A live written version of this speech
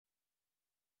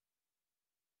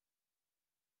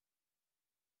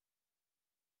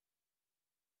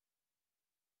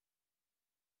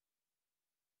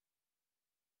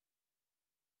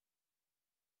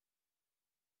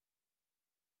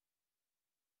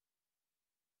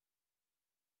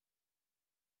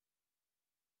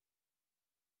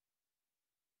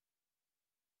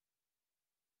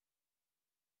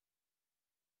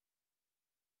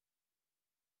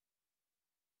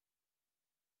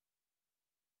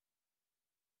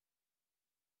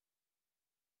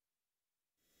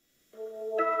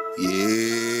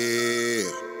Yeah.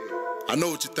 I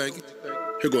know what you're thinking.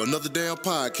 Here go another damn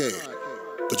podcast.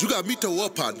 But you got me toe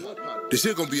up, partner. This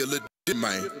here gonna be a little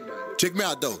man. Check me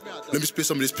out, though. Let me spit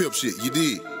some of this pimp shit. You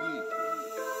did.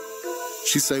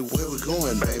 She say, where we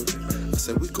going, baby? I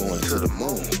said, we going to the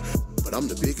moon. But I'm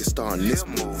the biggest star in this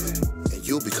movie. And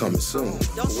you'll be coming soon.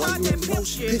 Don't start that pimp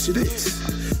shit. Picture this.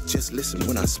 Just listen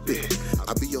when I spit.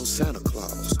 I be your Santa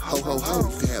Claus. Ho, ho, ho.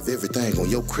 You can have everything on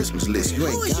your Christmas list. You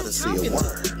ain't gotta say a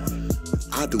word.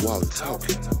 I do all the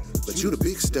talking. But you the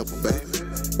big stepper, baby.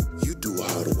 You do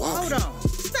all the walking. Hold on.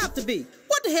 Stop the beat.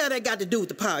 What the hell that got to do with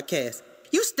the podcast?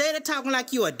 You steady talking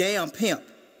like you a damn pimp.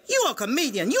 You a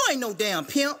comedian. You ain't no damn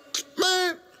pimp.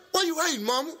 Man, why you hating,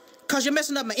 mama? Cause you're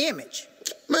messing up my image.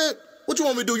 Man, what you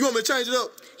want me to do? You want me to change it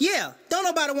up? Yeah, don't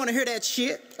nobody want to hear that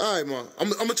shit. All right, Mom. I'm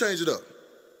gonna change it up.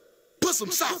 Put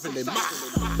some sauce in it, Mom.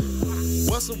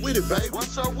 What's up with it, baby?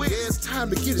 What's up with it? Yeah, it's time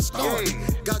to get it started. Yeah.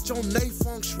 Got your name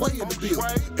feng shui in the building.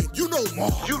 And you know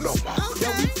Mom. You know Mom. Okay.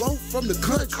 Yeah, we both from the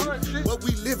country, but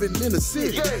we living in the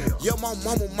city. Yeah. My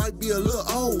mama might be a little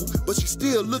old, but she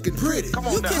still looking pretty. Come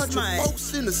on You now. kiss Country my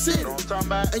folks in the city. You know what I'm talking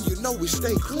about? And you know we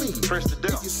stay clean. Fresh to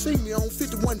death. If you see me on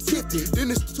 5150,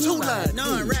 then it's the 2-line. No,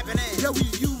 I'm rapping ass. Yeah, we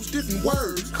use different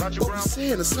words, Country but we grammar.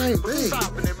 saying the same Put thing. some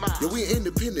sop in it, Ma. Yeah, we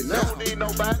independent now, Don't need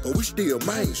nobody. but we still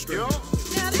mainstream. Yo.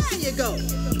 Now there you go.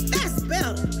 That's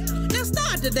better. Now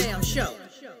start the damn show.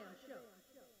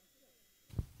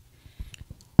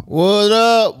 What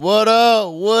up? What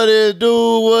up? What it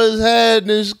do? What's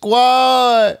happening,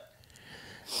 squad?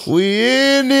 We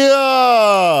in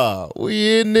here.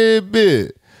 We in there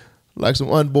bit. Like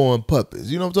some unborn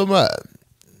puppies. You know what I'm talking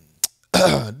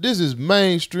about? This is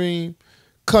Mainstream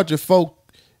Country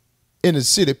Folk in the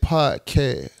City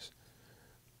podcast.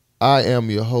 I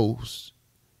am your host,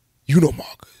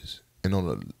 Maaacus. And on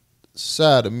the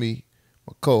side of me,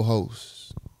 my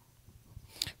co-host,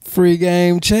 Free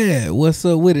Game Chad. What's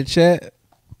up with it, Chad?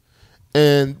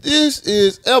 and this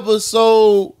is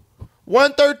episode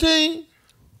 113.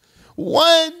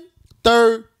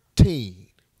 113. You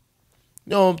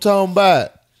know what I'm talking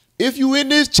about? If you in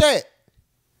this chat,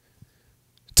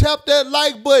 tap that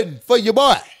like button for your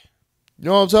boy. You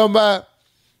know what I'm talking about?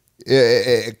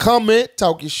 Comment,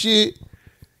 talk your shit.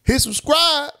 Hit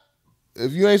subscribe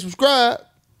if you ain't subscribed.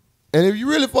 And if you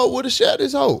really fuck with it, share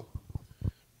this hoe.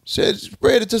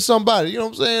 Spread it to somebody. You know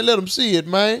what I'm saying? Let them see it,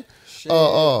 man. You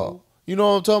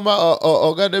know what I'm talking about?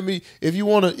 Goddamn me. If you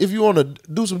wanna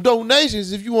do some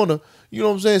donations, if you wanna, you know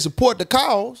what I'm saying, support the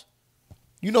cause.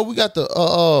 You know we got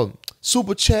the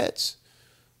super chats,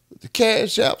 the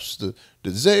cash apps, the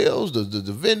Zelles, the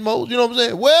Venmos. You know what I'm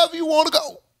saying? Wherever you want to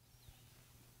go,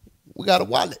 we got a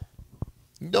wallet.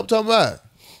 You know what I'm talking about?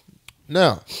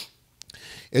 Now,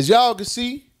 as y'all can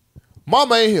see,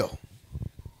 Mama ain't here.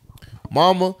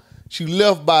 Mama, she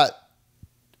left about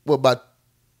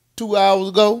 2 hours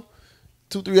ago,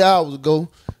 2-3 hours ago,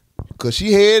 cause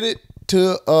she headed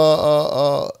to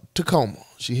Tacoma.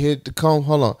 She headed to Tacoma.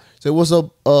 Hold on. Say, what's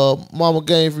up, Mama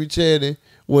Game Free Chad and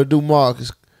what do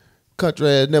Marcus? Country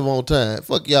ass never on time.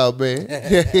 Fuck y'all, man.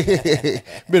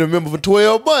 Been a member for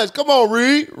 12 months. Come on,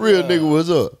 Reed. Real nigga, what's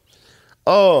up?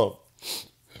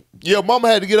 Yeah, Mama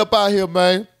had to get up out here,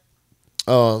 man.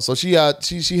 So she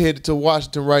headed to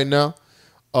Washington right now.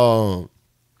 You know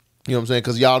what I'm saying?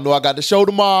 Because y'all know I got the show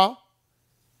tomorrow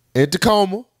in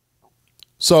Tacoma.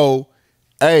 So,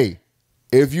 hey,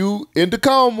 if you in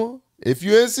Tacoma, if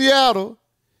you in Seattle,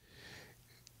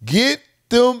 get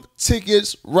them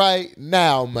tickets right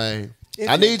now, man.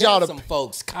 I need y'all to some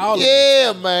folks calling.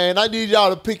 Yeah, man. I need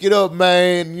y'all to pick it up,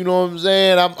 man. You know what I'm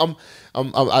saying?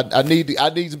 I need to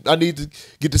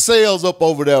get the sales up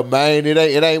over there, man. It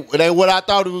ain't what I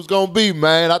thought it was gonna be,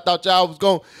 man. I thought y'all was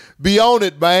gonna be on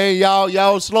it, man.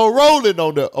 Y'all slow rolling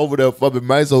over there for me,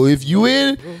 man. So if you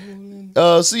in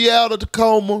Seattle,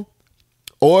 Tacoma,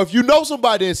 or if you know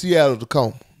somebody in Seattle,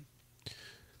 Tacoma,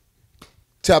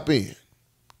 tap in.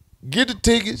 Get the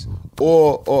tickets,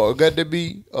 or got to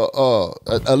be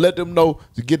let them know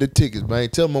to get the tickets, man.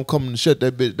 Tell them I'm coming to shut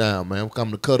that bitch down, man. I'm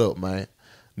coming to cut up, man.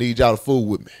 Need y'all to fool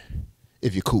with me,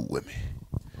 if you're cool with me.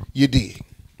 You dig?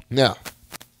 Now,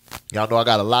 y'all know I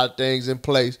got a lot of things in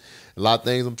place, a lot of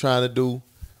things I'm trying to do.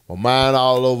 My mind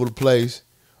all over the place.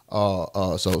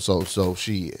 So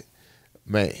shit,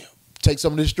 man. Take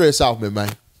some of this stress off me, man.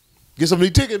 Get some of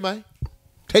these tickets, man.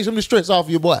 Take some of the stress off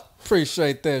your boy.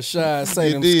 Appreciate that, Shad. Say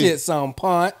You them did. skits on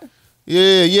point.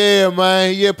 Yeah,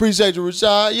 man. Yeah, appreciate you,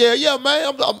 Rashad. Yeah,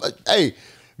 man. Hey,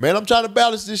 man, I'm trying to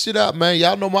balance this shit out, man.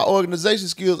 Y'all know my organization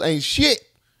skills ain't shit.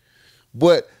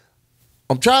 But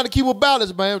I'm trying to keep a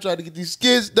balance, man. I'm trying to get these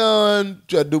skits done,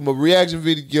 trying to do my reaction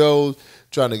videos,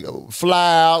 trying to go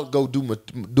fly out, go do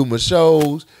my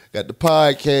shows, got the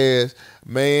podcast,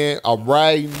 man. I'm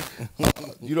writing,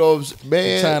 you know what I'm saying, man.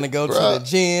 You're trying to go to the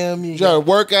gym, you trying to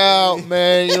work out,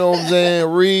 man. You know what I'm saying,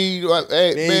 read.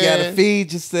 Hey, then man, you gotta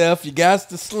feed yourself. You got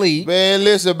to sleep. Man,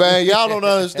 listen, man. Y'all don't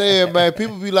understand, man.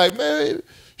 People be like, man,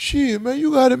 shit, man,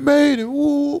 you got it made, and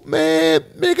woo, man,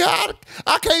 nigga,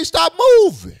 I can't stop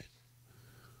moving.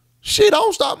 Shit, I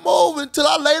don't stop moving until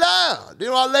I lay down. Then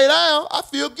when I lay down, I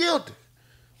feel guilty.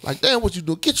 Like, damn, what you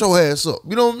doing? Get your ass up.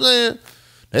 You know what I'm saying?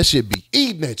 That shit be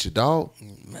eating at you, dog.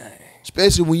 Man.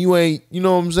 Especially when you ain't, you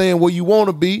know what I'm saying, where you want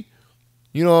to be.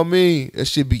 You know what I mean? That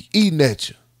shit be eating at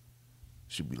you.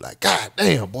 Should be like, God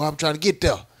damn, boy, I'm trying to get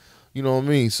there. You know what I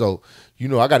mean? So, you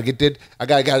know, I got to get that. I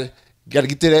got to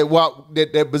get to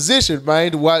that position,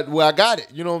 man, where I got it.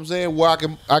 You know what I'm saying? Where I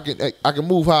can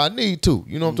move how I need to.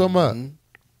 You know what I'm talking about?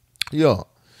 Yeah.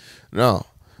 Now,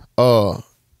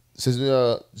 since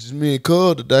me and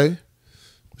Cub today,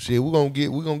 shit, we're gonna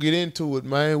get into it,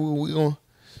 man. We're gonna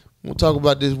talk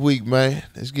about this week, man.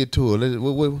 Let's get to it.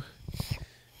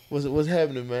 What's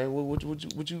happening, man? What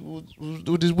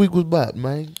this week was about,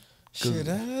 man? Should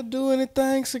I do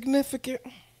anything significant?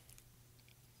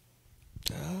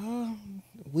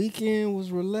 Weekend was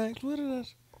relaxed. What did I?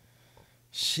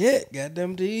 Shit,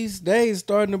 goddamn, these days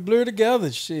starting to blur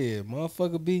together. Shit,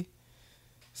 motherfucker be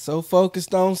so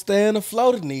focused on staying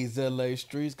afloat in these LA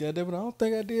streets. Goddamn, I don't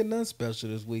think I did nothing special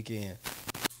this weekend.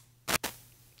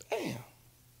 Damn.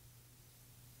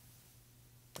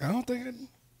 I don't think I did.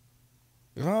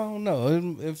 I don't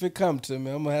know. If it comes to me,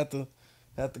 I'm gonna have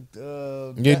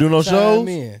to. You ain't do no shows?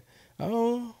 In. I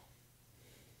don't.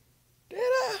 Did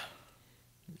I?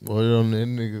 Well, that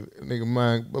nigga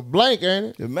mind blank,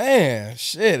 ain't it? Man,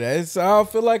 shit. It's all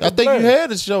feel like I think you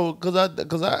had a show because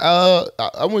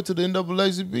I went to the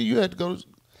NAACP. You had to go.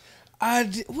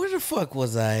 Where the fuck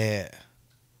was I at?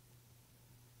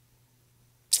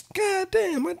 God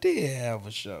damn, I did have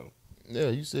a show. Yeah,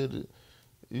 you said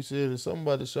it's something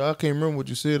about the show. I can't remember what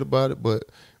you said about it, but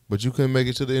you couldn't make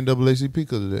it to the NAACP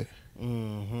because of that.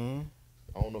 Mm-hmm.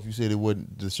 I don't know if you said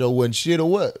the show wasn't shit or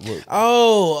what. The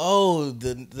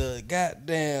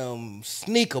goddamn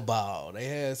sneaker ball. They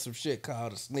had some shit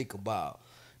called a sneaker ball.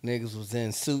 Niggas was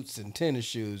in suits and tennis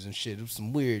shoes and shit. It was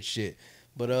some weird shit.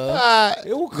 But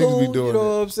it was cool. You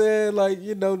know what I'm saying? Like,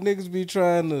 you know, niggas be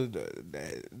trying to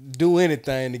do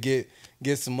anything to get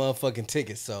some motherfucking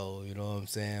tickets sold. You know what I'm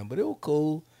saying? But it was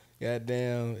cool.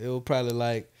 Goddamn, it was probably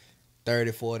like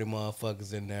 30, 40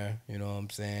 motherfuckers in there. You know what I'm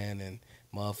saying? And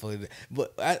motherfucker,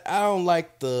 but I don't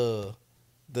like the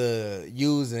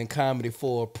using comedy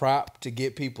for a prop to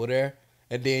get people there,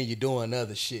 and then you're doing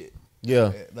other shit.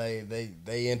 Yeah,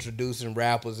 they introducing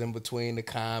rappers in between the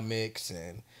comics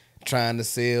and trying to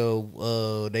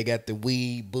sell. They got the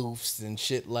weed booths and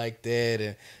shit like that,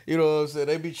 and you know what I'm saying.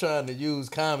 They be trying to use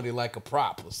comedy like a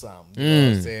prop or something. You know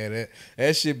what I'm saying?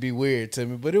 That shit be weird to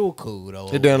me, but it was cool though.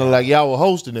 It done like y'all were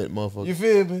hosting it, motherfucker. You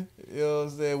feel me? You know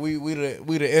what I'm saying?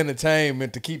 We the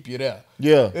entertainment to keep you there.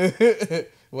 Yeah.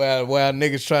 while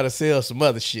niggas try to sell some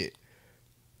other shit.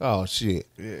 Oh shit.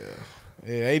 Yeah.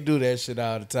 Yeah, they do that shit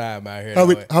all the time out here.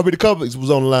 How many comics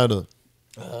was on the lineup?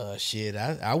 Shit,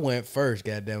 I went first,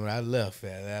 goddamn it. I left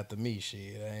after me,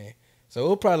 shit. So it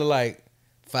was probably like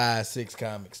 5, 6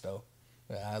 comics though.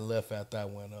 I left after I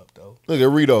went up though. Look at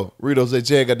Rito. Rito said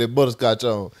Chad got that butterscotch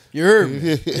on. You heard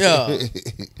me? Yeah.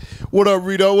 What up,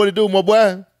 Rito? What it do, my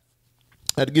boy?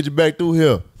 Had to get you back through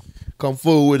here. Come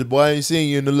forward with it, boy. I ain't seen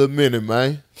you in a little minute,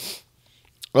 man.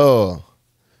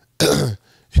 Nigga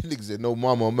said, no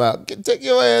mama, I'm out. Take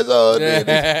your ass on,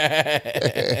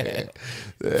 nigga.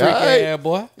 Freak ass,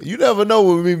 boy. You never know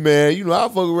with me, man. You know, I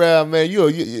fuck around, man.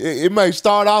 It might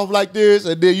start off like this,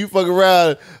 and then you fuck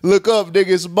around, look up,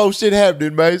 nigga, some more shit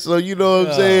happening, man. So, you know what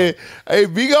I'm saying? Hey,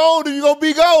 be gone if you gonna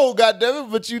be gone, goddammit.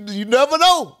 But you never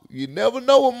know. You never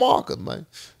know with Maaacus, man.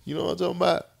 You know what I'm talking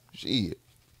about? Shit.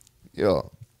 Yeah.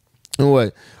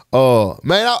 Anyway,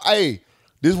 man,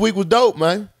 this week was dope,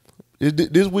 man.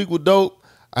 This week was dope.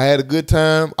 I had a good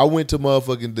time. I went to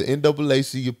motherfucking the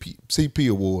NAACP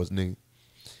Awards, nigga.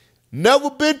 Never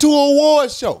been to an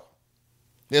award show.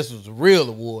 This was a real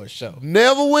award show.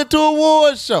 Never went to an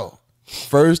award show.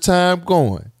 First time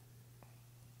going.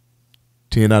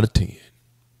 10 out of 10.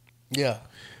 Yeah.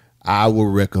 I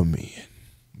would recommend.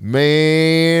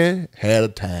 Man, had a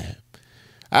time.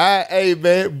 Hey,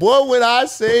 man, boy, when I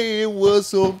say it was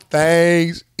some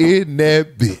things in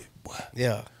that bit, boy.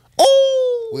 Yeah.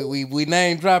 Oh, we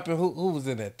name dropping who was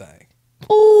in that thing.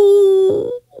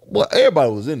 Oh, well,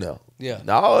 everybody was in there. Yeah.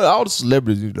 All the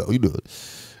celebrities, you know it.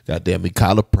 Goddamn me,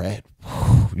 Kyla Pratt.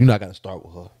 You know I gotta start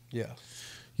with her. Yeah.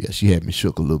 Yeah, she had me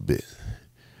shook a little bit.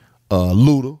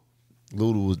 Luda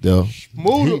was there.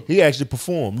 He actually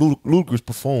performed. Ludacris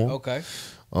performed. Okay.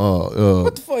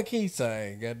 What the fuck he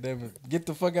saying? Goddamn it. Get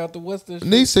the fuck out the Western shit.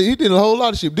 And he said he did a whole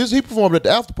lot of shit. He performed at the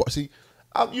after party. See,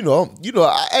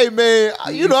 hey man,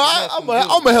 I'm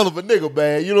a hell of a nigga,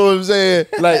 man. You know what I'm saying?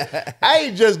 Like, I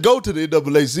ain't just go to the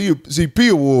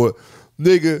NAACP award,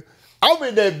 nigga. I'm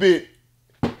in that bit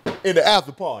in the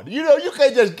after party. You know, you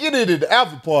can't just get in the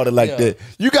after party like that.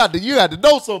 You got to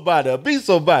know somebody or be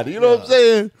somebody. You know what I'm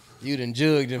saying? You done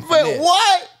jugged him. Man,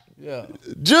 what? Yeah.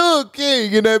 Jug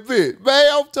King in that bit. Man,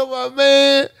 I'm talking about,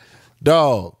 man.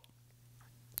 Dog.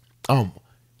 I'm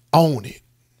on it.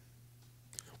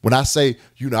 When I say,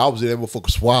 I was in that motherfucker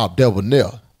swab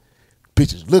debonair.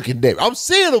 Bitches looking at me. I'm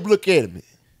seeing them look at me.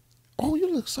 Oh,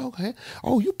 you look so good.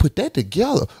 Oh, you put that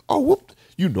together. Oh, whoop.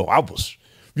 I was,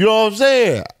 you know what I'm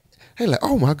saying? They like,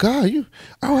 oh my God,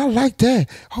 I like that.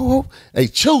 Oh, they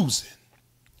choosing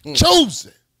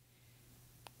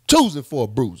for a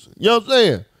bruiser. You know what I'm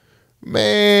saying?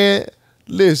 Man,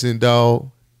 listen,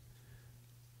 dog.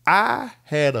 I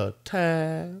had a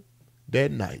time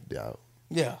that night, dog.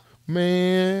 Yeah.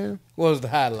 Man. What was the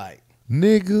highlight?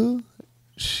 Nigga,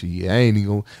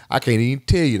 I can't even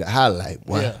tell you the highlight,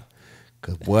 boy. Yeah.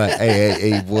 Cause boy,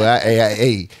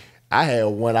 hey, I had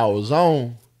one I was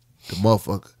on. The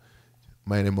motherfucker,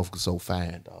 man, that motherfucker so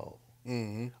fine, dog.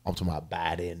 Mm-hmm. I'm talking about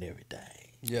body and everything.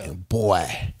 Yeah. And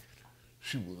boy,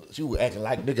 she was acting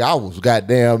like nigga I was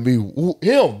goddamn him,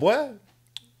 boy.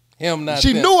 Him not.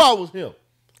 She knew I was him.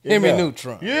 Him and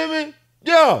Neutron. You hear me?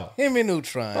 Yeah. Him and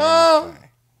Neutron.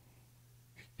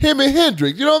 Him and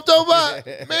Hendrix. You know what I'm talking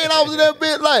about? Man, I was in that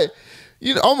bit like,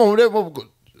 I'm on that motherfucker.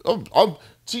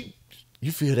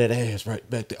 You feel that ass right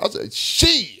back there. I said,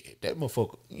 shit, that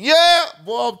motherfucker. Yeah,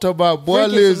 boy, I'm talking about, boy,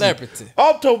 listen. Celebrity.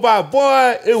 I'm talking about,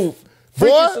 boy,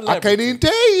 I can't even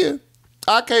tell you.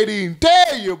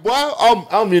 Boy.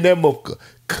 I'm in that motherfucker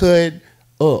cut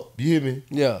up. You hear me?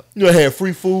 Yeah. I had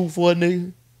free food for a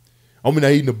nigga. I'm in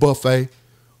there eating the buffet.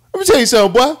 Let me tell you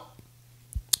something, boy.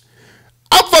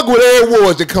 I'm fucking with every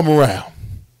awards that come around.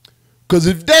 Because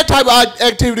if that type of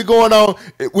activity going on,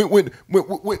 when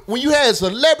you had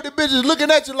celebrity bitches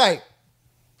looking at you like,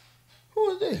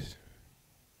 who is this?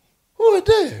 Who is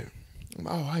that?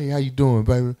 Oh, hey, how you doing,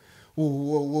 baby?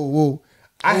 Whoa.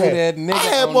 I had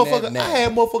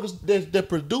motherfuckers that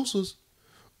producers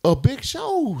of big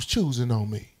shows choosing on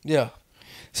me. Yeah.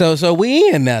 So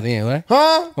we in now then, right?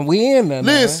 Huh? We in now.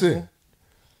 Listen, right?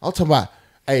 I'm talking about.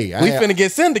 Hey, finna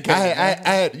get syndicated. I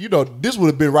had, this would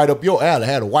have been right up your alley. I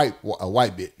had a white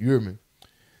bitch. You hear me?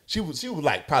 She was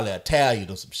like probably Italian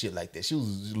or some shit like that. She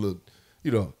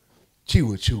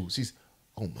would choose. She's,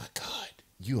 oh my God,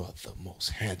 you are the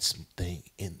most handsome thing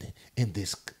in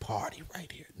this party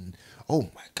right here. And, oh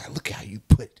my God, look how you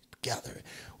put it together.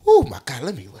 Oh my God,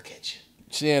 let me look at you.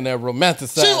 She in there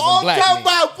romanticizing she all black talking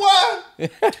about, boy.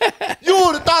 You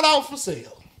would have thought I was for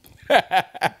sale.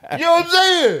 You know what I'm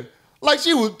saying? Like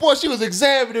she was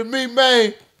examining me,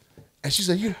 man. And she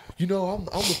said, I'm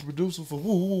the producer for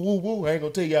woo, woo, woo, woo. I ain't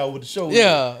gonna tell y'all what the show is.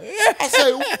 Yeah. I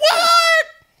said, what?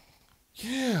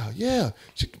 Yeah.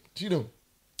 She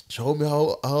showed me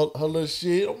her little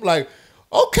shit. I'm like,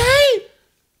 okay.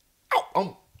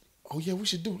 Oh yeah, we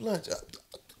should do lunch. Okay,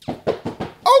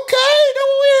 that's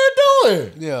what we here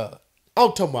doing. Yeah.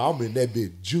 I'm talking about I'm in that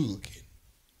bitch jugging.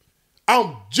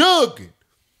 I'm jugging.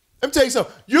 Let me tell you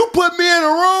something. You put me in a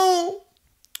room.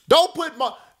 Don't put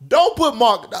Mark.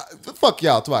 Fuck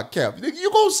y'all to our cap.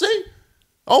 You gonna see?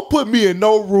 Don't put me in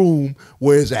no room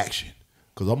where it's action.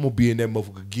 Cause I'm gonna be in that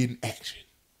motherfucker getting action.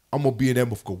 I'm gonna be in that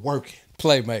motherfucker working.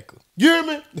 Playmaker. You hear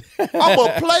me? I'm a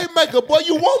playmaker, boy.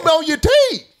 You want me on your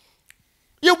team.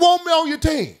 You want me on your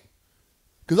team.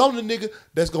 Cause I'm the nigga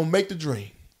that's gonna make the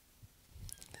dream.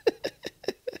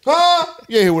 Huh?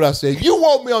 You hear what I said? You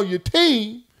want me on your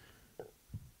team.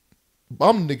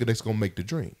 I'm the nigga that's gonna make the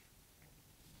dream.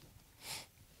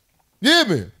 You hear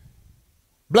me?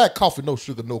 Black coffee, no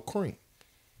sugar, no cream.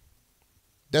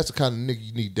 That's the kind of nigga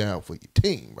you need down for your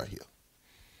team right here.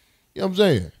 You know what I'm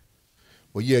saying?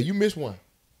 Well, yeah, you missed one.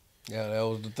 Yeah, that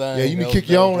was the thing. Yeah, you need to kick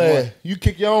your own ass. You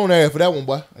kick your own ass for that one,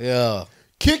 boy. Yeah.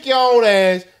 Kick your own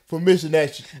ass for missing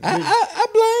that shit. I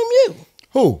blame you.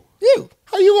 Who? You.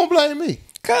 How you gonna blame me?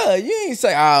 Cause you ain't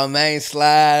say, oh man,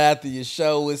 slide after your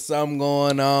show with something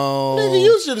going on. Nigga,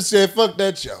 you should have said, fuck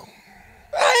that show.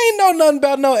 I ain't know nothing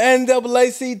about no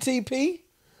NAACP.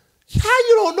 How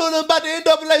you don't know nothing about the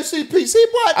NAACP? See,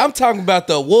 boy. I'm talking about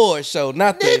the award show,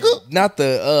 not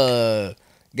the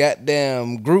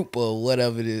goddamn group or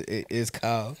whatever it is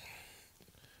called.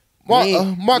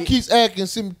 Marquise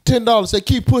Atkins sent me $10. Say,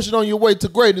 keep pushing on your way to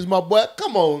greatness, my boy.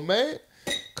 Come on, man.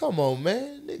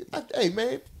 Nigga. Hey,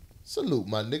 man. Salute,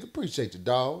 my nigga. Appreciate you,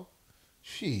 dog.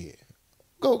 Shit.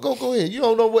 Go ahead. You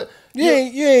don't know what. You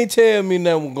ain't tell me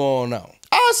nothing going on.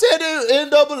 I said the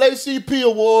NAACP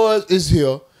Awards is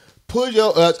here. Pull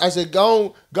your. I said,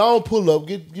 go on, pull up.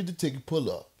 Get the ticket, pull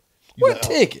up. What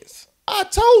tickets? I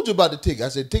told you about the ticket. I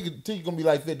said, ticket gonna be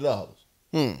like $50.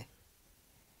 I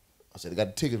said, I got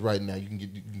the tickets right now. You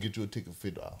can get you a ticket for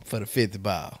 $50. For the 50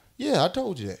 ball. Yeah, I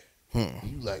told you that.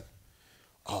 You like,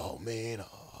 oh man,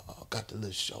 I got the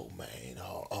little show, man.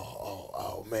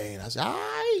 Oh man. I said, all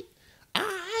right.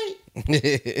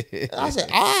 I said,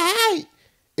 all right.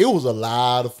 It was a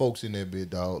lot of folks in that bit,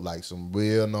 dog. Like some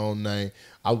real known name.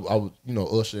 I was,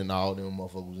 Usher and all them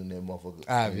motherfuckers was in there, motherfuckers.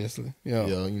 Obviously, yeah.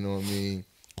 Yeah, you know what I mean.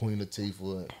 Queen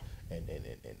Latifah and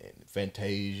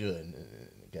Fantasia and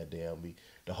goddamn me.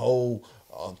 The whole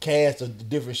cast of the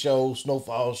different shows,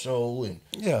 Snowfall Show, and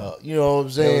you know what I'm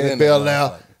saying, Bell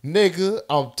Out. Nigga,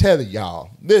 I'm telling y'all.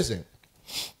 Listen,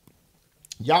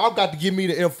 y'all got to give me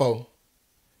the info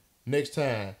next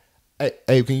time.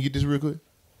 Hey, can you get this real quick?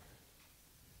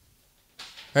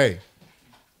 Hey.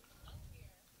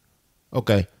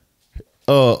 Okay.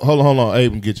 Hold on.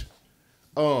 Abe can get you.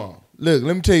 Look,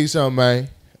 let me tell you something, man.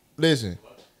 Listen.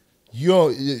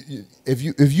 If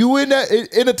you in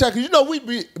the tech, we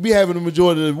be having the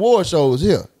majority of the war shows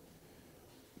here.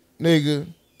 Nigga,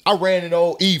 I ran into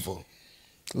old Evil.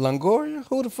 Longoria?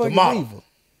 Who the fuck is Evil?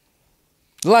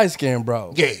 Light skin,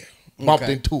 bro. Yeah. Bumped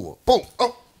into her. Boom.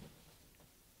 Oh.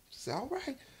 She said, all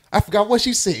right. I forgot what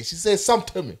she said. She said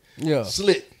something to me. Yeah.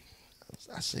 Slick.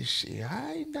 I said, shit,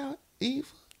 I ain't not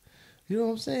Evil. You know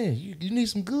what I'm saying? You need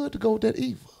some good to go with that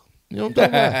Evil. You know what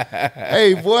I'm talking about?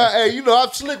 Hey, boy,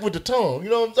 I'm slick with the tongue. You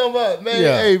know what I'm talking about? Man,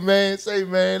 Hey,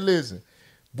 man, listen.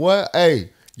 Boy,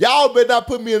 hey, y'all better not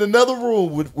put me in another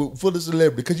room full of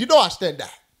celebrity, because I stand out.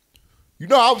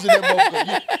 I was in that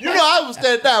motherfucker. I was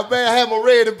standing out, man. I had my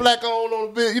red and black on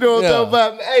the bit. You know what I'm talking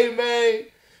about? Hey, man,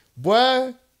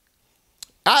 boy,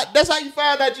 that's how you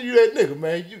find out you that nigga,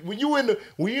 man. When you in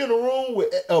the room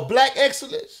with a black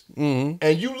excellence,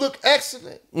 and you look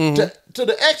excellent to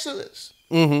the excellence,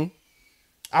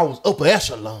 I was upper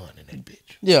echelon in that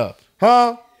bitch. Yeah.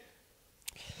 Huh?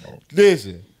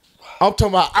 Listen, I'm talking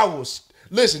about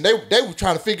listen, they were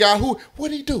trying to figure out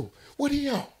what he do? What he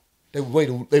on? They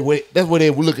wait. That's why they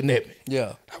were looking at me.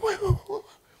 Yeah. Wait.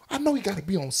 I know he got to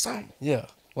be on something. Yeah.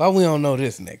 Why we don't know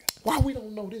this nigga? Why we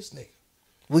don't know this nigga?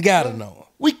 We got to know him.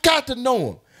 We got to know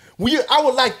him. I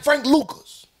was like Frank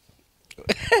Lucas. You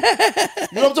know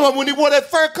what I'm talking about? When he wore that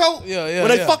fur coat? Yeah. When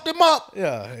they fucked him up?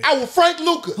 Yeah. I was Frank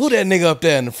Lucas. Who that nigga up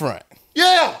there in the front?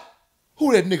 Yeah.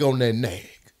 Who that nigga on that nag?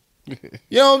 You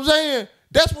know what I'm saying?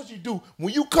 That's what you do.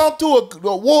 When you come to a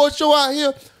award show out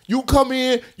here, you come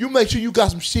in, you make sure you got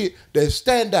some shit that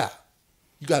stand out.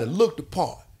 You got to look the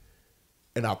part.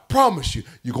 And I promise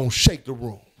you're going to shake the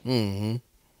room. Mm-hmm.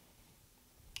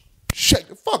 Shake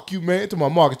the fuck you, man. To my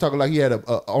Marcus talking like he had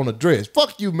on a dress.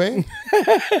 Fuck you, man.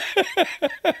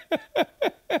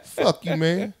 Fuck you,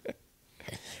 man.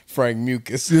 Frank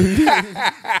Mucus.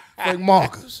 Frank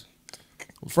Marcus.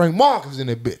 Frank Marcus in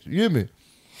that bitch. You hear me?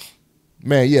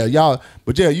 Man, yeah, y'all.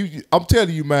 But yeah, I'm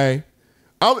telling you, man.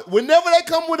 Whenever they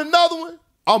come with another one,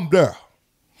 I'm there.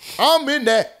 I'm in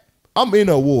that. I'm in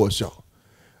the award show.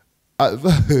 Look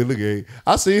at it.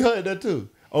 I seen her in that too.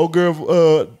 Old girl,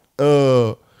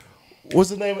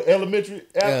 what's the name of elementary?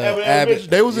 Elementary.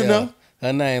 They was in there.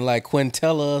 Her name like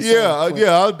Quintella. Or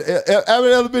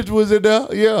Abbott Elementary was in there.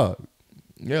 Yeah.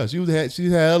 Yeah, she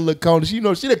had a little corner. She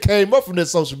done came up from that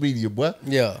social media, boy.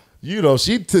 Yeah.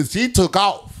 She took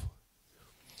off.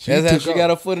 That's how she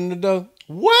got her foot in the door?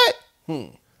 What?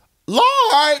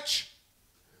 Large.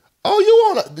 Oh,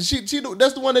 you want to? She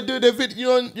that's the one that did that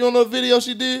video. You don't know the video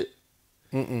she did?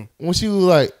 When she was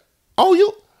like,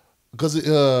 because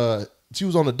she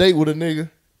was on a date with a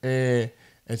nigga and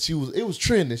it was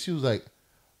trending. She was like,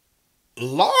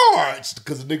 large,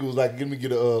 because the nigga was like, let me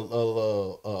get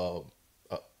a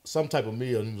some type of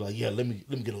meal, and he was like, yeah, let me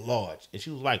get a large, and she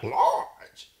was like,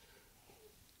 large.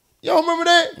 Y'all remember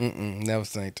that? Never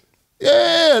seen it.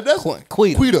 Yeah, that's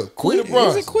Quita Bronson.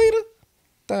 Is it Quita?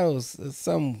 That was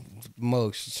some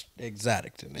more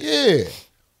exotic to me. Yeah.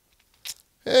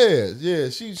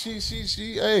 She.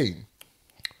 Hey,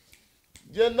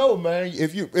 you know, man.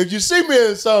 If you see me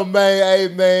in something,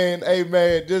 man, hey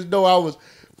man, just know I was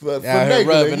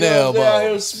finagling. Out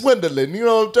here swindling. You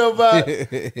know what I'm talking about?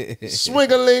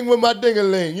 Swingaling with my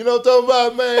dingaling. You know what I'm talking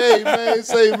about, man? Hey man,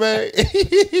 say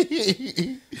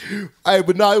man. Hey,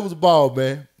 but no, it was a ball,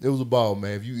 man. It was a ball,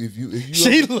 man. If you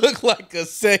She looked like a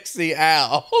sexy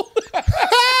owl.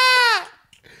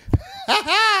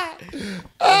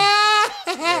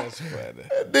 That's funny.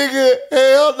 Nigga,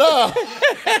 hell no.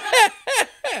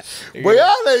 Boy,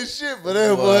 y'all ain't shit for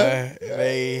that, boy.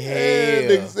 They Hey,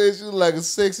 nigga said she was like a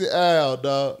sexy owl,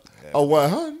 dog. A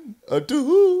 100, a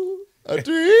 2, a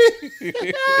 3.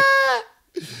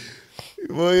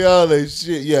 Boy, y'all ain't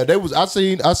shit. Yeah, they was. I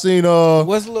seen. What's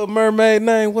the little mermaid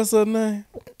name? What's her name?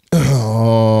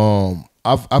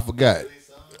 I forgot.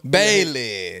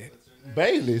 Bailey.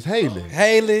 Bailey's Haley.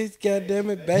 Haley,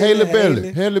 goddammit. Bailey. Haley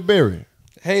Berry. Haley Berry.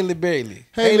 Haley Bailey.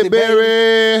 Haley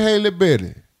Berry. Haley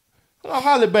Berry.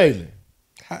 Holly Bailey.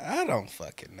 I don't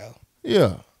fucking know.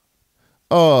 Yeah.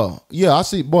 Yeah, I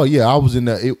see. Boy, yeah, I was in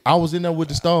there. I was in there with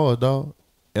the stars, dog,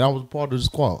 and I was part of the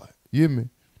squad. You hear me?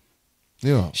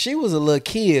 Yeah. She was a little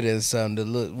kid and something. The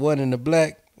little one in the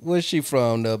black. Where's she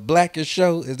from? The Blackish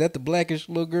show? Is that the Blackish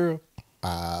little girl?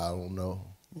 I don't know.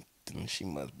 She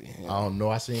must be. I don't know.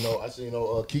 I seen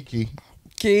Kiki.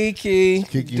 Kiki.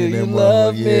 Kiki Do and you that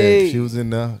love motherfucker. me? Yeah, she was in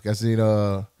there. I seen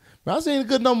I seen a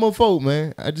good number of folk,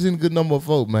 man. I just seen a good number of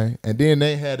folk, man. And then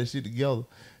they had the shit together.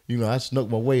 You know, I snuck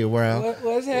my way around.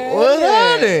 What's happening? What's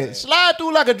happening? Slide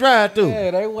through like a drive-through.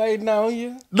 Yeah, they waiting on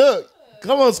you. Look,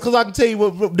 come on, because I can tell you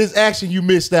what this action you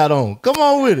missed out on. Come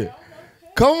on with it.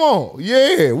 Come on.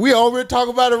 Yeah, we already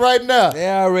talking about it right now. They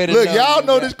already Look, know y'all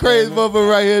know this crazy motherfucker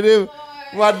right here. This,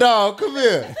 my dog, come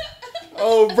here.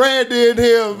 Oh, Brandi in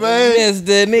here, man. Miss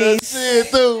Denise. Let's see it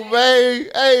through, man.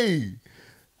 Hey.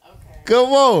 Come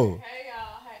on. Hey,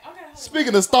 y'all. Hey, okay.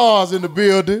 Speaking of stars in the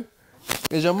building.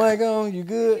 Is your mic on? You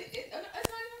good?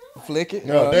 Flick it.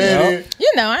 No, there it is.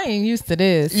 You know, I ain't used to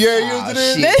this. Yeah, you to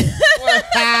this?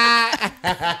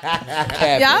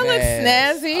 Y'all look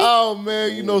snazzy. Oh,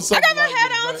 man, you know I something. got my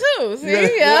hat on too.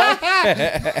 See,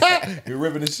 yeah. You're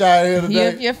ripping the shot here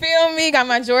today. You feel me? Got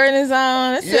my Jordans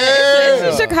on. It's Yeah.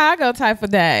 a Chicago type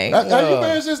of day. Have you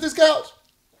been since this couch?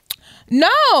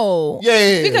 No.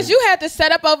 Yeah. Because you had to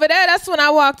set up over there. That's when I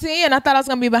walked in. I thought I was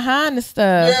gonna be behind the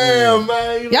stuff. Yeah,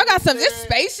 man. Y'all got some. It's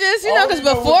spacious, you know. Because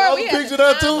before we had picture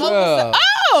that too. oh.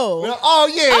 Oh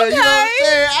yeah, Okay. you know what I'm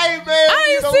saying? Hey man,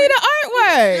 I didn't see the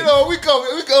artwork. You know, we come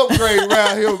upgrade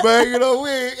around here, man. You know, we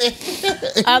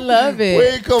I love it. We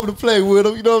ain't coming to play with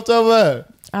them. You know what I'm talking about?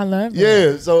 I love it.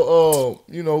 Yeah. So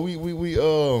you know, we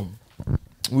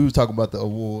was talking about the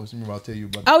awards. Remember I tell you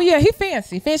about. Oh yeah, he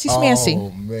fancy schmancy.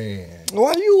 Oh man.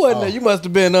 Why you wasn't there? You must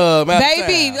have been out of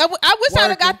Baby, town. I wish I would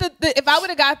have got the if I would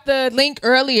have got the link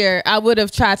earlier, I would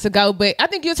have tried to go. But I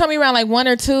think you told me around like 1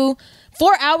 or 2,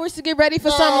 4 hours to get ready for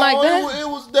something like that. It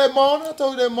was that morning. I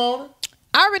told you that morning.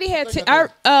 I already had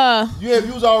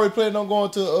You was already planning on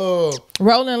going to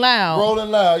Rolling Loud. Rolling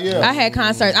Loud, yeah. I had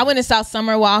concerts. I went and saw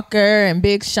Summer Walker and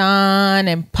Big Sean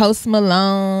and Post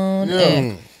Malone. Yeah.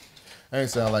 And, Ain't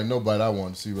sound like nobody I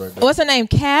want to see right there. what's her name?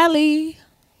 Callie.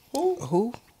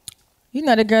 Who? You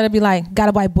know the girl that be like, got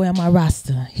a white boy on my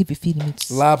roster. He be feeding me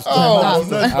Lobster. Oh,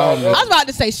 lobster. I was about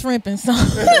to say shrimp and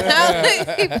something.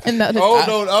 I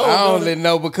only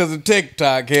know because of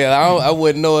TikTok. Yeah, I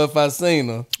wouldn't know if I seen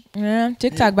her. Yeah,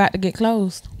 TikTok about to get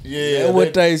closed. Yeah, That's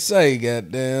what they say.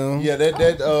 Goddamn. Yeah,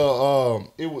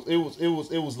 it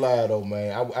was live though,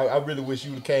 man. I really wish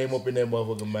you came up in that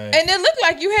motherfucker, man. And it looked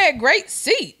like you had great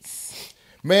seats.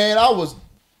 Man, I was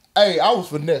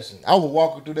finessing. I was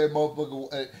walking through that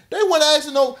motherfucker. They weren't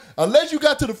asking no unless you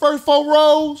got to the first 4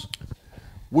 rows.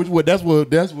 That's where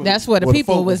the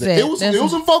people was at. It was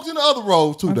some folks in the other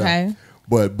rows too. Okay.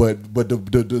 Though. But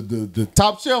the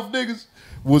top shelf niggas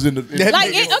was in the Like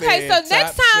okay, so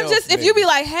next time, just if you be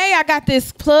like, hey, I got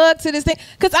this plug to this thing,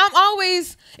 because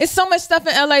it's so much stuff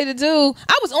in LA to do.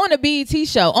 I was on the BET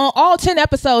show on all 10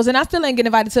 episodes, and I still ain't get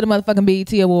invited to the motherfucking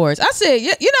BET Awards. I said, you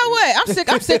know what? I'm sick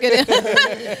of it. they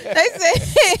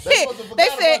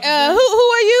said, who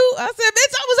are you? I said,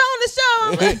 bitch, I was on the show.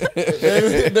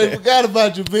 they forgot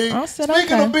about you, B. I said,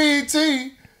 Speaking okay. of BET,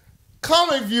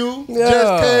 Comic View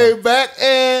just came back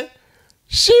and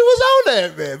she was on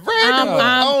that, man. Brandon was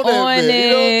on that,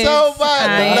 man. You know what I'm talking about?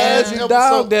 The last episode.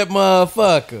 Dog that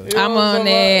motherfucker. You know I'm what on talking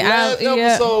there. about? Last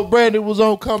episode, Brandon was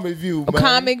on Comic View, man.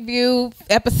 Comic View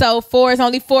episode 4 is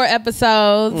only 4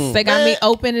 episodes. They got me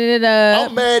opening it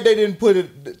up. I'm mad they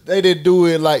didn't do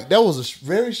it like, that was a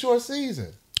very short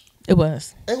season. It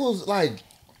was. It was like,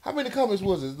 how many comics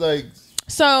was it? Like,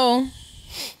 So,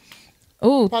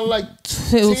 probably like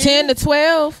 10 to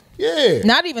 12. Yeah.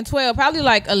 Not even 12, probably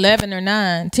like 11 or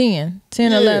 9, 10,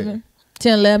 11.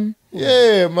 10, 11.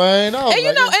 Yeah, man. And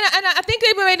you know, and I think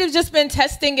they might have just been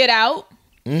testing it out.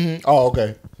 Mm-hmm. Oh,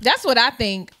 okay. That's what I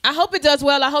think. I hope it does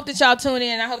well. I hope that y'all tune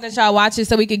in. I hope that y'all watch it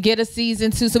so we could get a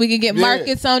season 2, so we could get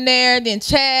Maaacus on there, then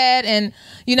Chad, and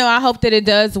I hope that it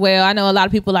does well. I know a lot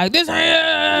of people like this,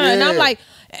 and I'm like,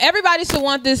 everybody should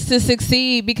want this to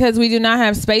succeed because we do not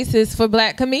have spaces for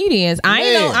black comedians.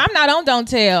 I'm not on Don't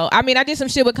Tell. I mean, I did some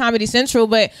shit with Comedy Central,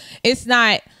 but it's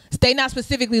not. They not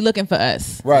specifically looking for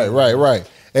us. Right.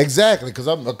 Exactly, because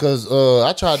I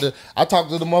talked to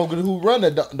the motherfucker who run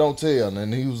that Don't Tell,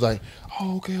 and he was like,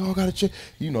 "Oh, okay, I gotta check."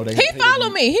 He follow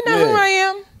me. He know who I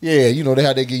am. Yeah, they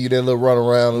how they give you that little run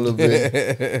around a little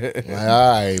bit. Like,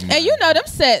 all right, man. And them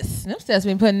sets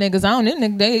been putting niggas on.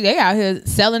 Them they out here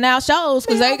selling out shows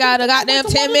because they got a goddamn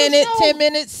 10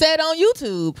 minute set on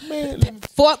YouTube. Man,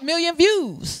 4 million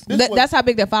views. That's how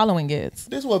big their following is.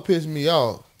 This what pissed me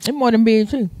off. It's more than big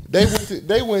too. I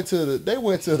went to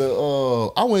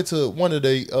one of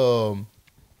the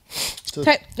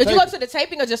Did you go to the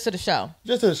taping or just to the show?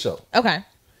 Just to the show. Okay.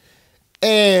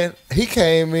 And he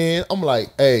came in. I'm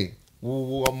like, hey, I'm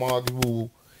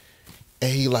Maaacus,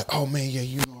 and he like, oh man, yeah, I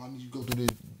need you to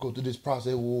go through this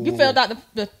process. You filled out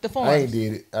the forms. I ain't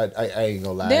did it. I ain't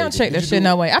gonna lie. They don't check that shit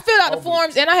no way. I filled out the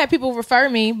forms and I had people refer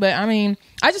me, but I mean,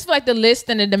 I just feel like the list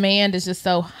and the demand is just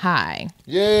so high.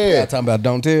 Yeah. Talking about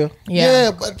Don't Tell. Yeah,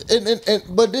 but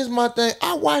this is my thing.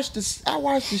 I watched the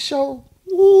show.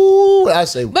 Ooh, I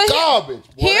say but garbage.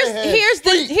 Boy,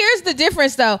 here's the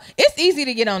difference though. It's easy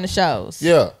to get on the shows.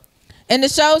 Yeah. And the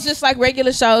shows, just like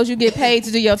regular shows, you get paid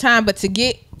to do your time. But to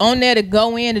get on there to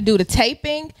go in to do the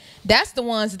taping, that's the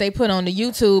ones that they put on the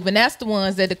YouTube, and that's the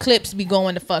ones that the clips be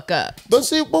going to fuck up. But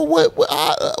see,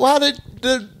 how did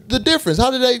the difference?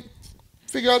 How did they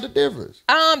figure out the difference?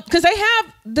 Because they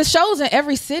have the shows in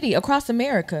every city across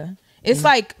America. It's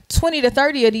like 20 to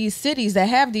 30 of these cities that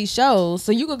have these shows.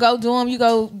 So you could go do them. You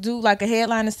go do like a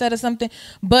headline instead of something.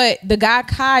 But the guy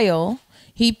Kyle,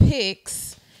 he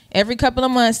picks every couple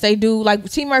of months. They do like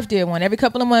T Murph did one. Every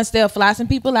couple of months they'll fly some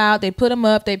people out. They put them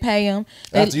up. They pay them.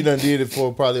 After you done did it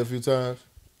for probably a few times.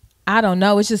 I don't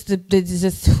know. It's just they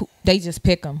just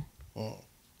pick them. Oh.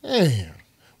 Damn.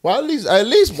 Well, at least I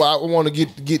want to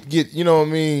get. You know what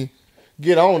I mean.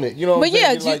 Get on it, But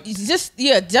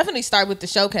definitely start with the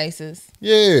showcases.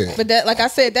 Yeah. But that, like I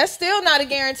said, that's still not a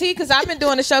guarantee because I've been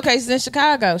doing the showcases in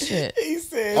Chicago. Shit. He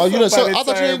said, "Oh, I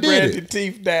thought you did it."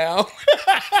 Teeth down.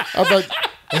 I thought.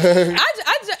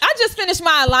 I just finished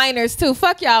my aligners too.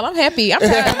 Fuck y'all. I'm happy. I'm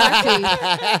proud of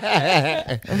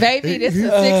my teeth. Baby, this is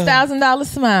a $6,000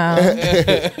 smile. Mine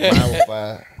was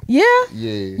 $5. Yeah.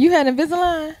 Yeah. You had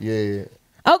Invisalign. Yeah.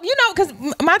 Oh, because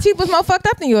my teeth was more fucked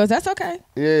up than yours. That's okay.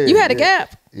 Yeah. You had a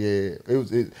gap. Yeah. It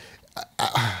was.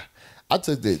 I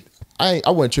took that. I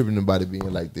wasn't tripping about it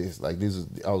being like this. Like this is.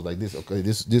 I was like this. Okay.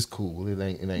 This cool. It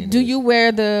ain't. Do you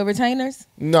wear the retainers?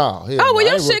 No.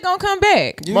 Your shit gonna come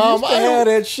back. Mom, I had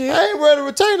that shit. I ain't wear the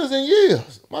retainers in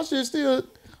years. My shit still.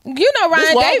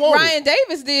 Ryan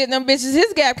Davis did them bitches.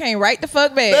 His gap came right the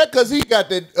fuck back. That because he got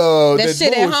that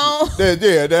shit at home.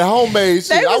 That homemade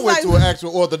shit. I went to an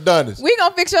actual orthodontist. We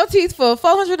gonna fix your teeth for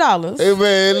 $400. Hey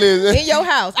man, listen. In your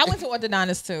house. I went to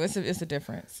orthodontist too. It's a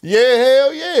difference. Yeah,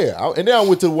 hell yeah. And then I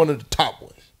went to one of the top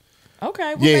ones.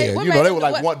 Okay. They were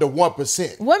like the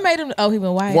 1%. What made him? Oh, he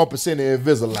went white. 1% in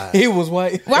Invisalign. He was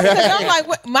white. Why? Because I'm like,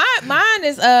 mine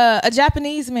is a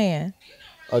Japanese man.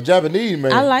 A Japanese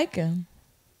man. I like him.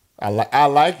 I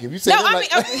like him. You say I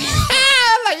like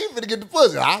you finna get the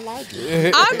pussy. I like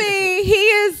it. I mean,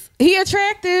 he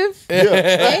attractive.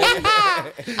 Yeah.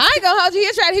 I ain't gonna hold you. He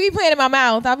attractive. He be playing in my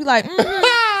mouth. I'll be like, Dr.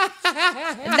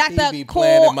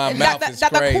 Quan.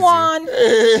 Dr. Quan.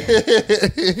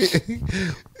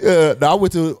 I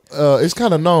went to. It's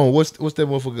kind of known. What's that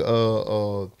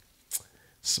motherfucker?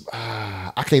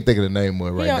 I can't think of the name of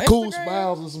it right now. Cool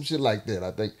Smiles or some shit like that. I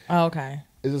think. Oh, okay.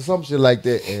 It's some shit like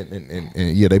that,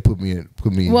 and yeah, they put me in.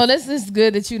 Well, this is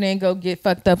good that you didn't go get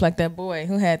fucked up like that boy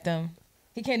who had them.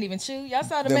 He can't even chew. Y'all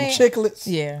saw the them man. Chiclets.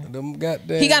 Yeah. Them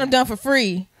goddamn. He got them done for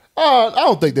free. I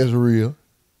don't think that's real.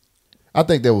 I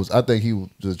think he was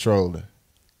just trolling.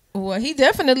 Well, he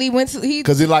definitely went to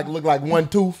because it looked like one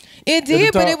tooth. It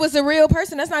did, but it was a real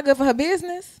person. That's not good for her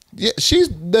business. Yeah, she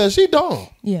done.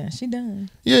 Yeah, she done.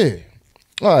 Yeah.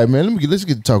 All right, man. Let's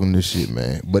get to talking this shit,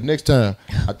 man. But next time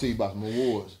I'll tell you about some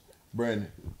awards.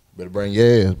 Brandon, better bring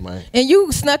your ass, man. And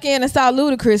you snuck in and saw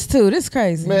Ludacris too. This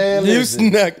crazy. Man, listen,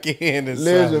 you snuck in and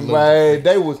listen, saw man.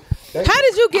 How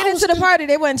did you get into the party?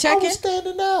 They wasn't checking. I was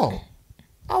standing out.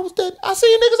 I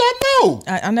seen niggas I know.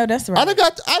 I know that's right. I done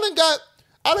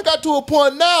got to a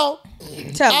point now.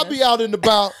 I'll be out and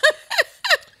about.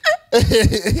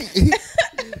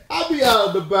 I'll be out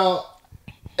and about,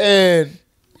 and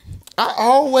I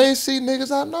always see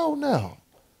niggas I know now.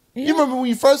 Yeah. You remember when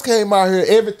you first came out here,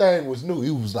 everything was new.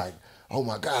 It was like, oh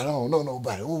my God, I don't know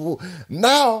nobody. Ooh, ooh.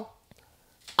 Now,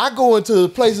 I go into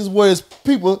places where it's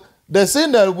people that's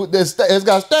in there that's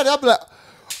got status. I be like,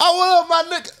 oh, what up, my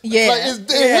nigga? Yeah. Like, it's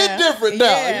different now.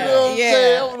 Yeah. You know what I'm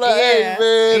saying? I'm like, hey,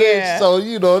 man. Yeah. So,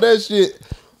 you know,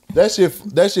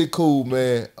 that shit cool,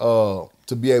 man,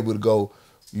 to be able to go,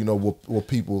 you know, with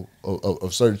people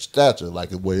of certain stature,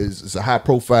 like where it's a high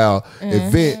profile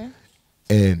event,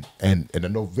 and I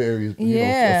know various, you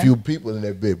know, a few people in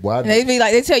that bit. Boy, they be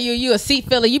like, they tell you a seat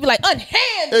filler, you be like,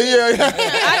 unhand.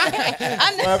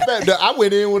 I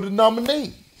went in with a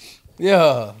nominee.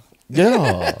 Yeah.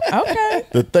 Okay.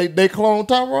 They cloned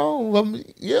Tyrone. I mean,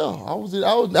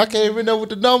 I can't even know what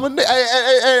the nominee.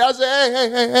 Hey, I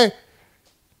said, hey.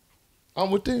 I'm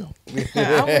with them. I'm with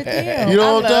them. You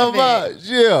know what I'm talking about?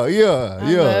 Yeah.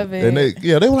 I love it. And they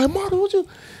were like, Marcus,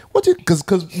 what you?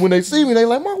 Because when they see me, they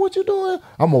like, Mark, what you doing?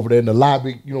 I'm over there in the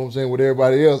lobby, you know what I'm saying, with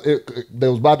everybody else. They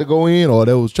was about to go in or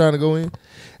they was trying to go in.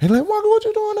 And like, Marcus, what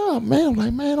you doing now? Man, I'm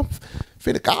like, man,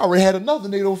 I already had another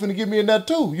nigga that was finna get me in that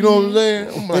too. You know what I'm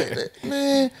saying? I'm like,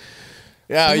 man.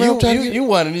 Yeah, you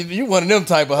one of them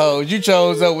type of hoes. You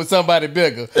chose up with somebody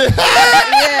bigger.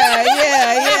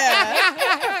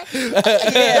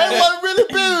 That wasn't really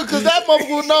big because that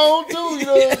motherfucker was known too. You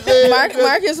know what I'm saying?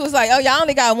 Marcus was like, "Oh, y'all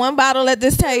only got one bottle at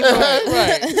this table."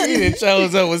 Right. He done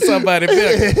chose up with somebody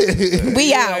bigger.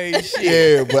 We out.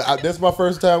 Yeah, but that's my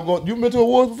first time going. You been to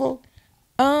awards before?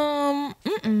 Mm-mm.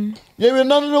 You ain't been to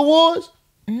none of the awards?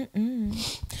 I'm gonna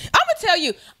tell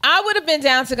you, I would have been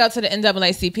down to go to the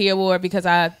NAACP award because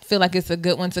I feel like it's a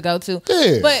good one to go to.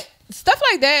 Yeah. But stuff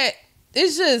like that,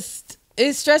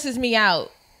 it stresses me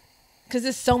out because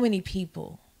it's so many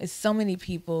people.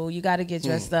 You got to get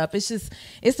dressed up.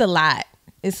 It's a lot.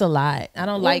 I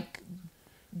don't like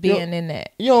being in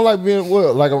that. You don't like being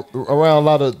like around a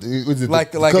lot of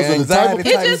like anxiety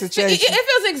type of situation.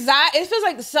 It feels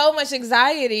like so much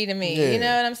anxiety to me. Yeah. You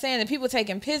know what I'm saying? And people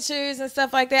taking pictures and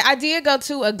stuff like that. I did go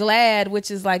to a GLAAD,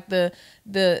 which is like the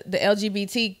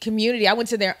LGBT community. I went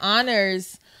to their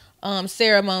honors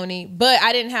ceremony, but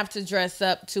I didn't have to dress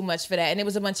up too much for that. And it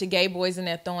was a bunch of gay boys in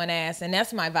there throwing ass, and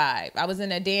that's my vibe. I was in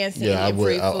there dancing. Yeah,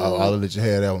 I'll let you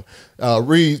have that one.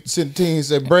 Reed Centine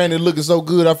said, Brandi looking so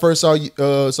good. I first saw you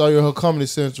in her Comedy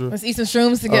Central. Let's eat some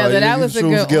shrooms together. That was a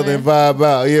good one. Together and vibe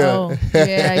out. Yeah. Oh,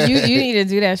 yeah. You need to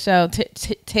do that show.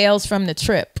 Tales from the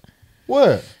Trip.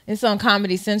 What? It's on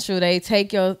Comedy Central. They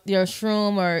take your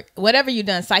shroom or whatever you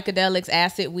done, psychedelics,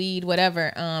 acid, weed,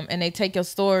 whatever, and they take your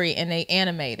story and they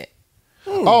animate it.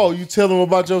 Oh, you tell them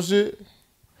about your shit?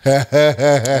 That's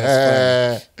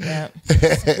a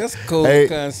cool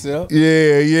concept.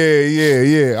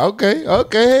 Yeah. Okay, hell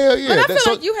yeah. But I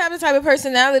feel like you have the type of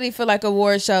personality for like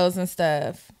award shows and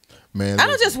stuff. Man, I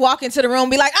don't just walk into the room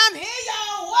and be like, I'm here,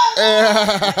 y'all. What?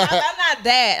 I'm not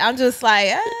that. I'm just like,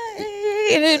 hey.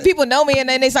 And then people know me and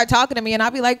then they start talking to me and I'll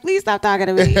be like, please stop talking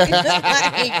to me.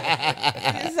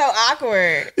 It's so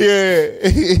awkward.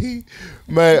 Yeah.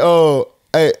 Man,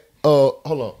 hey, hold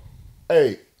on.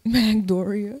 Hey.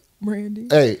 Magdoria,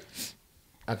 Brandi. Hey.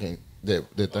 I can't,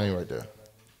 that thing right there.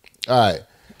 All right.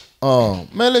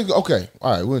 Man, let's go. Okay.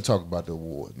 All right, we're going to talk about the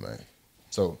awards, man.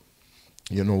 So,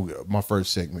 you know, my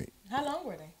first segment. How long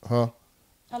were they? Huh?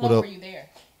 How long were you there?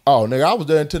 Oh, nigga, I was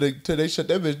there until they shut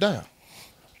that bitch down.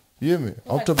 You hear me?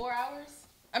 Like 4 hours?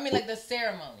 I mean, like the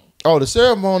ceremony. Oh, the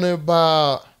ceremony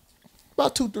about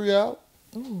 2-3 hours.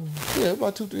 Ooh. Yeah,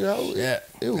 about 2-3 hours. Yeah,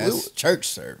 it was church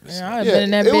service. Yeah, I've been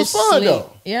in that bitch. It was fun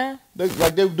though. Yeah,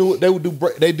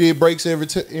 they did breaks in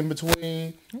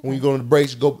between. When you go to the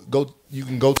breaks, go. You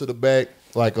can go to the back,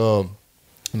 like in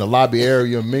the lobby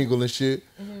area and mingle and shit.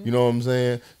 Mm-hmm. You know what I'm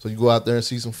saying? So you go out there and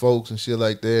see some folks and shit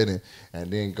like that, and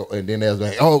then they was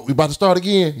like, oh, we about to start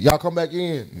again. Y'all come back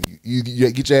in. You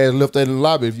get your ass left out in the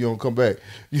lobby if you don't come back.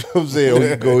 You know what I'm saying? Or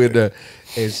you go in there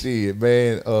and see it,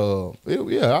 man.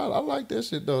 I like that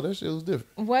shit though. That shit was different.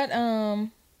 What?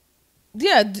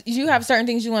 Yeah. Do you have certain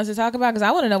things you want to talk about? Because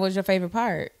I want to know what's your favorite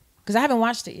part. Because I haven't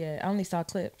watched it yet. I only saw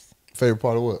clips. Favorite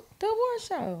part of what? The award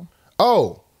show.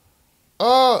 Oh.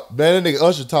 Man, that nigga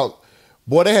Usher talk.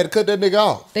 Boy, they had to cut that nigga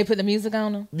off. They put the music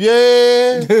on him?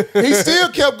 Yeah. He still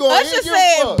kept going. Usher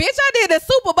said, bitch, I did the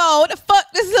Super Bowl. What the fuck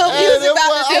this little music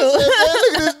about to do? Man,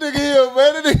 look at this nigga here,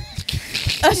 man.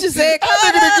 Usher said,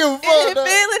 that nigga didn't give a fuck,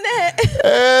 feeling that.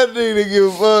 That nigga didn't give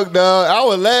a fuck, dog. I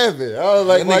was laughing. I was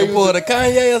like, that nigga pulled a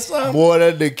Kanye or something? Boy,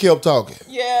 that nigga kept talking.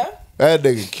 Yeah. That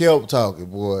nigga kept talking,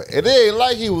 boy. And it ain't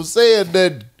like he was saying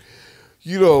that,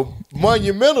 you know,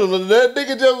 monumental. That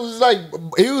nigga just was like,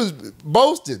 he was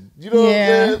boasting. You know what I'm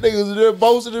saying? That nigga was there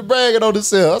boasting and bragging on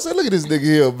himself. I said, look at this nigga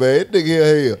here, man. That nigga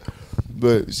here.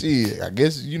 But shit, I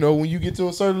guess, you know, when you get to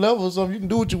a certain level or something, you can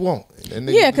do what you want.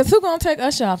 Yeah, because who gonna take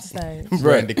Usher off the stage?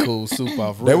 Brandi Cool soup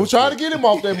off. They were trying to get him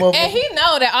off that motherfucker. And he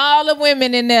know that all the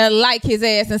women in there like his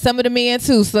ass and some of the men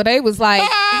too. So they was like,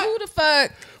 who the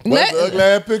fuck? That's an ugly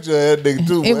ass picture of that nigga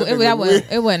too.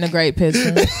 It wasn't a great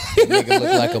picture. Nigga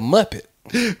look like a Muppet.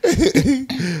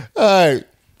 All right.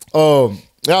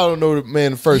 I don't know,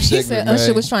 man. The first segment, said man.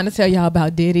 Usher was trying to tell y'all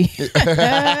about Diddy.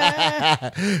 Yeah,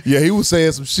 he was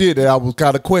saying some shit that I was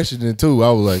kind of questioning too.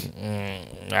 I was like,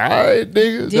 all right,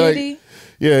 nigga. Diddy? Like,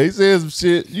 yeah, he said some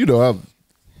shit. You know,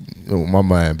 my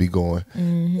mind be going.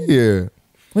 Mm-hmm. Yeah.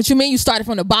 What you mean you started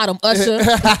from the bottom, Usher?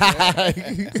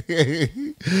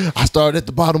 I started at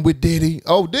the bottom with Diddy.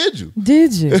 Oh, did you?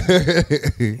 Did you?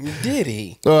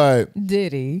 Diddy. All right.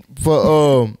 Diddy.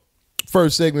 For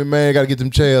first segment, man, gotta get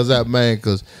them chairs out, man,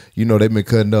 because you know they've been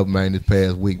cutting up, man, this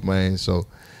past week, man. So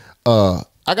I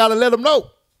gotta let them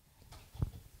know.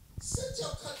 Sit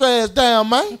your ass down,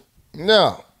 man.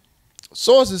 Now,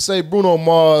 sources say Bruno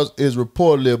Mars is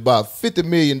reportedly about $50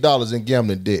 million in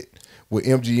gambling debt with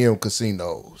MGM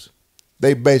casinos.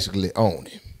 They basically own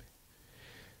him.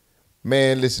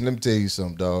 Man, listen, let me tell you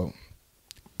something, dog.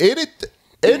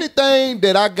 Anything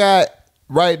that I got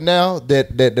right now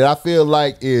that I feel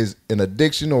like is an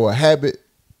addiction or a habit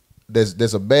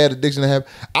that's a bad addiction to have,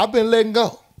 I've been letting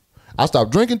go. I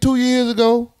stopped drinking 2 years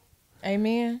ago.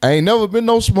 Amen. I ain't never been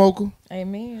no smoker.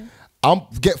 Amen.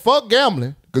 Fuck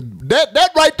gambling. That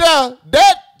right there,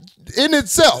 that in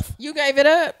itself. You gave it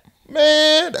up?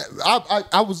 Man,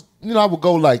 I was, you know, I would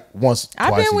go like once, I've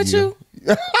twice been with you.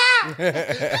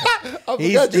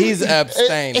 He's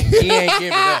abstaining. He ain't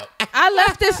giving up. I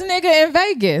left this nigga in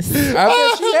Vegas. I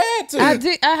bet you had to. I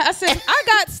did. I said, I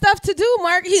got stuff to do,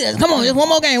 Mark. He said, come on, just one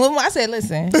more game. I said,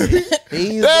 listen.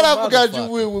 That I forgot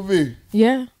you went with me.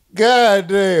 Yeah. God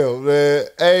damn, man.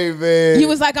 Hey, man. He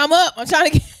was like, I'm up. I'm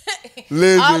trying to get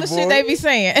all the shit they be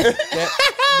saying.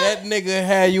 That nigga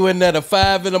had you in there at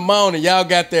 5 in the morning. Y'all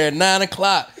got there at 9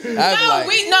 o'clock.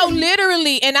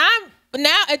 Literally. And I'm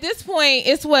now at this point,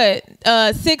 it's what,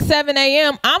 6, 7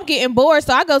 a.m. I'm getting bored,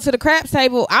 so I go to the craps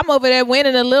table. I'm over there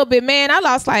winning a little bit. Man, I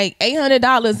lost like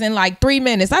 $800 in like 3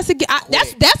 minutes. I said,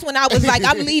 that's when I was like,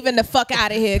 I'm leaving the fuck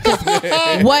out of here.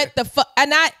 What the fuck?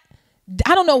 And I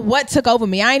don't know what took over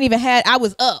me. I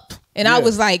was up. And I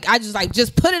was like,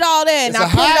 just put it all in. I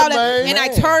put it all in. And I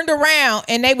turned around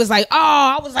and they was like, oh.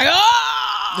 I was like, oh.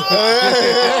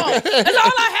 That's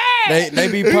all I had. They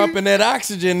be pumping that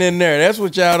oxygen in there. That's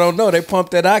what y'all don't know. They pump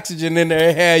that oxygen in there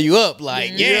and have you up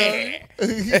like, yeah.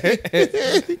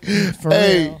 For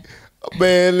real.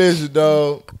 Man, listen,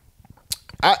 dog.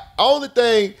 Only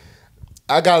thing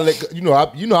I gotta let you know.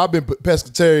 I've been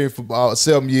pescatarian for about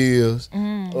 7 years.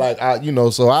 Like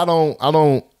so I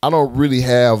don't really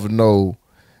have no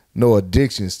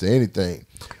addictions to anything.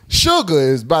 Sugar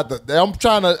is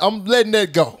I'm letting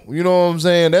that go. You know what I'm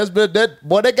saying?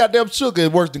 That goddamn sugar is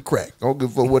worse than crack. I don't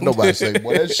give a fuck what nobody say.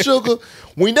 Boy, that sugar,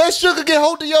 when that sugar get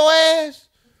hold of your ass.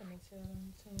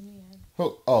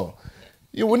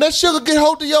 When that sugar get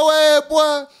hold of your ass,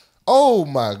 boy. Oh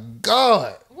my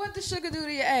God. What the sugar do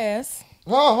to your ass?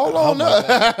 Oh, hold on now.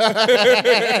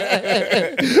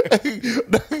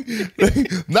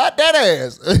 Not that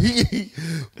ass.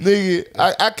 Nigga,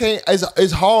 I can't.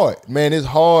 It's hard, man. It's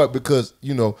hard because,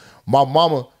 my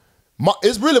mama,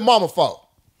 it's really mama's fault.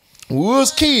 When we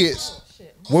was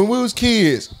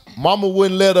kids, mama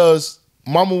wouldn't let us,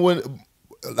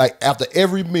 like after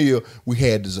every meal, we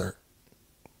had dessert.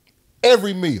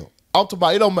 Every meal. I'm talking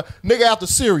about, it don't matter. Nigga, after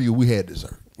cereal, we had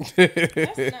dessert. That's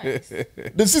nice.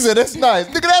 She said, that's nice.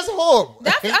 Nigga, that's horrible.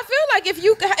 I feel like if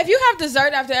you have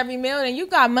dessert after every meal, then you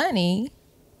got money.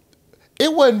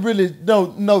 It wasn't really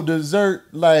no dessert.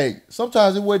 Like,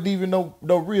 sometimes it wasn't even no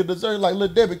real dessert, like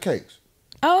little Debbie cakes.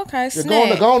 Oh, okay. Yeah,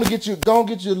 go on and get you a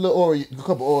little a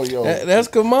couple Oreos. That's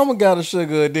because mama got a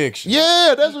sugar addiction.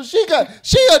 Yeah, that's what she got.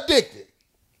 She addicted.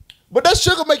 But that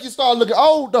sugar make you start looking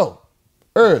old though.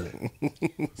 Early.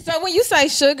 So when you say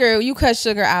sugar, you cut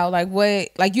sugar out. Like what?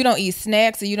 Like you don't eat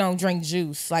snacks or you don't drink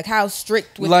juice. Like how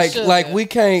strict with the sugar? Like we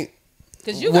can't.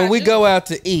 When we go out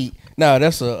to eat. No,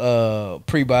 that's a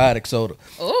prebiotic soda.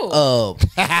 Oh.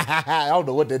 I don't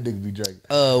know what that nigga be drinking.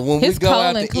 When we go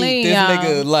out to eat, this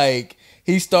nigga like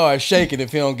he starts shaking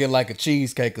if he don't get like a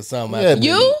cheesecake or something. That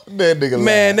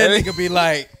nigga be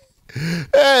like.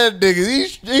 That nigga,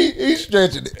 he's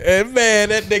stretching it. And man,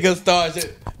 that nigga starts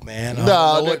it. Man, I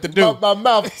don't know what to do. My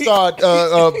mouth start,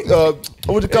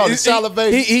 what you call it,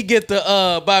 salivating. He get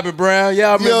the Bobby Brown.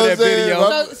 Y'all remember that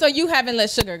video? So you haven't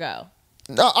let sugar go?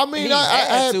 No, I mean,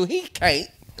 I he can't.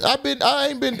 I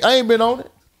ain't been on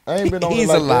it. I ain't been on He's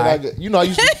it like a that. lie. You know, I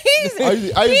used to eat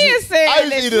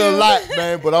it a lot,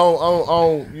 man. But I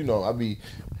don't. You know, I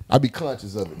be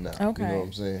conscious of it now. Okay. You know what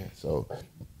I'm saying? So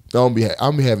I'm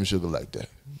be having sugar like that.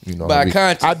 You know, by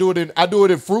conscious, I do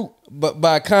it in fruit. But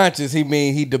by conscious, he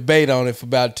mean he debate on it for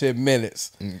about 10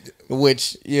 minutes,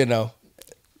 which you know.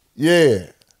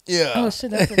 Yeah. Oh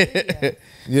shit, that's a video.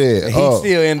 Yeah. He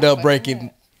still end up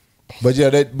breaking. But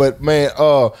yeah, but man,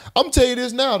 I'm tell you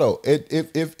this now though.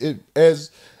 If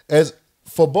as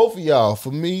for both of y'all,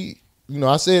 for me, you know,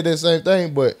 I said that same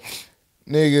thing, but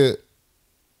nigga,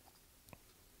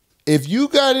 if you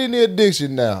got any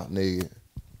addiction now, nigga,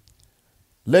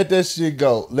 let that shit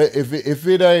go. If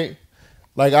it ain't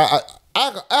like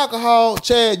alcohol,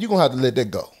 Chad, you gonna have to let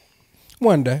that go.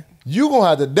 One day. You gonna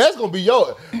have to. That's gonna be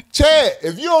your Chad.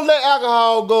 If you don't let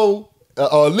alcohol go,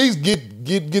 or at least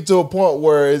get to a point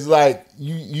where it's like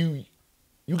you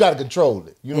gotta control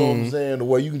it. You know what I'm saying? The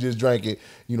way you can just drink it.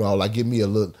 You know, like give me a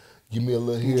little here, a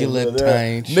little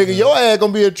there. Nigga, your ass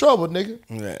gonna be in trouble, nigga.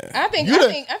 Yeah. I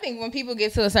think when people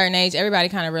get to a certain age, everybody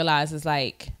kind of realizes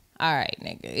like, all right,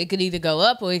 nigga, it could either go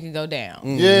up or it could go down.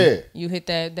 Yeah, you hit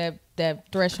that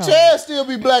threshold. Chad still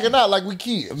be blacking out like we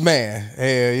kids. Man,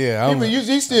 hell yeah.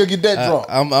 He still get that drunk.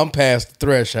 I'm past the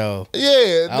threshold.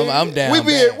 Yeah, I'm down.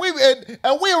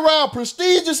 We around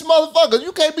prestigious motherfuckers.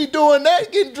 You can't be doing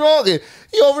that, getting drunk, and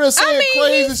he over there saying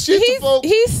crazy shit to folks.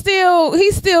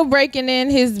 He's still breaking in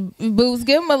his boots.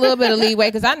 Give him a little bit of leeway,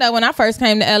 because I know when I first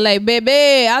came to LA,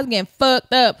 baby, I was getting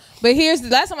fucked up. But here's the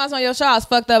last time I was on your show, I was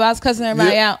fucked up. I was cussing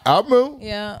everybody out. I remember.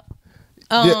 Yeah.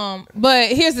 But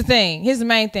here's the thing. Here's the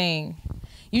main thing.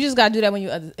 You just gotta do that when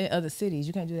you're in other cities.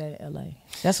 You can't do that in LA.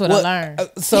 That's what I learned.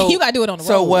 So you gotta do it on the road.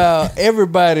 So while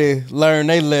everybody learned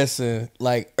their lesson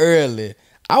like early,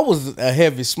 I was a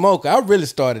heavy smoker. I really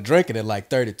started drinking at like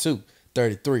 32,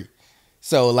 33.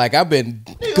 So like I've been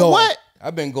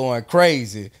going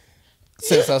crazy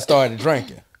since I started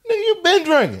drinking. Nigga, you been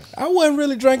drinking. I wasn't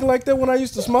really drinking like that when I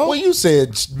used to smoke. Well, you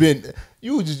said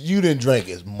you didn't drink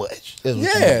as much.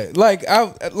 Yeah,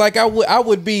 I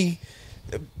would be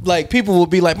like, people would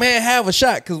be like, man, have a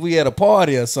shot because we at a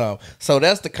party or something. So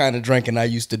that's the kind of drinking I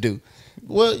used to do.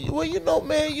 Well, you know,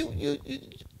 man, you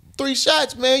 3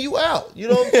 shots, man, you out. You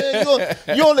know what I'm saying?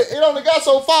 It only got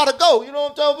so far to go. You know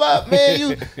what I'm talking about, man?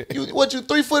 You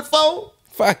 3'4"?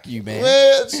 Fuck you, man.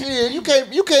 Well, shit,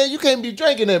 you can't be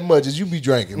drinking that much as you be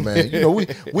drinking, man. You know, we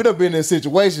done been in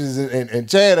situations and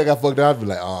Chad, I got fucked up. I'd be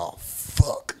like, oh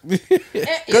fuck. Cause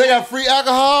they got free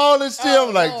alcohol and still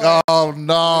I'm like, oh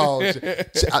no.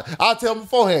 I'll tell them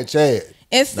beforehand, Chad.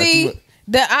 And see,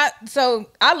 so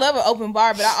I love an open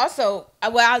bar, but I also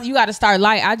you got to start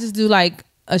light. I just do like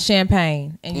a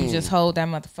champagne, and you just hold that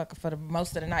motherfucker for the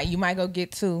most of the night. You might go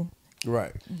get 2,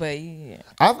 right? But yeah,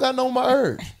 I've gotten on my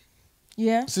urge.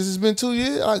 Yeah, since it's been 2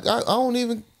 years, I don't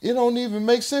even. It don't even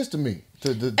make sense to me.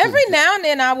 Every now and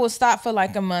then I will stop for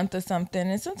like a month or something,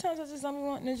 and sometimes I just don't be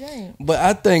wanting to drink. But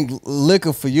I think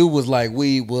liquor for you was like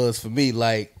weed was for me.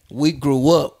 Like, we grew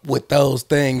up with those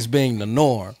things being the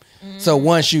norm. So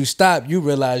once you stop, you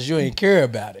realize you ain't care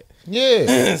about it.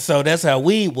 Yeah. So that's how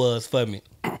weed was for me.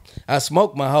 I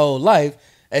smoked my whole life,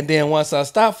 and then once I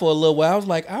stopped for a little while, I was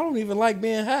like, I don't even like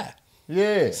being high.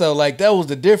 Yeah. So like that was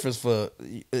the difference for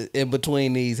in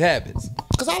between these habits.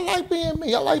 Cause I like being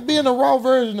me. I like being a raw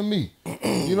version of me.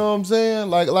 You know what I'm saying?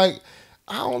 Like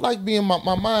I don't like being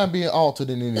my mind being altered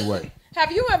in any way.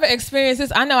 Have you ever experienced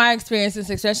this? I know I experience this,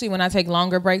 especially when I take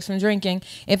longer breaks from drinking.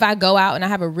 If I go out and I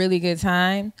have a really good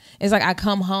time, it's like I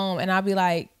come home and I'll be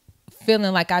like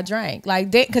feeling like I drank. Like,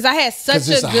 because I had such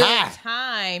a good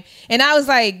time. And I was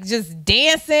like just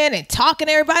dancing and talking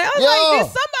to everybody. I was like,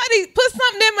 did somebody put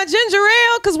something in my ginger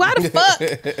ale? Because why the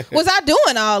fuck was I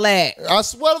doing all that? I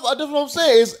swear, that's what I'm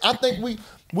saying. I think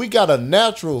we got a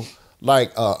natural,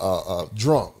 like,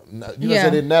 drunk. You know,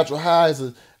 say natural highs.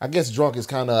 I guess drunk is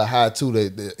kind of a high too,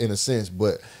 in a sense.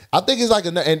 But I think it's like,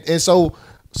 and so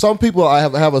some people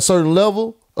have a certain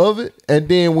level of it, and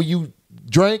then when you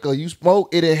drink or you smoke,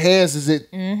 it enhances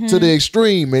it to the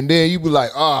extreme, and then you be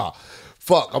like,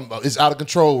 fuck, it's out of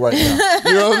control right now.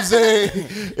 You know what I'm saying?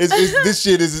 This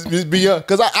shit is beyond.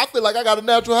 Because I feel like I got a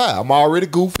natural high. I'm already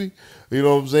goofy. You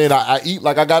know what I'm saying? I eat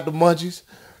like I got the munchies.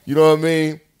 You know what I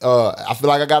mean? I feel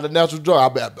like I got a natural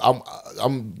drug.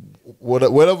 I'm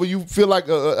whatever you feel like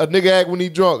a nigga act when he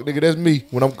drunk, nigga, that's me.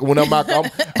 When I'm out,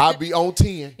 I'll be on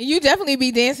 10. You definitely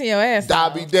be dancing your ass off. I'll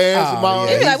be dancing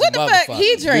my You be like, what the fuck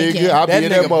he drinking? I'll be in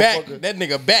that motherfucker. That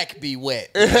nigga back be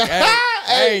wet.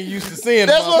 I ain't used to seeing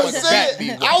that's what I'm saying.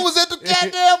 saying. I was at the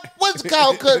goddamn what's it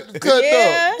called cut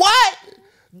up. What?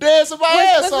 Dancing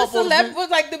my ass off.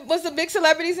 Was the big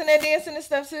celebrities in there dancing and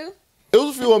stuff too? It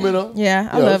was a few of them in there. Yeah,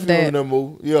 I love that. In that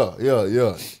movie.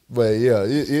 Yeah. But yeah,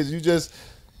 you just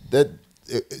that.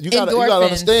 You gotta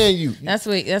understand you. That's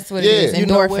what it is.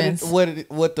 Endorphins. You know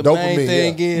what the main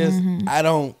thing is?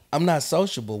 I'm not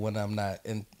sociable when I'm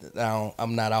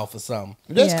not off of something.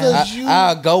 That's because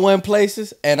I go in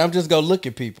places and I'm just gonna look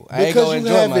at people. I ain't gonna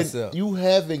enjoy myself. You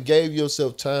haven't gave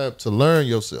yourself time to learn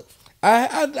yourself.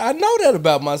 I know that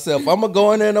about myself. I'm gonna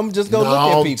go in there and I'm just gonna look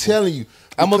at people. I'm telling you,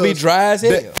 I'm gonna be dry as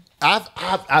hell.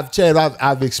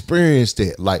 I've experienced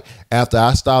that. Like after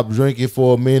I stopped drinking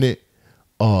for a minute.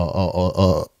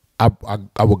 I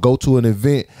would go to an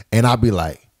event and I'd be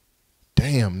like,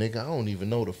 damn, nigga, I don't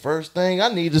even know the first thing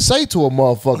I need to say to a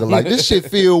motherfucker. Like, this shit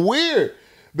feel weird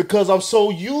because I'm so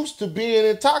used to being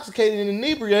intoxicated and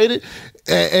inebriated.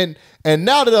 And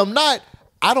now that I'm not,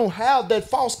 I don't have that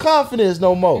false confidence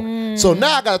no more. So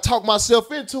now I got to talk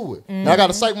myself into it. Now I got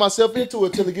to psych myself into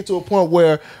it till it get to a point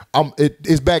where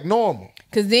it's back normal.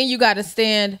 Because then you got to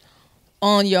stand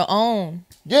on your own.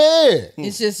 Yeah,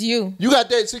 it's just you. You got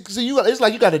that. See, it's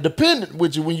like you got a dependent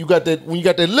with you when you got that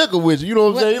liquor with you. You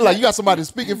know what I'm saying? Like you got somebody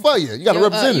speaking for you. You got a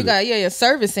representative. You got your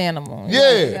service animal.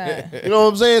 Yeah, you know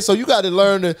what I'm saying. So you got to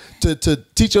learn to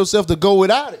teach yourself to go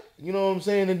without it. You know what I'm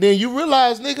saying? And then you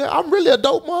realize, nigga, I'm really a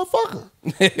dope motherfucker.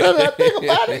 You know what I think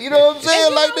about it. You know what I'm saying?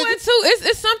 And like, you know what, too?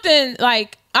 It's something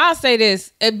like. I'll say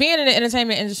this: being in the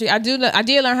entertainment industry, I did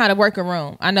learn how to work a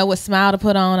room. I know what smile to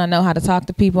put on. I know how to talk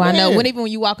to people. Man. I know even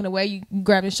when you walking away, you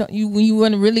grab your shoulder. When you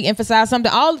want to really emphasize something,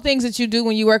 all the things that you do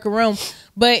when you work a room.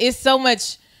 But it's so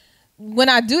much. When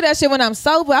I do that shit when I'm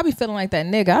sober, I be feeling like that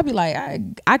nigga. I be like,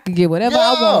 I can get whatever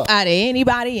I want out of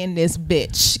anybody in this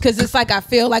bitch, because it's like I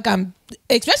feel like I'm,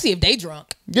 especially if they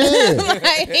drunk. Yeah,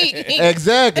 like,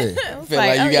 exactly. I feel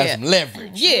like you got some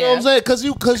leverage. Yeah, you know what I'm saying?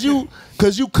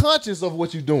 Because you conscious of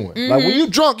what you're doing. Like when you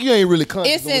drunk, you ain't really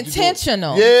conscious. It's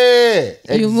intentional. Yeah,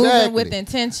 exactly. You moving with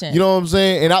intention. You know what I'm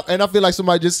saying? And I feel like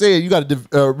somebody just said you got to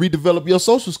redevelop your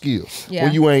social skills.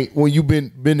 Yeah. When you've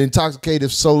been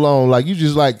intoxicated so long, like you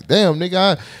just like, damn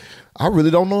nigga, I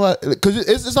really don't know how, because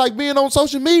it's like being on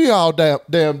social media all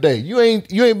damn day. You ain't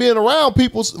been around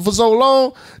people for so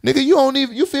long, nigga.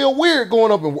 You feel weird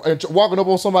going up and walking up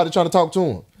on somebody trying to talk to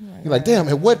them. You're like, damn,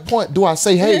 at what point do I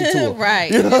say hey to him?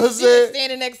 Right. You know what I'm saying?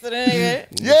 Standing next to the nigga.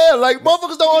 Yeah, like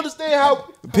motherfuckers don't understand how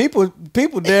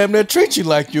people damn near treat you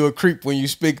like you're a creep when you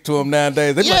speak to them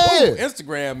nowadays. They like, oh,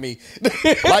 Instagram me.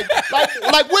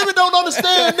 like women don't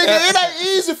understand, nigga. It ain't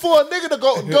easy for a nigga to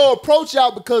go approach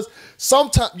y'all because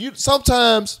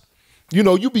sometimes you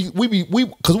know we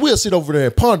because we'll sit over there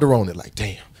and ponder on it like,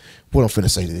 damn, what I'm finna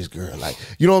say to this girl, like,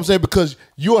 you know what I'm saying? Because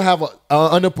you'll have an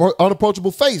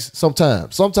unapproachable face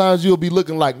sometimes. Sometimes you'll be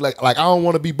looking like I don't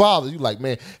want to be bothered. You like,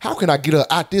 man, how can I get her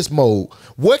out this mode?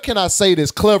 What can I say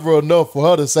that's clever enough for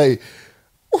her to say,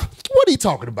 what are you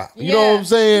talking about? You know what I'm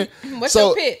saying? What's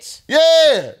your pitch?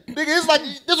 Yeah, nigga, it's like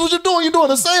this is what you're doing. You're doing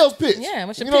a sales pitch. Yeah,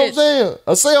 what's your pitch? You know what I'm saying?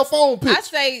 A cell phone pitch. I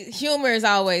say humor is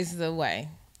always the way.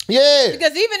 Yeah,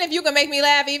 because even if you can make me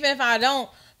laugh, even if I don't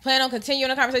plan on continuing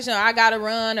the conversation, or I gotta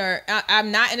run, or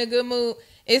I'm not in a good mood,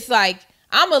 it's like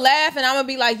I'm gonna laugh and I'm gonna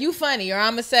be like, you funny, or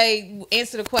I'm gonna say,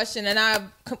 answer the question, and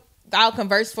I'll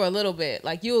converse for a little bit.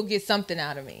 Like you'll get something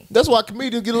out of me. That's why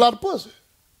comedians get a lot of pussy.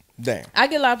 Damn. I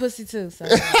get a lot of pussy too. So.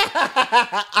 Yeah,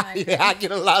 I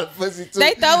get a lot of pussy too.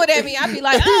 They throw it at me. I be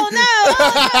like, oh no.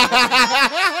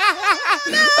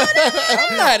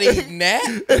 I'm not eating that.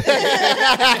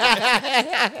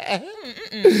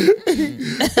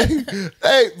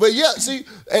 Hey, but yeah, see,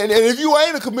 and if you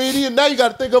ain't a comedian, now you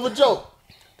got to think of a joke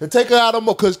to take her out of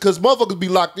more, because motherfuckers be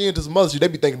locked into some other shit. They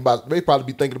probably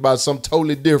be thinking about something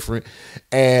totally different,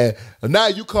 and now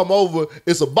you come over,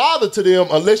 it's a bother to them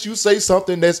unless you say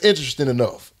something that's interesting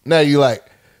enough. Now you like,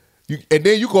 and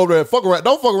then you go over there and fuck around.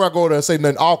 Don't fuck around, go over there and say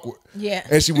nothing awkward. Yeah,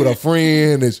 and she with her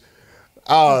friend is.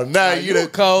 Oh, now you the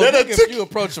cold nigga. If you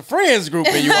approach a friends group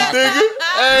and you are nigga,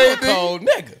 hey, cold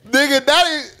nigga. Nigga, that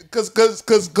is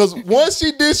cause once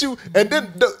she diss you and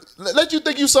then let you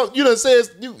think you done said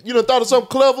you done thought of something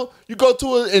clever, you go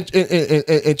to her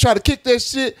and try to kick that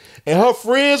shit, and her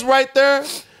friends right there,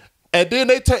 and then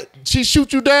she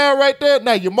shoot you down right there.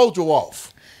 Now your mojo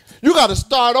off. You got to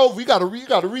start over. You got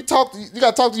to talk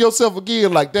to yourself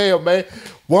again. Like, damn, man.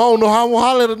 Well, I don't know how I'm gonna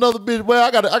holler at another bitch. Well, I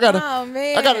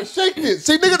gotta shake this.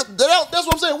 See, nigga, that's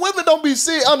what I'm saying. Women don't be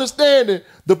understanding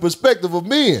the perspective of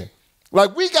men.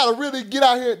 Like, we gotta really get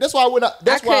out here. That's why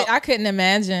I couldn't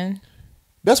imagine.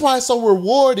 That's why it's so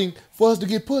rewarding for us to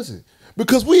get pussy,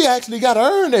 because we actually gotta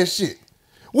earn that shit.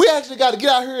 We actually gotta get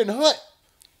out here and hunt.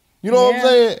 You know what I'm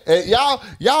saying? And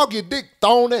y'all get dick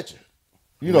thrown at you.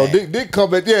 You know, dick come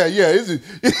back. Yeah. You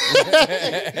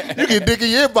get dick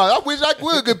in your inbox. I wish I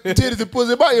could get titties and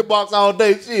pussy in my inbox all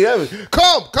day. Shit,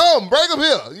 come, bring them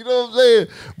here. You know what I'm saying?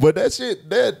 But that shit,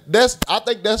 that's I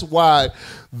think that's why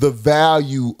the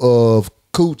value of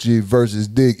coochie versus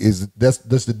dick is that's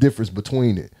the difference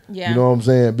between it. Yeah. You know what I'm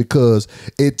saying? Because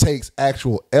it takes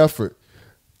actual effort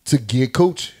to get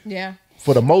coochie. Yeah.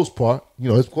 For the most part, you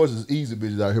know, of course, it's easy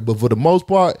bitches out here, but for the most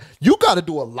part, you got to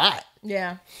do a lot.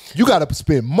 Yeah, you got to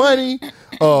spend money,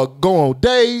 go on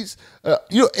dates.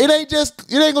 You know, it ain't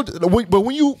gonna. But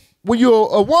when you're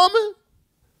a woman,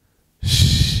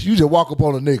 you just walk up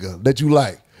on a nigga that you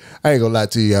like. I ain't gonna lie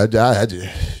to you. I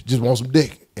just want some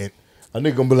dick, and a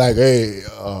nigga gonna be like, hey.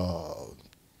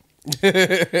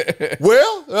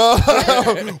 Well,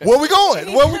 where we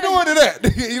going? What we doing to that?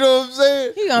 You know what I'm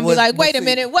saying? He gonna be like, wait a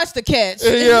minute, what's the catch?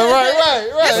 Yeah, right.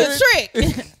 That's a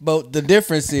trick. But the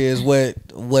difference is what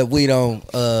we don't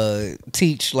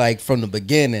teach like from the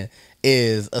beginning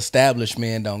is established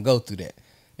men don't go through that.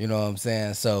 You know what I'm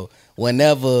saying? So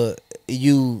whenever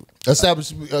you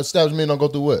established men don't go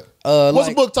through what? What's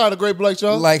the book title? Great Black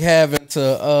Show? Like having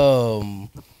to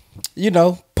you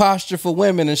know, posture for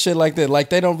women and shit like that. Like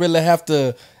they don't really have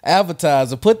to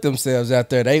advertise or put themselves out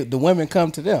there. The women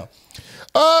come to them.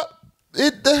 I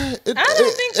don't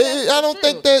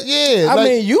think that. Yeah, I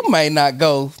mean, you may not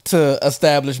go to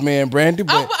established men, Brandi,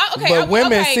 but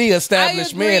women see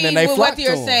established men and they flock what to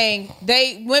you're them. saying.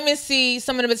 Women see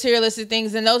some of the materialistic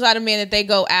things, and those are the men that they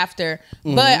go after.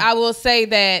 Mm-hmm. But I will say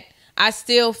that I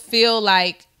still feel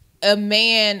like a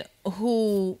man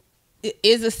who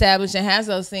is established and has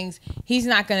those things, he's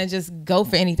not gonna just go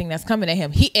for anything that's coming at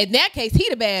him. In that case, he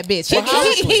the bad bitch. He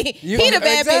the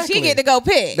bad bitch. He get to go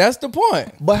pick. That's the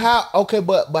point. But how? Okay,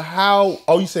 but how?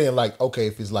 Oh, you saying like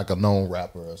if it's like a known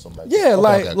rapper or something? Yeah,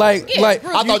 like I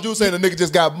thought you were saying the nigga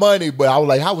just got money, but I was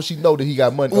like, how would she know that he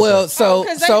got money? Well,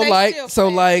 niggas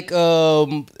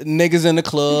in the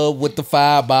club with the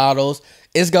 5 bottles.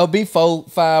 It's gonna be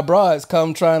 4-5 broads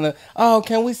come trying to,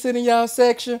 can we sit in y'all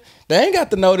section? They ain't got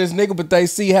to know this nigga, but they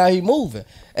see how he moving.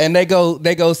 And they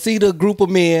go see the group of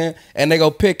men and they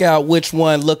go pick out which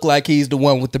one look like he's the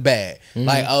one with the bag. Mm-hmm.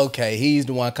 Like, okay, he's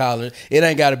the one calling. It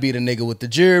ain't gotta be the nigga with the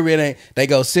jewelry. They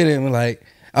go sit in and like,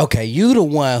 okay, you the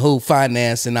one who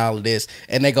financing all of this.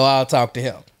 And they go all talk to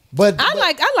him. But I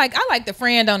like the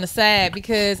friend on the side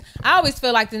because I always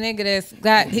feel like the nigga that's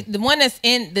got the one that's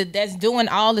doing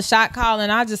all the shot calling.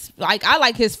 I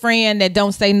like his friend that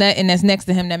don't say nothing that's next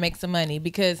to him that makes some money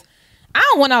because I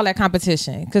don't want all that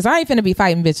competition because I ain't finna be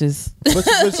fighting bitches.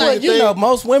 But you know,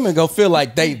 most women go feel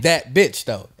like they that bitch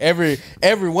though. Every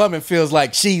woman feels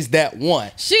like she's that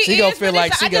one. She gonna feel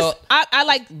like she go. I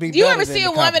like. You ever see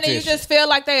a woman and you just feel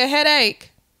like they a headache?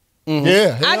 Mm-hmm.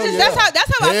 Yeah, that's how I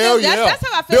feel. That's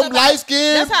how I feel. Them light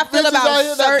skin. That's how I feel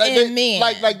about certain men.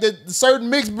 Like the certain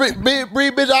mixed breed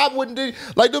bitch. I wouldn't do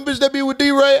like them bitches that be with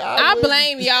D-Ray. I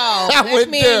blame y'all. That's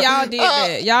me and y'all did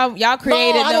that. Y'all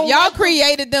created them. Y'all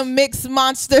created them mixed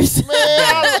monsters. Man,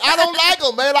 I don't like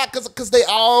them, man. Like because they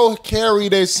all carry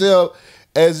themselves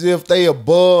as if they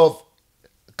above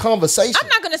conversation. I'm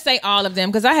not gonna say all of them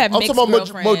because I have mixed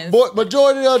girlfriends.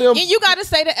 Majority of them. And you got to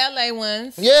say the LA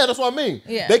ones. Yeah, that's what I mean.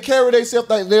 Yeah. They carry themselves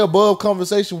like they're above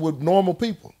conversation with normal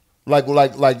people. Like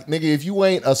nigga, if you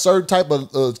ain't a certain type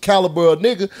of caliber of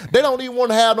nigga, they don't even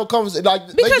want to have no conversation. Like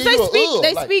because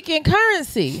they speak in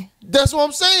currency. That's what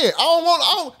I'm saying. That's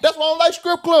why I don't like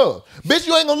strip club. Bitch,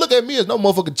 you ain't gonna look at me as no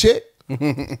motherfucking chick.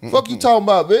 Fuck you talking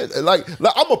about, bitch? Like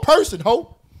I'm a person,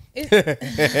 ho. That's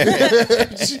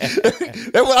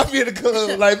what I feel the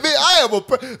club. Like, bitch, I am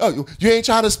you ain't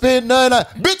trying to spend none.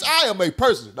 Bitch, I am a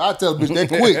person. I tell bitch that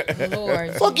quick.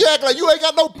 Lord. Fuck you act like you ain't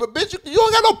got no bitch. You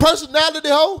ain't got no personality,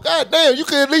 ho. God damn, you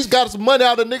could at least got some money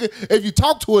out of a nigga if you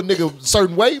talk to a nigga a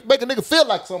certain way. Make a nigga feel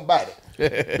like somebody.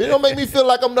 Bitch, don't make me feel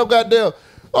like I'm no goddamn.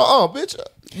 Bitch.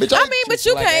 I mean, but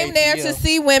you came there to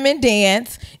see women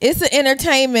dance. It's an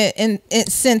entertainment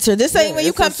center. This ain't when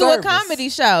you come to a comedy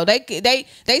show. They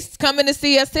coming to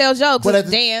see us tell jokes,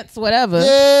 dance, whatever.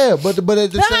 Yeah, but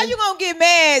how you gonna get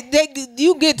mad?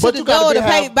 You get to the door to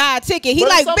buy a ticket. He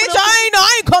like, bitch,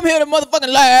 I ain't come here to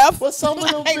motherfucking laugh. But some of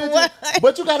them bitches,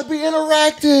 but you gotta be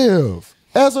interactive.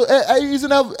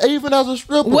 Even as a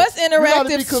stripper. What's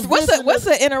interactive? What's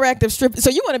an interactive stripper? So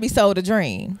you want to be sold a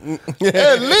dream?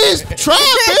 At least try,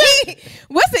 bitch.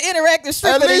 What's an interactive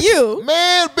stripper to you?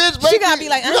 Man, bitch, she gotta be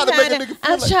like,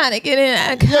 I'm trying to get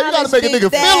in. You gotta make a nigga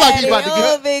feel like he's about to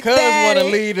get. Cuz want to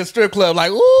lead a strip club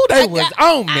like, ooh, they was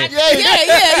on me. Yeah.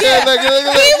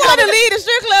 He want to lead a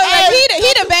strip club like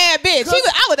he the bad bitch.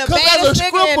 I was the baddest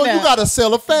nigga in there. You gotta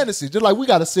sell a fantasy, just like we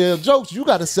gotta sell jokes. You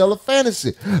gotta sell a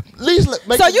fantasy. At least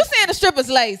So you saying the strippers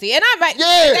lazy? And I might.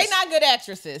 Yes. They not good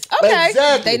actresses. Okay.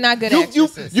 Exactly. They not good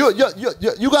actresses.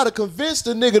 You got to convince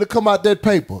the nigga to come out that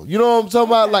paper. You know what I'm talking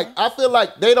about? Like I feel like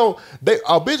a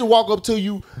bitch walk up to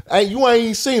you and you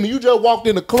ain't seen her. You just walked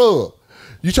in the club.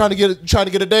 You trying to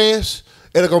get a dance?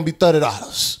 And it's gonna be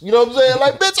 $30. You know what I'm saying?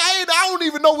 Like, bitch, I don't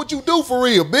even know what you do for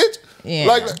real, bitch. Yeah.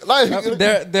 Like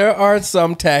there are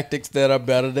some tactics that are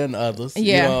better than others.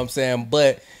 Yeah. You know what I'm saying?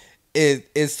 But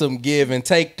it's some give and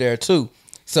take there too.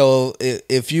 So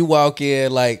if you walk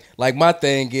in, like my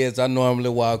thing is, I normally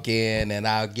walk in and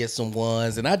I'll get some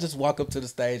ones and I just walk up to the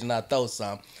stage and I throw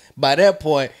some. By that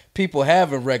point, people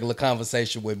having regular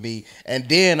conversation with me, and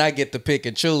then I get to pick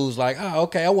and choose. Like, oh,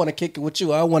 okay, I want to kick it with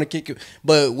you. I want to kick it.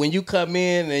 But when you come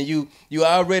in and you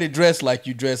already dressed like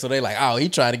you dress, so they like, oh, he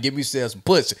trying to give me some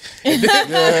pussy.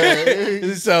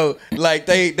 So like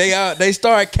they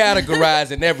start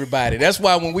categorizing everybody. That's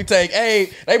why when we take Abe,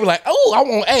 they be like, oh, I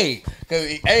want Abe.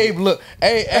 Cause Abe looks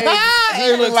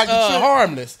like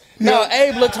harmless. No,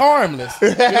 Abe looks harmless. You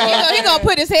know he gonna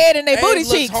put his head in their booty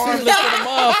cheeks. Harmless to the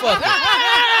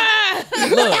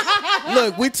motherfucker.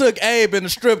 Look, we took Abe in the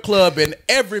strip club and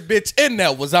every bitch in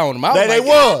there was on him. I was like,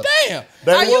 God damn.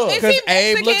 Because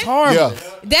Abe looks harmless.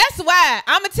 Yeah. That's why.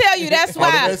 I'm gonna tell you that's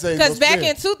why. Because back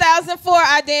in 2004,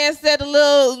 I danced at in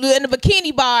the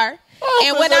bikini bar. Oh,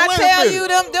 and when I tell you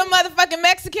them motherfucking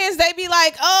Mexicans, they be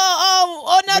like,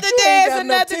 another dance,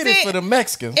 another dance. For the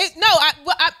Mexicans.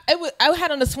 I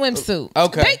had on a swimsuit.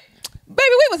 Okay. Baby,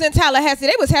 we was in Tallahassee.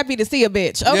 They was happy to see a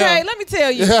bitch. Okay, let me tell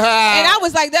you. And I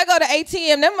was like, there go the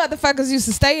ATM. Them motherfuckers used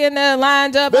to stay in there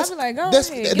lined up. I be like,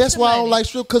 that's why I don't like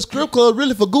strip, because strip club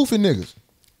really for goofy niggas.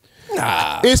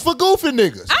 Nah. It's for goofy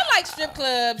niggas. I like strip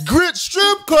clubs.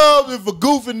 Strip clubs is for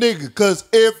goofy niggas. Because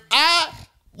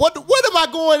what am I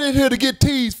going in here to get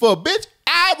teased for, bitch?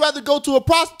 I'd rather go to a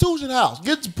prostitution house,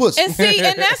 get some pussy. And see,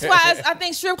 and that's why I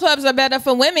think strip clubs are better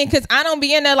for women, because I don't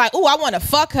be in there like, I want to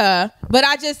fuck her, but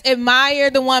I just admire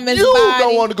the woman's body. You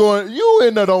don't want to go in. You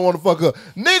in there don't want to fuck her.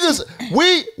 Niggas,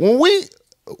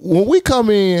 when we come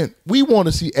in, we want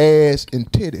to see ass and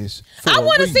titties. I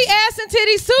want to see ass and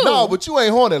titties too. No, but you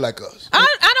ain't horny like us. I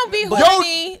don't be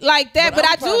horny like that, but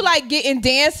I do like getting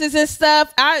dances and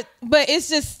stuff. But it's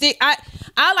just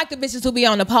I like the bitches who be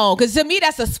on the pole, because to me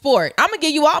that's a sport. I'm gonna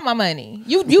give you all my money.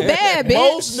 You bad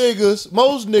bitch.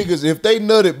 Most niggas, if they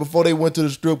nutted before they went to the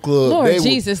strip club, Lord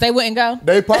Jesus, they wouldn't go.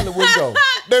 They probably wouldn't go.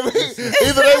 Either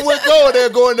they wouldn't go or they'll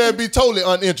go in there and be totally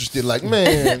uninterested. Like,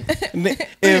 man,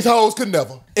 these hoes could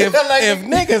never. If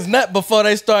niggas nut before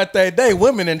they start their day,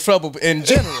 women in trouble in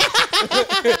general.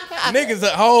 Niggas a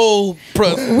whole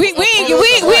we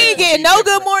ain't getting no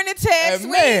good morning text.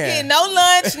 We ain't getting no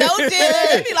lunch, no dinner.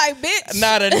 They be like, bitch.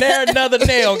 Not another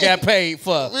nail got paid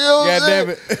for. God damn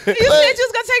it. You said you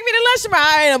was gonna take me to lunch tomorrow.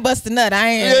 I ain't bust a nut. I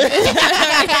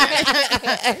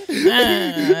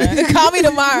ain't. Call me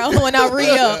tomorrow when I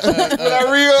re-up.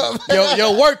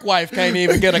 Your work wife can't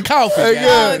even get a coffee.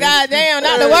 Oh, God damn,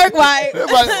 not the work wife.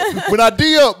 Like, when I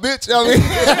D-up, bitch, I mean,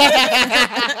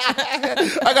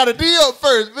 I got to D-up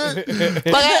first, bitch. Like,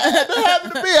 that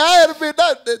happened to me. I had a bitch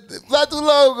not too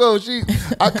long ago.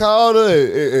 I called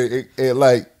her and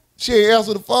like, she ain't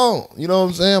answer the phone. You know what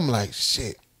I'm saying? I'm like,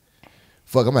 shit.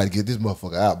 Fuck, I'm about to get this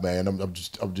motherfucker out, man. I'm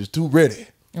just too ready.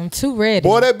 I'm too ready.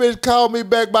 Boy, that bitch called me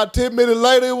back about 10 minutes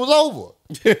later. It was over.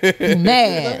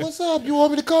 Man. Like, what's up? You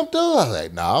want me to come through? I was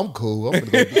like, nah, I'm cool. I'm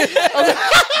gonna go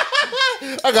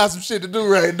I got some shit to do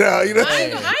right now, you know? I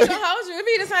ain't gonna hold you. It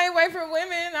be the same way for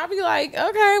women. I'll be like,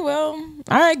 okay, well,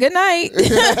 all right, good night.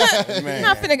 I'm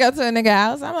not finna go to a nigga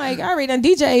house. I'm like, I already done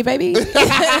DJ, baby.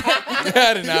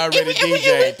 I done already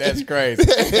DJ. That's crazy.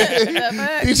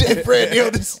 DJ Brandi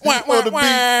on the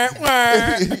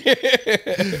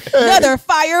beat. Another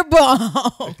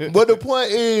firebomb. But the point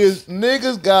is,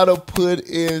 niggas gotta put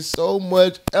in so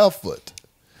much effort.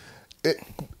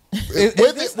 Is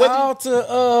this all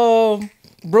to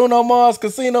Bruno Mars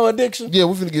Casino Addiction? Yeah,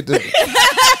 we're finna get that.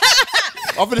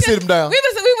 I'm finna sit him down. We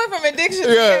went from addiction.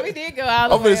 Yeah, we did go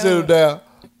out. I'm finna sit him down.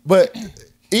 But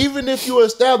even if you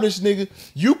established, nigga,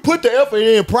 you put the effort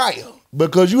in prior,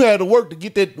 because you had to work to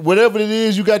get that, whatever it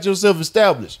is, you got yourself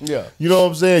established. Yeah. You know what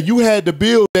I'm saying? You had to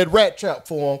build that rat trap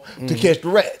for them to catch the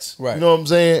rats. Right. You know what I'm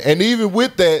saying? And even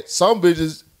with that, some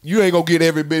bitches, you ain't gonna get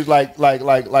every bitch like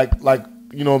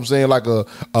you know what I'm saying, like a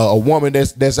woman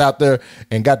that's out there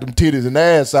and got them titties and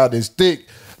ass out that's thick.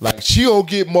 Like, she don't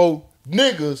get more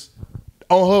niggas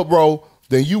on her, bro,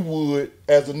 than you would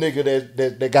as a nigga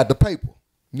that got the paper.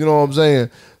 You know what I'm saying?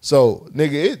 So,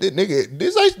 nigga,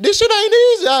 this shit ain't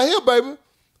easy out here, baby.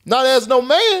 Not as no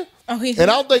man. Oh, and I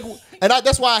don't think,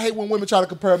 that's why I hate when women try to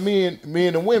compare men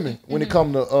and women when it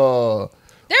come to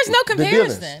There's no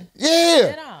comparison.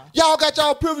 Yeah. Y'all got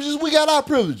y'all privileges. We got our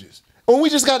privileges. And we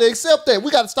just got to accept that. We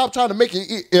got to stop trying to make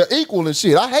it equal and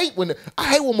shit. I hate when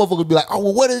motherfuckers be like, oh,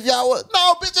 well, what if y'all...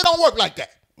 No, bitch, it don't work like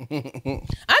that.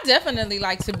 I definitely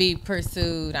like to be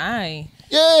pursued. Yeah.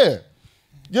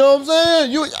 You know what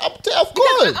I'm saying? Of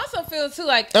course. I also feel too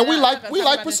like... And we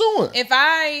like pursuing. If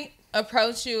I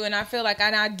approach you and I feel like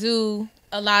I do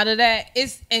a lot of that,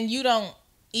 and you don't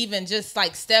even just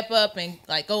like step up and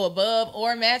like go above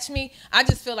or match me, I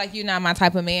just feel like you're not my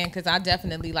type of man, because I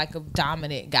definitely like a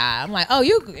dominant guy. I'm like, oh,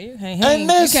 you can't hang.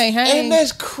 You can't hang. And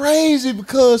that's crazy,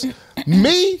 because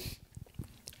me,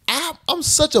 I'm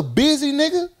such a busy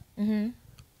nigga. Mm-hmm.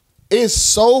 It's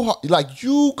so hard. Like,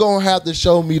 you gonna have to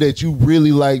show me that you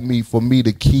really like me for me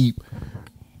to keep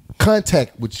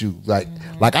contact with you. Like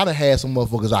I done had some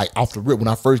motherfuckers like off the rip when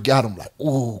I first got them, like,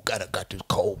 ooh, got this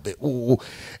cold bit, ooh.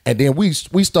 And then we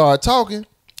started talking,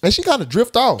 and she kind of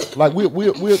drift off. Like we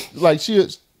like she,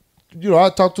 you know, I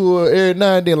talk to her every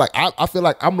now and then. Like I feel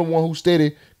like I'm the one who's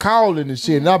steady calling and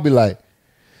shit, and I'll be like,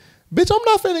 bitch, I'm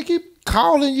not finna keep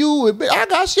calling you. I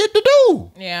got shit to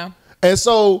do. Yeah. And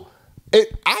so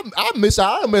I missed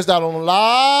out on a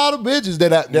lot of bitches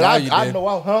that I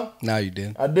know. No, you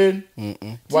didn't. I didn't.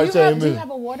 Why do you have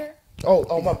a water?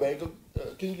 Oh, my bad.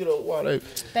 Can you get a water?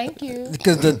 Thank you.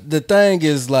 Because the thing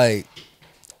is, like,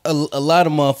 a lot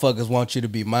of motherfuckers want you to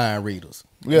be mind readers.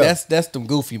 Yeah. That's them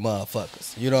goofy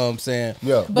motherfuckers. You know what I'm saying?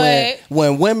 Yeah. But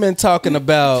when women talking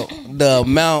about the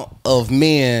amount of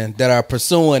men that are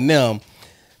pursuing them,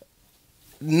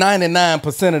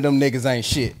 99% of them niggas ain't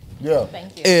shit. Yeah.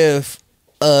 Thank you. If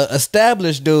a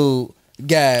established dude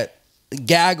got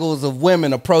gaggles of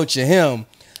women approaching him,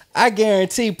 I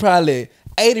guarantee probably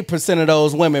 80% of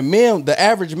those women, the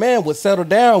average man would settle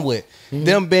down with. Mm-hmm.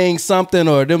 Them being something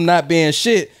or them not being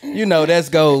shit, you know, that's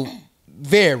go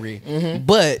vary. Mm-hmm.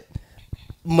 But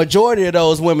majority of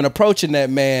those women approaching that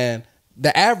man,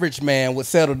 the average man would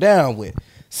settle down with.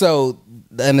 So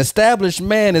an established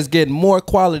man is getting more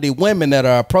quality women that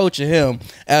are approaching him,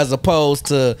 as opposed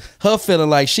to her feeling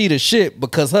like she the shit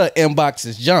because her inbox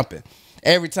is jumping.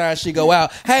 Every time she go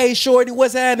out, hey, shorty,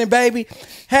 what's happening, baby?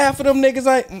 Half of them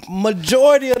niggas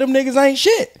majority of them niggas ain't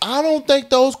shit. I don't think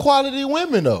those quality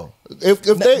women, though.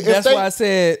 That's why I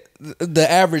said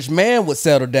the average man would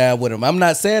settle down with them. I'm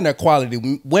not saying they're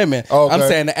quality women. Okay. I'm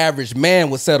saying the average man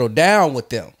would settle down with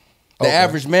them. The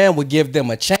average man would give them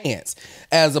a chance,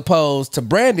 as opposed to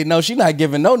Brandi. No, she not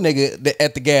giving no nigga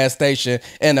at the gas station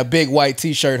in a big white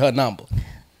t-shirt her number.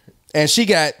 And she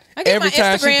got every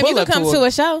time she pull up to a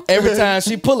show. Every time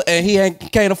she pull, and he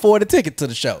can't afford a ticket to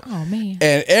the show. Oh man!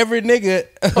 And every nigga,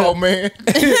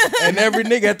 and every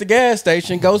nigga at the gas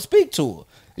station go speak to her.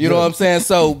 You know what I'm saying?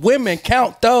 So women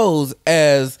count those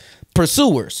as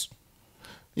pursuers.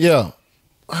 Yeah.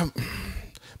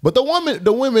 But the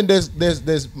women that's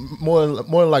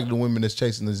more like the women that's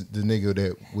chasing the nigga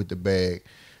that with the bag.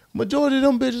 Majority of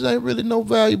them bitches ain't really no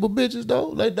valuable bitches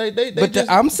though.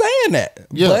 I'm saying that.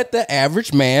 Yeah. But the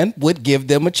average man would give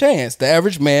them a chance. The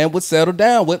average man would settle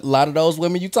down with a lot of those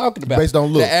women you talking about. Based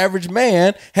on looks. The average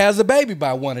man has a baby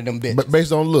by one of them bitches. But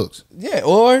based on looks. Yeah,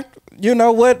 or you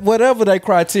know whatever their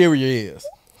criteria is.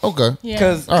 Okay.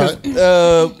 Because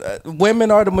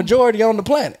women are the majority on the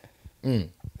planet. Mm.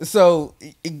 So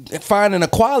finding a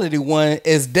quality one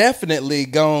is definitely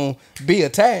gonna be a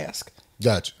task.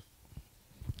 Gotcha.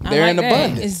 They're in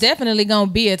abundance. It's definitely gonna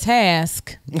be a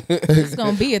task. It's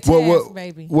gonna be a task,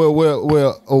 baby. Well.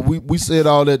 We said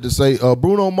all that to say,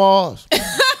 Bruno Mars.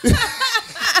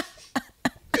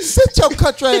 Sit your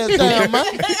country ass down,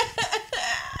 man.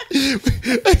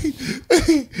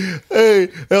 Hey,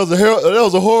 that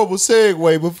was a horrible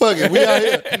segue, but fuck it, we out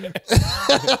here.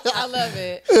 I love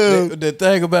it. The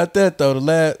thing about that though,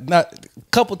 a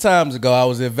couple times ago, I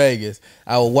was in Vegas.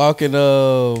 I was walking.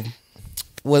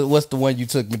 What's the one you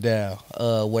took me down?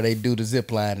 Where they do the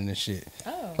zip lining and shit.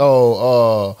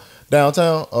 Downtown.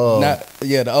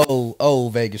 The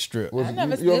old Vegas Strip. I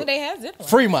never knew they had zip lining.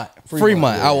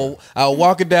 Fremont. Yeah. I was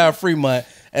walking down Fremont,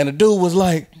 and the dude was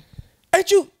like,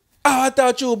 "Ain't you? Oh, I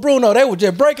thought you were Bruno. They were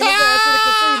just breaking his ass in the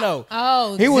casino.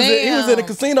 Oh, he was in the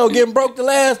casino getting broke the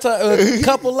last time, 2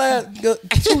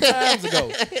 times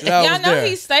ago. Y'all know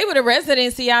he stayed with a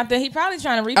residency out there. He probably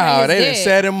trying to repay his debt. They done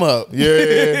set him up.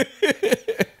 Yeah,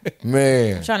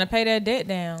 man, trying to pay that debt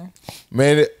down.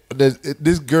 Man,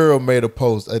 this girl made a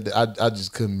post. I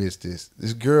just couldn't miss this.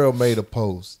 This girl made a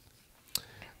post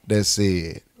that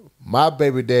said, my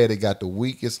baby daddy got the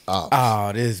weakest opps.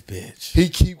 Oh, this bitch. He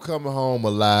keep coming home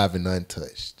alive and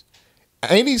untouched.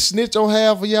 Ain't he snitch on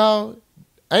half of y'all?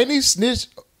 Ain't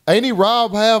he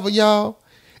rob half of y'all?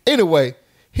 Anyway,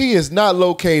 he is not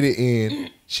located in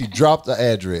She dropped the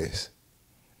address.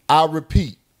 I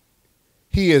repeat,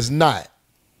 he is not.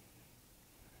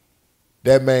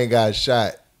 That man got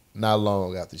shot not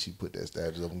long after she put that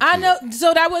status up. I know.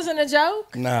 So that wasn't a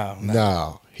joke?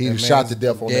 No. He was shot to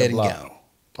death on that block.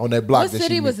 On that block. What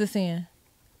city was this in?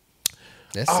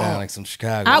 That sounds like some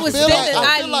Chicago. I was thinking,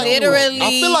 I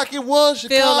feel like it was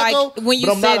Chicago. Feel like when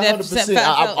you said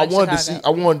that, I wanted to see.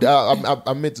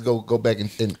 I meant to go back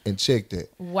and check that.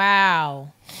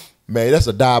 Wow. Man, that's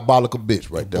a diabolical bitch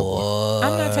right there. Boy.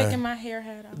 I'm not taking my hair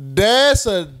hat off. That's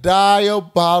a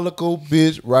diabolical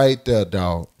bitch right there,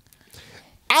 dog.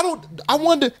 I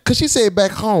wonder, cause she said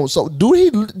back home. So did he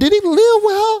live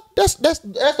with her? That's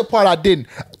the part I didn't.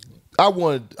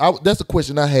 That's the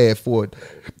question I had for it.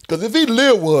 Cause if he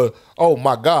lived with her, oh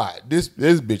my God, this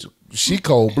bitch, she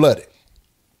cold blooded.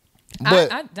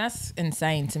 But that's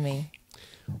insane to me.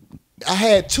 I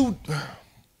had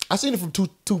I seen it from two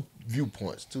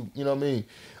viewpoints. You know what I mean?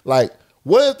 Like,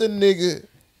 what if the nigga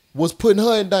was putting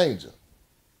her in danger?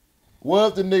 What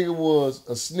if the nigga was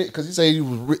a snitch? Because he said he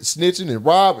was snitching and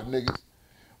robbing niggas.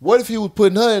 What if he was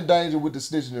putting her in danger with the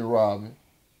snitching and robbing?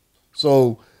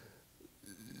 So,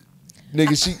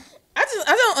 nigga, I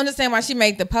don't understand why she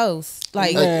made the post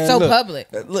public.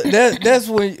 Look, that's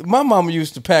when my mama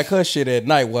used to pack her shit at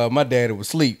night while my daddy was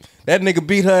asleep. That nigga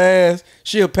beat her ass.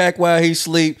 She'll pack while he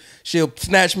sleep. She'll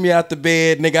snatch me out the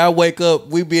bed. Nigga, I wake up.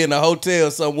 We be in a hotel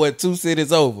somewhere 2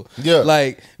 cities over. Yeah.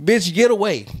 Like, bitch, get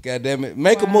away. God damn it.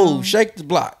 Make a move. Shake the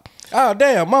block. Oh,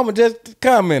 damn. Mama just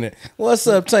commented. What's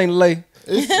up, Taint Lay?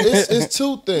 It's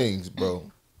two things,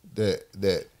 bro.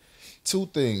 Two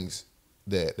things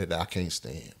that I can't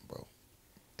stand, bro.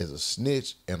 Is a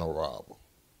snitch and a robber.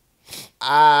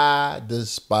 I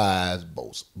despise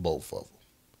both of them.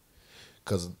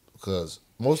 Cause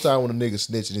most time when a nigga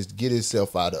snitching is get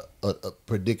himself out of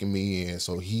predicament he in,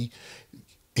 so he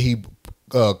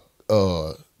tell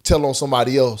on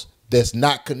somebody else that's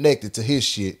not connected to his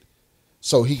shit,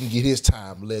 so he can get his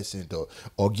time lessened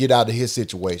or get out of his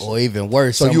situation. Or even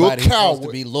worse, so somebody he's supposed to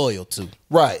be loyal to.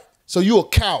 Right. So you a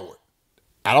coward.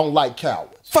 I don't like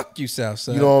cowards. Fuck you,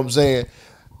 Southside. You know what I'm saying?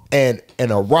 And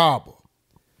a robber.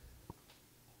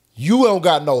 You don't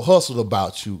got no hustle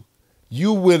about you.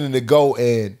 You willing to go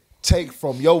and take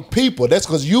from your people. That's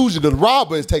because usually the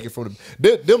robber is taking from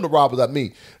them. Them the robbers, I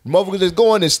mean. Motherfuckers that's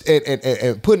going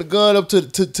and putting a gun up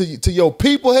to your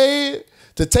people head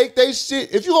to take their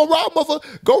shit. If you gonna rob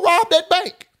motherfucker, go rob that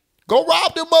bank. Go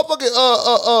rob them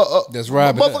motherfucker that's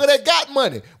robbing motherfucker that got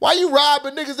money. Why you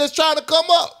robbing niggas that's trying to come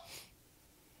up?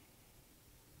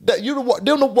 That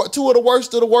them two of the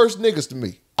worst niggas to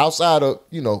me. Outside of,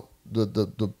 you know, the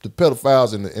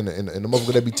pedophiles and the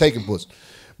motherfucker that be taking pussy.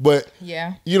 But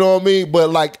yeah, you know what I mean? But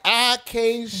like, I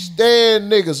can't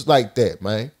stand niggas like that,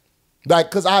 man. Like,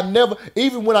 cause I never,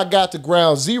 even when I got to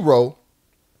ground zero,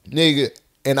 nigga,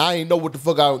 and I ain't know what the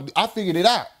fuck I figured it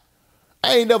out.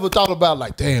 I ain't never thought about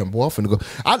like, damn, boy, I'm finna go.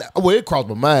 Well, it crossed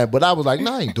my mind, but I was like,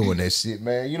 nah, I ain't doing that shit,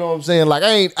 man. You know what I'm saying? Like,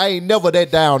 I ain't never that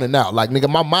down and out. Like, nigga,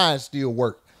 my mind still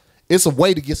work. It's a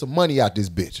way to get some money out this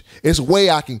bitch. It's a way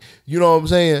I can, you know what I'm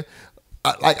saying?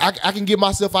 I can get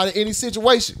myself out of any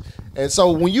situation. And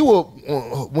so when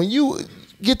you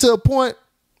get to a point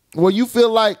where you feel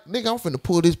like, nigga, I'm finna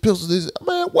pull this pistol,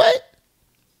 man, what?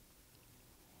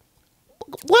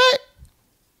 What?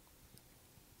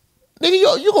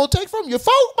 Nigga, you gonna take from your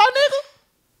folk, my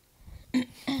nigga?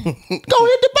 Go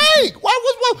hit the bank.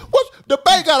 What's the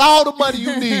bank got all the money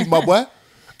you need, my boy?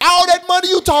 All that money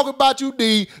you talking about you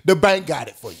need, the bank got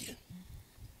it for you.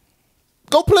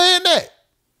 Go play in that.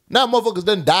 Now motherfuckers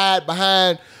done died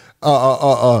behind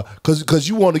cause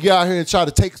you want to get out here and try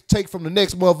to take from the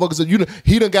next motherfuckers. So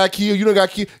he done got killed, you done got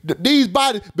killed. These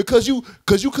bodies because you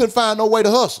couldn't find no way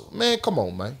to hustle. Man, come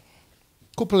on, man.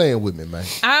 Quit playing with me, man.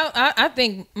 I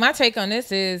think my take on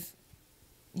this is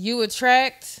you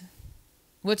attract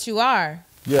what you are.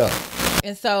 Yeah.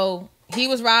 And so he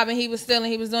was robbing, he was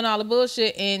stealing, he was doing all the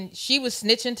bullshit, and she was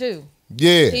snitching too.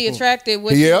 Yeah, he attracted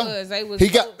what he was.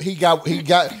 He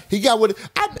got what.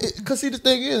 Cause see, the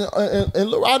thing is, and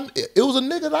look, it was a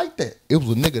nigga like that. It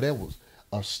was a nigga that was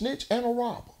a snitch and a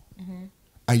robber.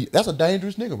 Mm-hmm. That's a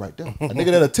dangerous nigga right there. A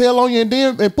nigga that'll tell on you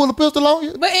and pull a pistol on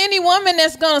you. But any woman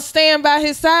that's gonna stand by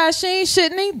his side, she ain't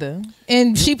shitting either,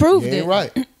 and she proved it.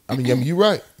 Right. I mean, you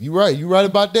right. You right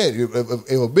about that. If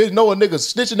a bitch know a nigga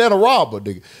snitching and a robber,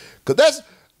 nigga. Cause that's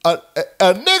a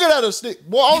nigga that'll stick.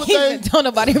 Boy, only thing don't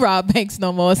nobody rob banks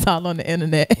no more. It's all on the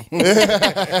internet.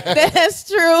 That's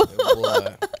true.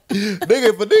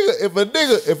 Nigga, if a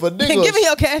nigga, give me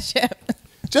your cash app.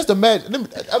 Just imagine. I'm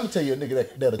gonna tell you a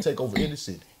nigga that'll take over any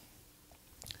city.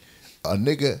 A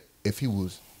nigga, if he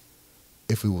was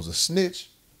a snitch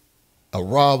a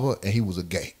robber, and he was a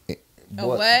gay. A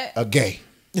what? A gay.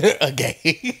 A gay.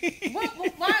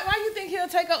 Why you think he'll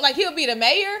take up? Like he'll be the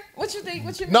mayor? What you think?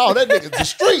 What you mean? No, that nigga the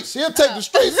streets. He'll take the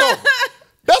streets over.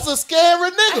 That's a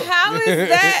scary nigga. How is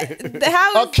that?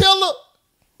 How is a killer?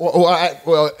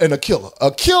 And a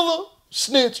killer,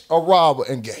 snitch, a robber,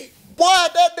 and gay. Boy,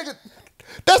 that nigga.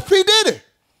 That's P. Diddy.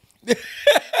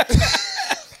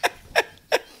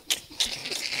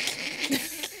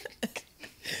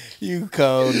 You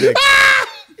cold nigga.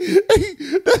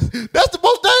 That's the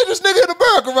most dangerous nigga in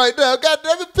America right now. God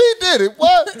damn it, P. Diddy.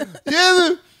 What?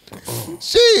 Yeah,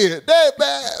 shit. That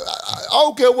man. I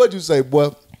don't care what you say,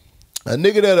 boy. A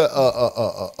nigga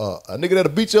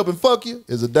that'll beat you up and fuck you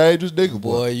is a dangerous nigga,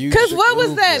 boy. Because what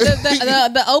was that?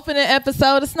 The opening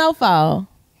episode of Snowfall.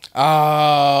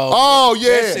 Oh yeah.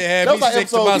 That shit had me like sick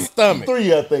to my stomach.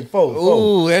 3, I think. 4.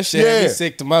 Ooh, that shit had me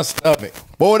sick to my stomach.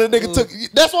 Boy, that nigga took.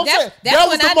 That's what I'm saying. That's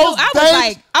when I knew. I was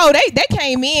like, oh, they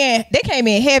came in. They came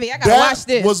in heavy. I gotta watch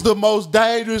this. That was the most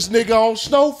dangerous nigga on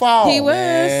Snowfall. He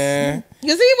was.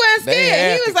 Because he wasn't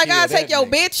scared. He was like, I'll take your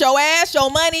bitch, your ass,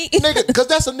 your money. Nigga, because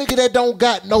that's a nigga that don't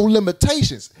got no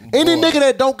limitations. Any nigga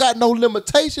that don't got no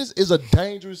limitations is a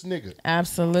dangerous nigga.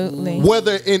 Absolutely.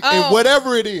 Whether in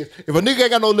whatever it is. If a nigga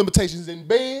ain't got no limitations in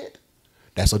bed,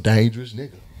 that's a dangerous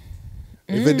nigga.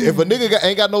 If a nigga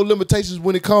ain't got no limitations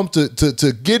when it comes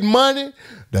to getting money,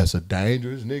 that's a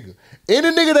dangerous nigga.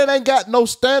 Any nigga that ain't got no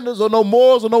standards or no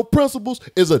morals or no principles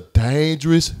is a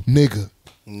dangerous nigga.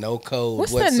 No code.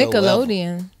 What's whatsoever. that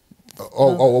Nickelodeon?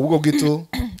 We're gonna get to him.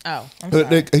 Oh, I'm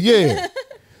sorry. Yeah.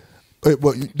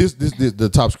 Well, this the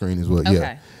top screen is what. Okay.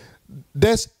 Yeah.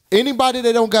 That's anybody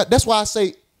that don't got. That's why I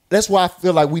say. That's why I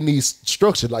feel like we need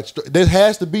structure. Like there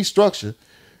has to be structure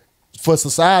for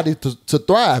society to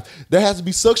thrive. There has to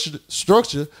be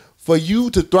structure for you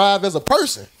to thrive as a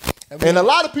person. And a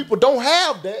lot of people don't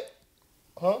have that.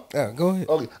 Huh? Yeah, go ahead.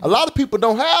 Okay. A lot of people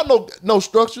don't have no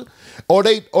structure, or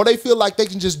they feel like they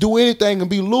can just do anything and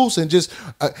be loose and just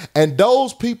and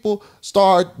those people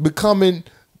start becoming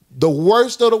the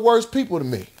worst of the worst people to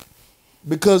me,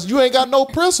 because you ain't got no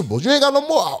principles. You ain't got no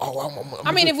more.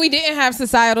 I mean, if we didn't have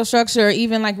societal structure, or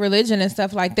even like religion and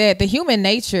stuff like that, the human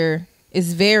nature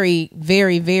is very,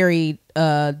 very, very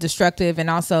destructive, and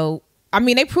also. I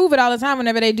mean, they prove it all the time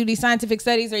whenever they do these scientific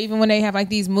studies, or even when they have like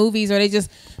these movies, or they just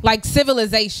like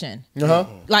civilization.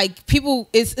 Like people,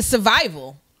 it's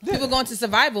survival. Yeah. People go into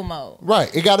survival mode. Right.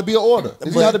 It got to be an order.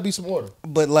 It got to be some order.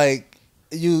 But like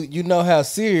you know how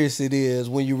serious it is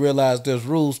when you realize there's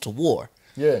rules to war.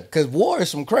 Yeah. Because war is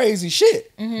some crazy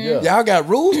shit. Mm-hmm. Yeah. Y'all got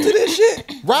rules to this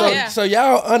shit? Right. So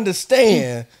y'all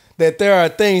understand that there are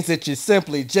things that you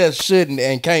simply just shouldn't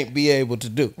and can't be able to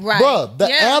do. Right. Bruh,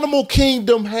 the animal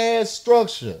kingdom has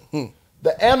structure.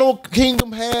 The animal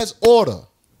kingdom has order.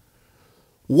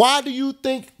 Why do you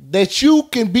think that you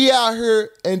can be out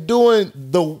here and doing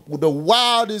the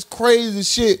wildest, crazy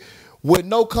shit with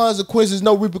no consequences,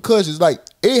 no repercussions? Like,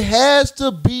 it has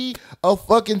to be a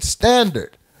fucking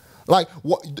standard. Like,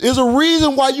 there's a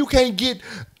reason why you can't get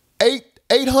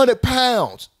 800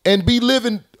 pounds and be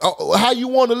living how you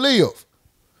want to live.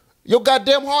 Your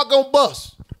goddamn heart gonna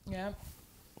bust. Yeah.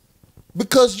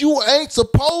 Because you ain't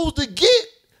supposed to get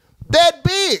that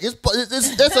big.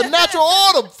 That's a natural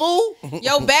order, fool.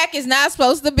 Your back is not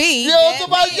supposed to be. Your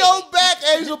back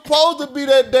ain't supposed to be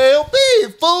that damn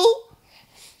big, fool.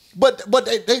 But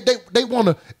they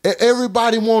wanna.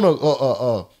 Everybody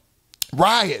wanna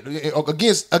riot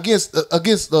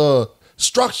against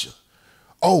structure.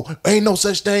 Oh, ain't no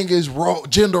such thing as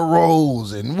gender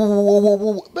roles and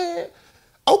woo. Man.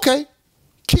 Okay,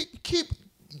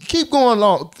 keep going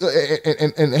along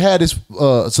and have this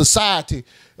society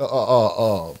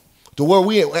to where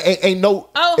we ain't no.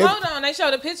 Oh, hold on! They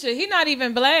showed a picture. He not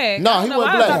even black. No, he wasn't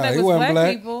black. I thought that was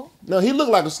black people. No, he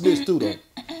looked like a snitch too, though.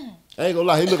 I ain't gonna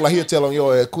lie, he looked like he'll tell on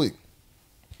your ass quick.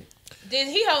 Then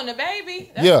he holding a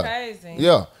baby? That's crazy.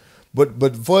 Yeah.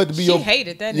 But for it to be she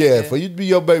hated that nigga. Yeah, for you to be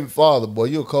your baby father, boy,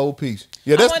 you a cold piece.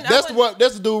 Yeah, that's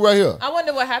the dude right here. I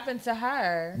wonder what happened to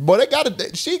her. Boy,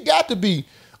 she got to be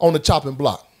on the chopping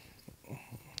block.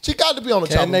 She got to be on the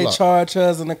chopping block. Can they charge her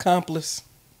as an accomplice?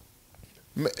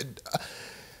 I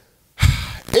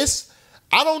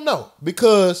don't know,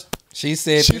 because she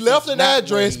said she left an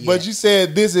address, but she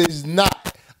said this is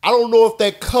not. I don't know if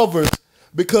that covers,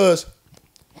 because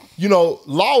you know,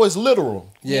 law is literal.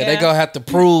 Yeah, they gonna have to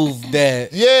prove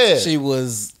that. She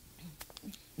was.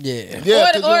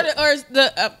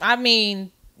 I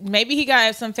mean, maybe he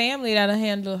got some family that'll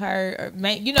handle her. Or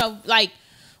you know, like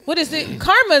What is it?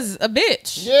 Karma's a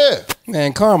bitch. Yeah.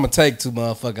 Man, karma take too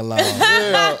motherfucking long.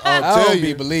 Yeah, I don't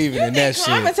be believing in that shit.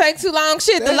 Karma take too long.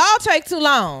 Shit, the law take too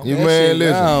long. You man,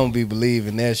 listen. I don't be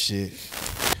believing that shit.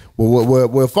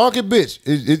 Well, funky bitch.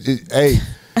 Hey,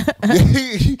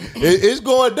 it's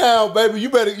going down, baby. You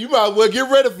might as well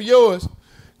get ready for yours,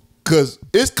 cause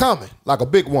it's coming like a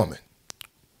big woman.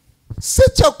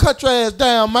 Sit your country ass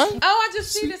down, man. Oh, I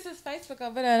just see this is Facebook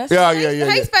over there. That's Yeah.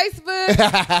 Hey, Facebook.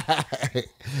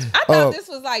 I thought this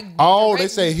was like. Oh, they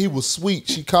say he was sweet.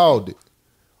 She called it.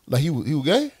 Like he was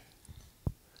gay?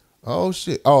 Oh,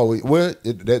 shit. Oh, well,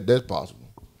 that's possible.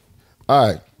 All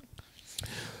right.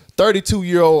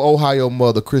 32-year-old Ohio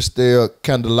mother, Kristel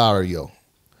Candelario.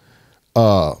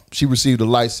 She received a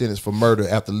life sentence for murder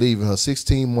after leaving her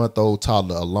 16-month-old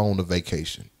toddler alone to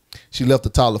vacation. She left the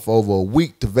toddler for over a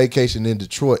week to vacation in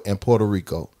Detroit and Puerto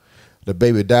Rico. The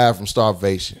baby died from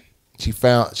starvation. She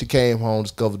came home,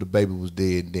 discovered the baby was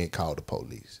dead, and then called the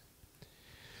police.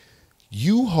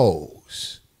 You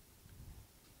hoes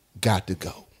got to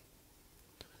go.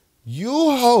 You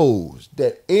hoes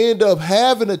that end up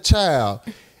having a child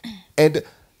and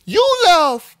you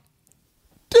left.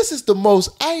 This is the most,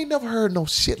 I ain't never heard no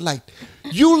shit like that.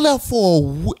 You left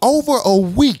for over a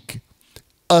week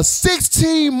a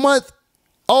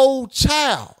 16-month-old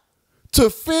child to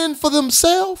fend for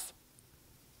themselves.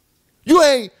 You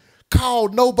ain't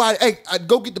called nobody. Hey,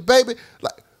 go get the baby.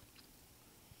 Like,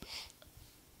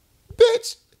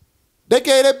 bitch, they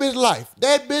gave that bitch life.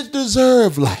 That bitch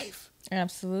deserved life.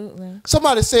 Absolutely.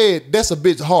 Somebody said that's a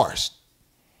bitch harsh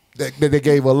that they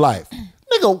gave her life.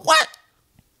 Nigga, what?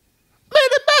 Man,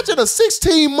 imagine a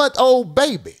 16-month-old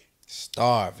baby.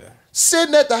 Starving.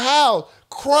 Sitting at the house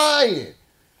crying.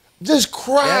 Just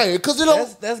crying.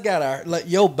 Because that's got like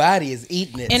your body is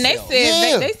eating itself.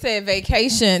 And they said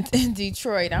vacation in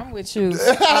Detroit. I'm with you.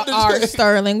 R.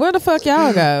 Sterling. Where the fuck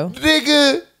y'all go?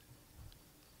 Nigga,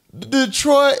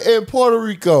 Detroit and Puerto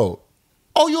Rico.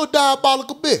 Oh, you a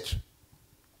diabolical bitch.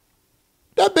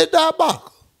 That bitch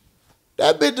diabolical.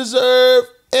 That bitch deserve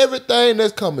everything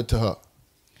that's coming to her.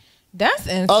 That's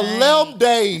insane. 11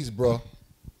 days, bro.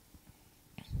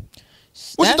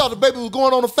 What you thought the baby was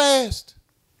going on a fast?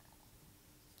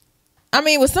 I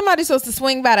mean, was somebody supposed to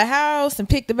swing by the house and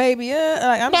pick the baby up?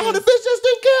 Like, No, the bitch just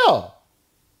didn't care.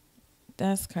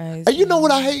 That's crazy. And you know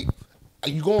what I hate?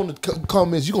 You go on the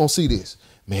comments, you gonna see this.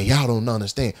 Man, y'all don't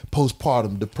understand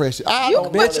postpartum depression.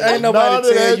 Bitch, ain't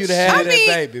nobody tell you to have that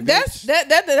baby. That's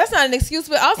not an excuse,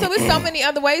 but also it's so many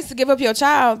other ways to give up your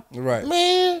child. Right,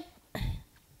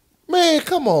 man,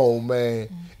 come on, man.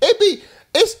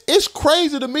 It's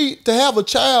crazy to me to have a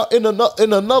child in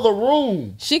another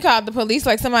room. She called the police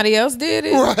like somebody else did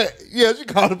it. Right? Yeah, she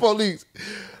called the police.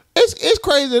 It's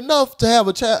crazy enough to have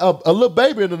a little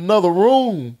baby in another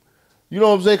room. You know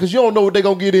what I'm saying? Because you don't know what they're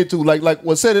gonna get into. Like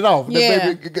what set it off. Yeah.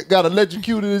 The baby got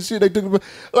electrocuted and shit. They took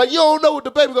like you don't know what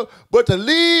the baby but to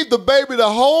leave the baby the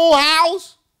whole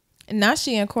house. And now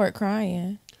she in court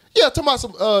crying. Yeah, talking about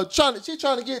some she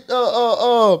trying to get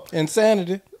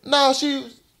insanity. No, she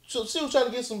was trying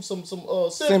to get some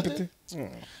sympathy.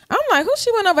 I'm like, who she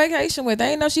went on vacation with? They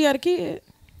ain't know she had a kid.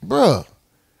 Bruh.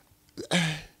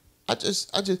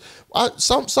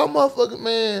 Some motherfucker,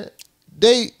 man,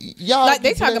 they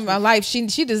talking about life.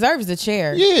 She deserves a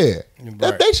chair. Yeah.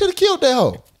 Right. They should have killed that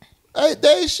hoe.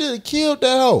 They should have killed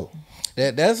that hoe.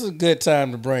 That's a good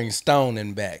time to bring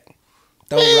stoning back.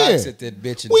 Throw rocks at that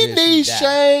bitch. We need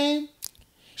shame.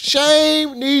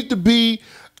 Shame needs to be.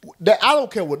 I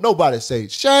don't care what nobody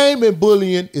says. Shame and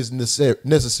bullying is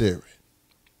necessary.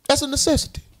 That's a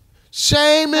necessity.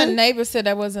 Shame and... My neighbor said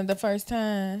that wasn't the first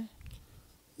time.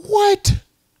 What?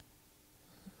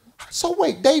 So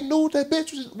wait, they knew that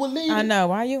bitch was leaving? I know.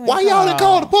 Why y'all didn't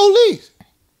call the police?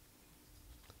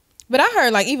 But I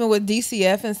heard like even with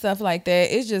DCF and stuff like that,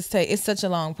 it's such a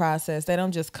long process. They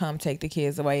don't just come take the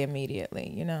kids away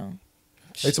immediately, you know.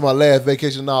 They to my last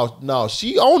vacation. No,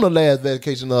 she on the last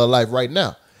vacation of her life right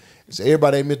now. So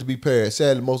everybody ain't meant to be parents.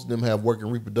 Sadly, most of them have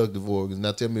working reproductive organs.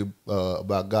 Now tell me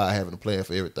about God having a plan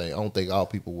for everything. I don't think all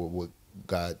people were what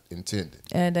God intended.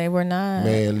 And they were not.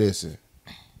 Man, listen.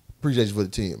 Appreciate you for the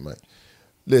 10, man.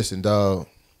 Listen, dog.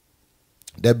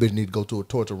 That bitch need to go to a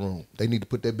torture room. They need to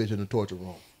put that bitch in a torture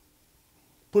room.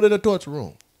 Put her in a torture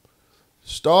room.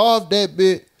 Starve that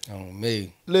bitch. On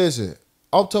me. Listen,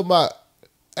 I'm talking about,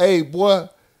 hey, boy,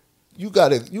 you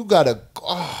gotta,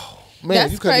 Man,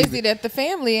 that's crazy that the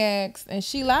family asked and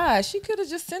she lied. She could have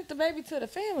just sent the baby to the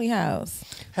family house.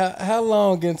 How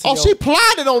long into she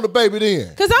plotted on the baby then.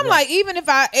 Because I'm like, even if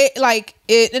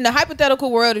in the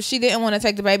hypothetical world, if she didn't want to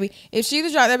take the baby, if she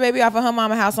just dropped that baby off at her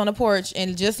mama house on the porch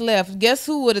and just left, guess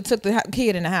who would have took the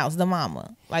kid in the house? The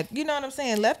mama. Like, you know what I'm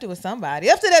saying? Left it with somebody.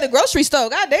 Left it at a grocery store.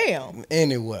 Goddamn.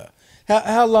 Anyway,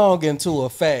 how long into a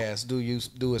fast do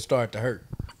it start to hurt?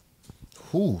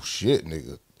 Ooh, shit,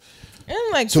 nigga. In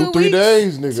like 2-3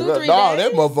 days, nigga.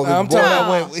 That motherfucker. I'm talking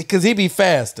about because he be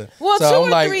faster. Well, so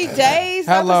 2 or 3 days.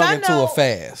 How long into a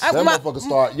fast? That motherfucker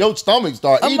start. Your stomach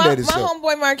start eating at itself. My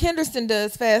homeboy Mark Henderson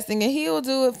does fasting, and he'll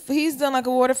do it. He's done like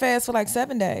a water fast for like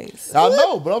 7 days. I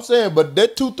know, but I'm saying, but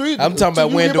that 2-3. I'm talking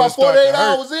about when do it start 48 to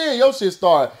hurt? hours in, your shit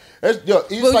start. Well, you're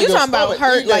talking about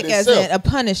hurt like as in a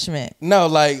punishment. No,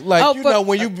 like you know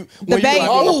when you the baby,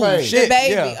 hunger shit, the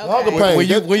baby, yeah. okay. Hunger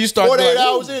pains. When you start 48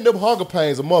 hours in, them hunger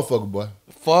pains a motherfucker, boy.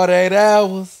 48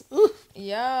 hours.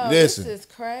 Yo, listen, this is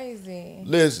crazy.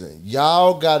 Listen, you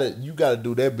gotta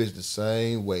do that bitch the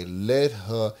same way. Let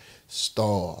her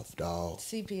starve, dog.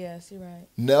 CPS, you're right.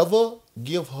 Never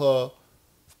give her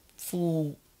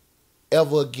food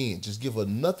ever again. Just give her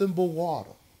nothing but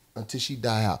water until she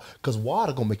die out. Cause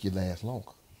water gonna make you last longer.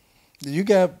 You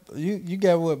got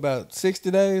what, about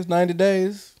 60 days, 90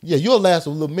 days? Yeah, you'll last a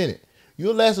little minute.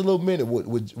 You'll last a little minute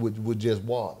with just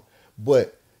water.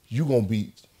 But you gonna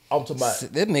be, I'm talking about.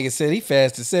 That nigga said he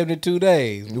fasted 72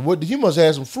 days. He must have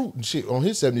had some fruit and shit on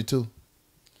his 72.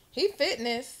 He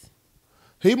fitness.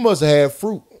 He must have had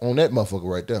fruit on that motherfucker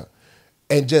right there.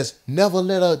 And just never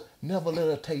let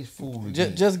her taste food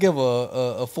again. Just give her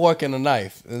a fork and a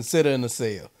knife and sit her in the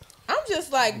cell. I'm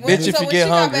just like, bitch, if you get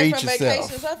hungry, eat yourself.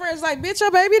 Vacation, her friends like, bitch, your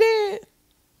baby dead.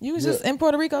 You was just in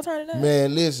Puerto Rico turning up.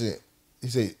 Man, listen. He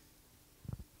said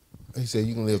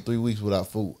you can live 3 weeks without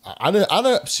food. I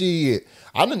didn't see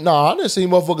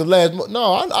motherfuckers last.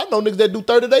 No, I know niggas that do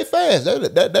 30-day fast.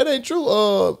 That ain't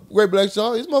true. Great Black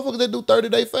Song. These motherfuckers that do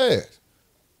 30-day fast.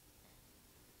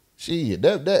 Shit,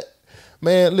 that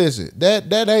man, listen,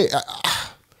 that ain't.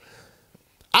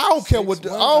 I don't care what. I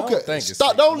don't care.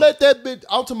 Stop. Don't let that bitch.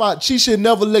 I'm talking about. She should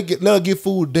never let her get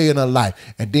food a day in her life,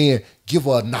 and then give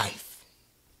her a knife.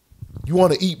 You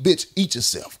want to eat, bitch? Eat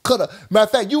yourself. Cut her. Matter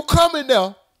of fact, you come in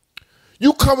there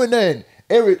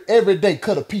and every day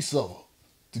cut a piece of her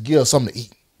to give her something to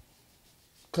eat.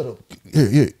 Cut her.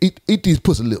 Here, eat these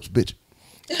pussy lips, bitch.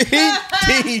 Eat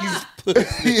these pussy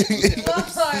lips.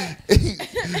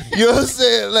 You know what I'm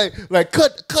saying? Like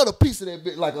cut a piece of that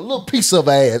bitch, like a little piece of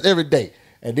her ass every day.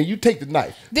 And then you take the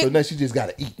knife. So now she just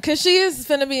gotta eat. Cause she is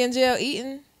finna be in jail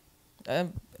eating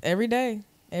every day,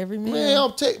 every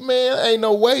meal. Man, ain't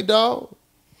no way, dog.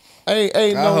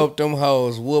 I hope them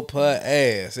hoes whoop her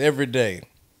ass every day.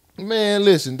 Man,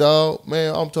 listen, dog.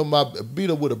 Man, I'm talking about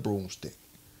beat her with a broomstick.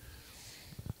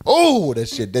 Oh,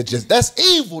 that's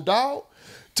evil, dog.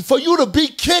 For you to be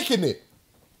kicking it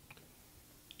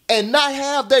and not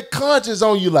have that conscience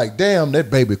on you, like, damn, that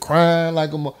baby crying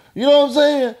like a, you know what I'm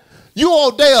saying? You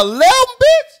on day 11,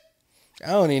 bitch?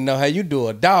 I don't even know how you do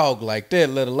a dog like that,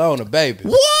 let alone a baby.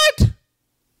 What?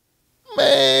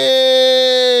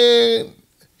 Man.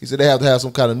 He said they have to have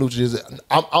some kind of nutrients.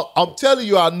 I'm telling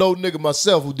you, I know nigga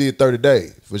myself who did 30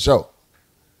 days, for sure.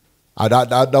 I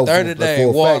know 30 day for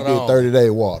a water fact did 30-day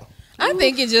water. I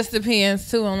think it just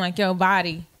depends, too, on, like, your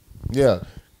body. Yeah.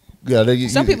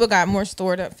 Some people got more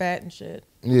stored up fat and shit.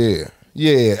 Yeah.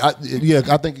 I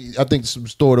think some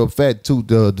stored up fat too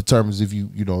determines if you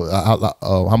know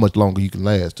how much longer you can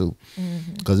last too.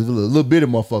 Because if it's a little bitty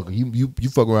motherfucker, you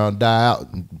fuck around and die out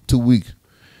in 2 weeks.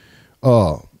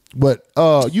 But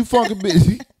you funky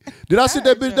bitch. Did I sit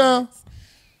that bitch down?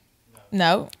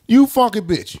 No. You funky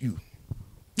bitch. You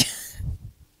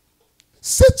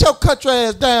sit your country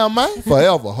ass down, man.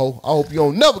 Forever, ho. I hope you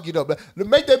don't never get up.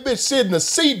 Make that bitch sit in a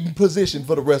seating position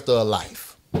for the rest of her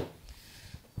life.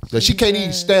 So she can't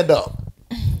even stand up.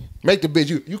 Make the bitch,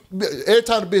 you every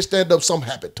time the bitch stand up, something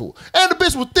happened to her. And the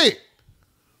bitch was thick.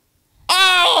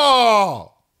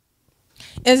 Oh!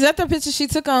 Is that the picture she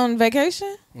took on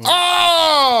vacation?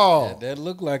 Oh! That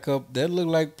look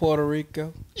like Puerto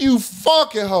Rico. You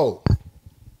fucking hoe.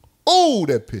 Oh,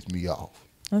 that pissed me off.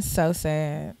 That's so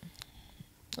sad.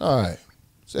 All right.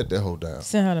 Set that hoe down.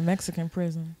 Send her to Mexican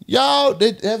prison. Y'all,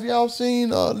 have y'all seen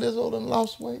Lizzo done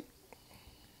lost weight?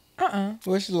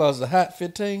 Where she lost a hot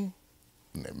 15?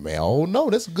 Man, I don't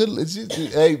know. That's a good.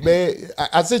 Hey, man,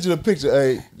 I sent you the picture.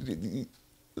 Hey,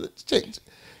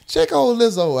 check old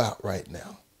Lizzo out right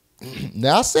now.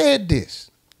 Now, I said this.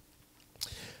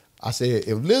 I said,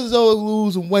 if Lizzo is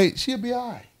losing weight, she'll be all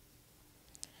right.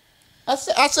 I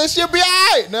said she'll be all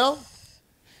right now.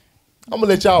 I'm gonna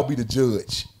let y'all be the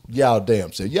judge. Y'all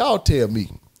damn self. Y'all tell me.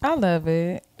 I love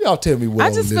it. Y'all tell me what.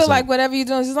 I just feel like whatever you're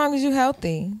doing, as long as you're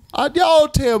healthy. Y'all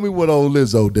tell me what old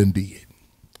Lizzo done did.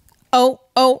 Oh,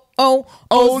 Lizzo.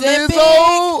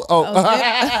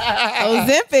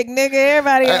 Ozempic, nigga.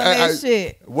 Everybody on that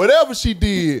shit. Whatever she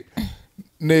did,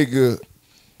 nigga,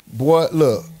 boy,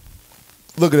 look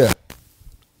at that.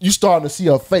 You starting to see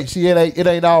her face. It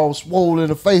ain't all swollen in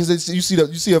the face. You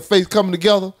see her face coming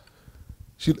together.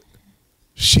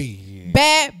 She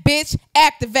bad bitch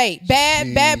activate.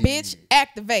 Bad bitch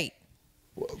activate.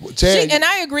 Chad, and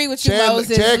I agree with you,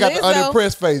 Moses. Chad got the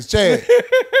unimpressed face. Chad.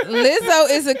 Lizzo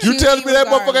is a cute. You telling me that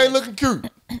motherfucker ain't looking cute?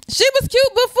 She was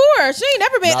cute before. She ain't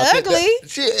never been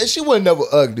ugly. She wasn't never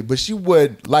ugly, but she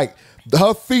wasn't like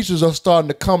her features are starting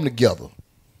to come together.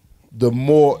 The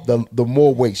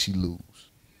more weight she lose.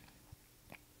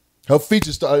 Her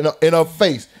features start in her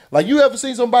face. Like you ever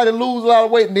seen somebody lose a lot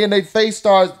of weight and then their face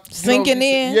starts sinking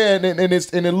in? Yeah,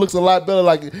 and it looks a lot better.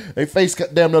 Like their face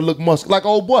damn near look muscular. Like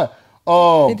old boy,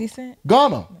 50 Cent?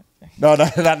 Gunna. No,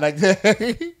 not like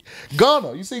that.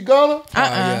 Gunna, you see Gunna?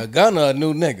 Yeah, Gunna a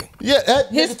new nigga. Yeah, that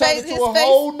his face into a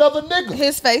whole nother nigga.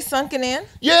 His face sunken in.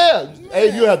 Yeah,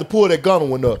 hey, you have to pull that Gunna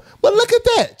one up. But look at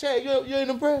that, Chad. You ain't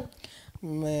impressed?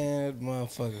 Man, that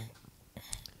motherfucker.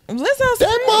 Lizzo's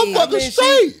that motherfucker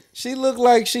straight. She looked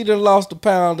like she done lost a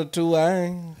pound or two.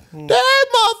 That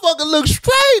motherfucker look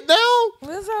straight now.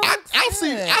 Lizzo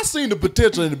I seen the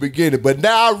potential in the beginning, but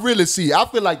now I really see. I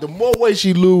feel like the more weight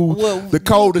she lose, the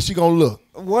colder she gonna look.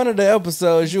 One of the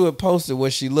episodes you had posted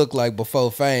what she looked like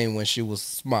before fame when she was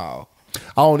small.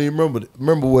 I don't even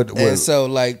remember what. And so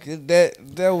like that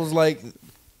was like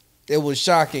it was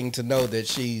shocking to know that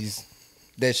she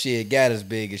had got as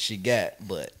big as she got,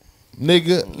 but.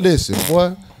 Nigga, listen,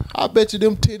 boy. I bet you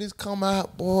them titties come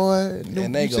out, boy.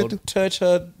 And they go touch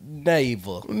her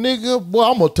navel. Nigga, boy,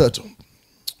 I'm gonna touch them.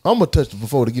 I'm gonna touch them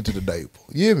before they get to the navel.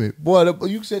 You hear me? Boy,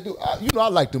 you said, I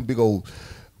like them big old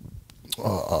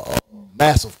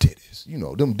massive titties. You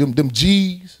know, them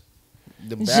G's.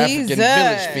 Them African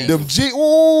village feeders. Them G.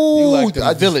 Ooh, you like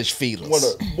them village feeders.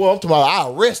 Boy, I'm talking about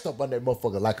I'll rest up on that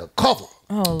motherfucker like a cover.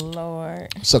 Oh, Lord.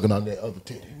 Sucking on that other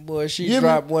titty. Boy, she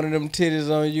drop one of them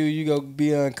titties on you, you gonna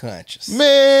be unconscious.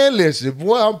 Man, listen,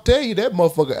 boy, I'm telling you, that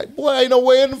motherfucker, boy, ain't no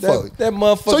way in the fuck. That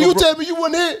motherfucker. So you tell me you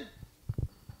wouldn't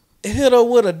hit her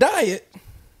with a diet?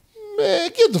 Man,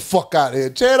 get the fuck out of here.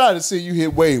 Chad, I done seen you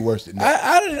hit way worse than that.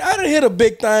 I done hit a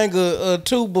big thing or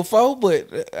two before, but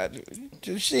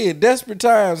shit, desperate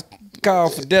times call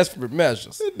for desperate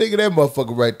measures. Nigga, that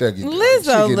motherfucker right there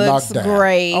Lizzo get looks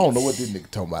great. I don't know what this nigga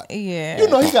talking about. Yeah. You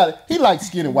know, he likes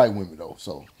skinny white women though,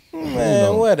 so.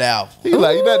 Man, whatever. He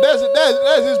like that's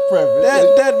his preference.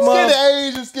 That skinny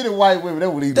Asian, skinny white women.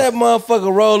 That's what he. That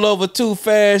motherfucker roll over too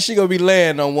fast. She gonna be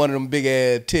laying on one of them big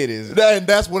ass titties. And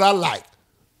that's what I like.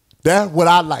 That's what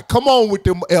I like. Come on with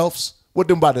them elves. With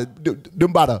them by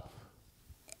the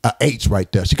H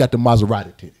right there. She got the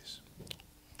Maserati titties.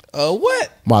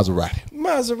 What? Maserati.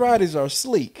 Maseratis are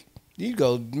sleek. You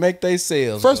go make they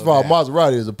sales. First of all,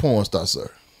 Maserati is a porn star, sir.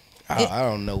 I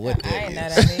don't know what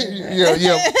that is.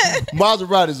 Yeah.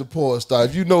 Maserati is a porn star.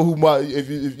 If you know who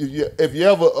if you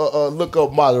ever look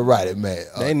up Maserati, man,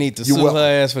 they need to sue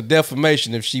her ass for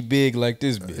defamation if she big like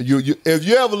this bitch. If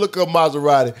you ever look up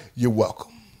Maserati, you're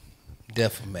welcome.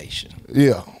 Defamation.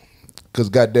 Yeah, because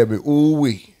goddamn it, ooh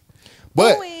wee.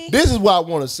 But this is what I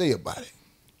want to say about it.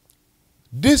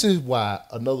 This is why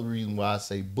another reason why I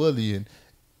say bullying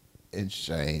and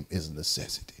shame is a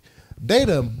necessity. They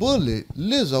done bullied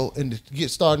Lizzo and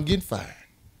starting getting fined.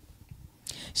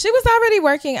 She was already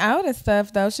working out and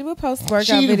stuff, though. She would post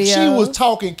workout videos. She was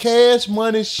talking cash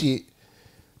money shit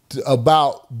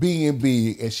about being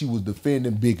big, and she was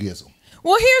defending bigism.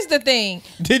 Well, here's the thing.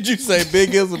 Did you say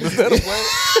bigism instead of what?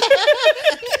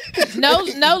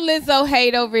 No Lizzo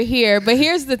hate over here. But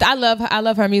here's I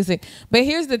love her music. But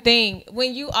here's the thing.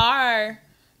 When you are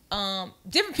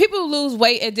different people lose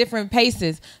weight at different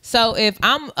paces. So if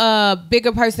I'm a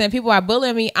bigger person and people are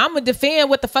bullying me, I'm gonna defend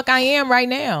what the fuck I am right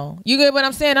now. You get what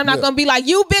I'm saying? I'm not gonna be like,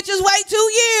 you bitches wait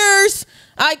 2 years.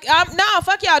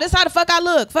 Fuck y'all. This how the fuck I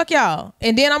look. Fuck y'all.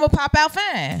 And then I'm gonna pop out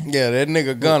fine. Yeah, that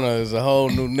nigga Gunna is a whole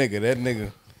new nigga. That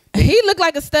nigga. He looked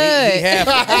like a stud. He half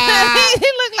he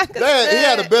looked like a stud. He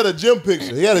had a better gym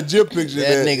picture. That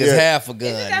nigga's half a gun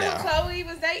Is that now. who Chloe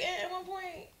was dating at one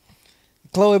point?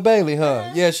 Chloe Bailey,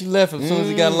 huh? Yeah, she left as soon as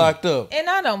he got locked up. And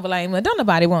I don't blame her. Don't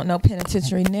nobody want no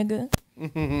penitentiary nigga.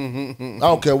 I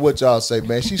don't care what y'all say,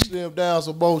 man. She slimmed down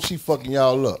so both she fucking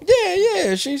y'all up.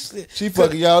 Yeah. She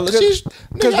fucking y'all up. She's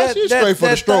straight for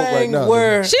the stroke right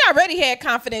now. She already had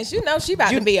confidence. You know she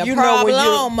about to be a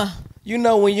problem. You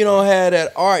know when you don't have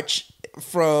that arch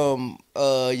from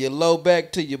your low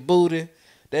back to your booty.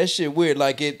 That shit weird.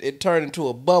 Like it turned into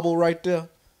a bubble right there.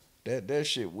 That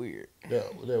shit weird.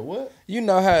 That what? You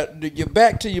know how your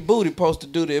back to your booty supposed to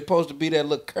do that? It's supposed to be that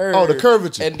little curve. Oh, the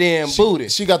curvature. And then booty.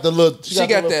 She got the little. She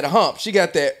got that hump. She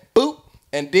got that boop.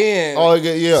 And then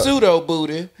pseudo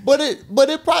booty. But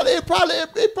it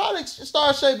probably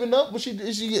start shaping up when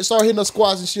she start hitting her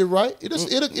squats and shit, right?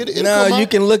 It'll no, you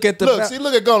can look at the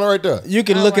look at Gunner right there. You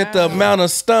can look at the amount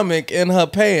of stomach in her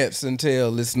pants and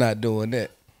tell it's not doing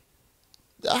that.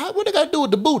 What they got to do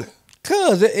with the booty?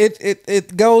 Cause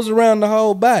it goes around the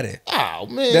whole body. Oh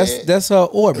man, that's her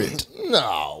orbit.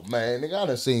 No man, nigga, I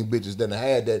done seen bitches that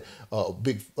had that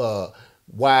big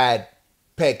wide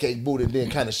pancake booty and then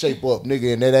kind of shape up,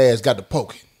 nigga, and that ass got the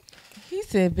poking. He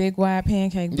said big wide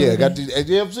pancake booty. Yeah, got these. Have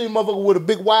you ever seen a motherfucker with a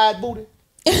big wide booty?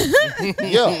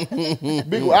 Yeah,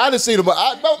 big. I done seen them.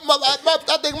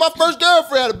 I think my first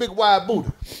girlfriend had a big wide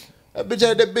booty. That bitch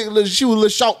had that big little. She was a little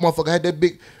short motherfucker. Had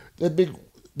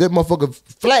that motherfucker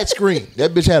flat screen.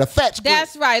 That bitch had a fat screen.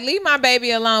 That's right. Leave my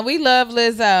baby alone. We love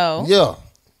Lizzo. Yeah,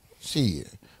 shit.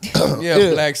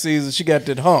 Yeah, Black Caesar. She got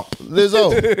that hump.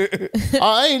 Lizzo.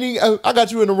 I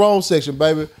got you in the wrong section,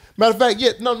 baby. Matter of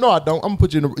fact, no, I don't. I'm gonna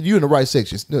put you in the right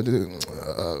section.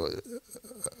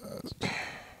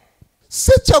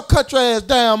 Sit your country ass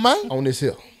down, man. On this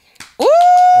hill. Ooh!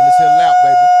 On this hill lap,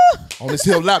 baby. On this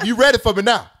hill lap. You ready for me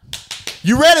now?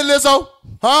 You ready, Lizzo?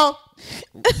 Huh?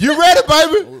 You ready,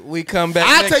 baby? We come back.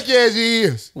 I'll take you as you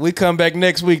is. We come back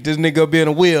next week. This nigga be in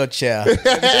a wheelchair.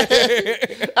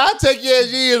 I'll take you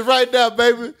as you is right now,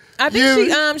 baby. I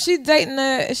think she's dating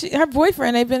her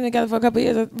boyfriend. They've been together for a couple of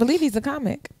years. I believe he's a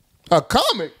comic. A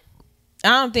comic? I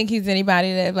don't think he's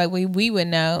anybody that like we would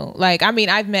know. Like, I mean,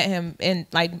 I've met him in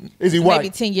like is he maybe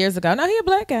white? 10 years ago. No, he a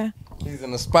black guy. He's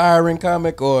an aspiring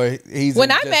comic, or he's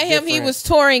when I met him, he was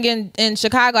touring in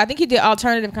Chicago. I think he did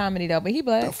alternative comedy though, but he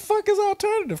black. The fuck is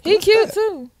alternative? He cute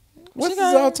too. What's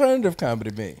his alternative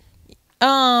comedy mean?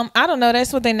 I don't know.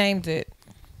 That's what they named it.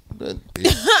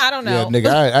 I don't know. Yeah,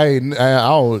 nigga, I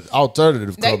don't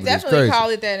alternative they comedy. They definitely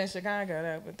call it that in Chicago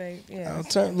though, but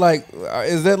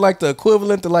is that like the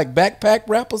equivalent to like backpack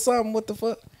rap or something? What the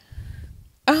fuck?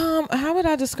 How would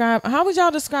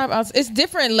y'all describe it's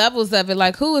different levels of it.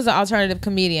 Like, who is an alternative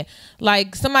comedian?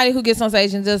 Like somebody who gets on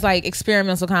stage and does like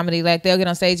experimental comedy, like they'll get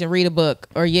on stage and read a book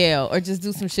or yell or just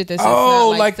do some shit that's just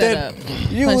not like that.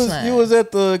 You was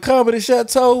at the Comedy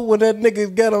Chateau when that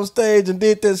nigga got on stage and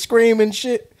did that screaming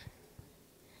shit.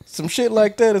 Some shit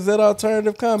like that. Is that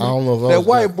alternative comedy? I don't know if that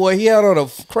white boy, he had on a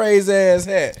crazy ass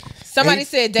hat. Somebody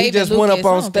said David He just Lucas. went up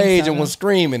on stage and was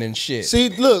screaming and shit. See,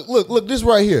 look, this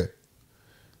right here.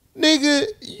 Nigga,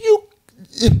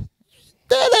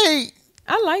 that ain't.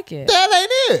 I like it. That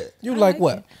ain't it. You like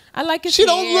what? It. I like it. She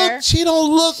don't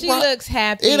look. She right. Looks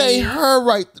happy. It ain't her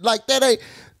right. Like that ain't.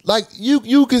 Like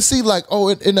you can see like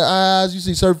in the eyes you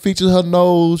see certain features of her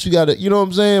nose. She got it. You know what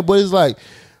I'm saying? But it's like,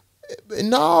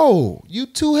 no, you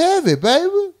too heavy,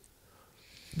 baby.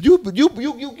 You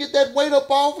get that weight up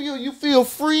off of you. You feel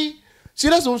free. See,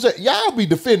 that's what I'm saying. Y'all be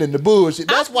defending the bullshit.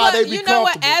 That's why they be comfortable. You know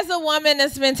what? As a woman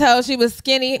that's been told she was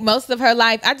skinny most of her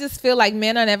life, I just feel like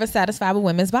men are never satisfied with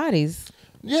women's bodies.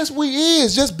 Yes, we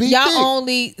is. Just be y'all thick.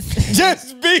 Only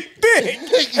just be thick.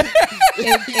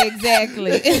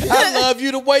 Exactly. I love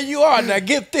you the way you are. Now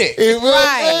get thick. Right.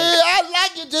 I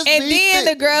like it. Just and be then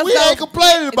thick. The girls we ain't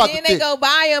complaining about and then the they go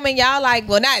buy them and y'all like,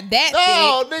 well, not that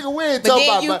no, thick. nigga, we ain't but talking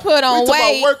then about you put on we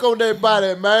weight. About work on that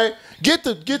body, man. Get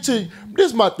to this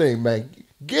is my thing, man.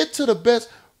 Get to the best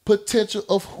potential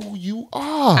of who you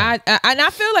are. I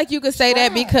feel like you could say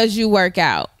that because you work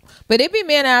out. But it be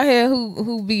men out here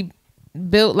who be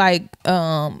built like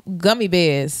gummy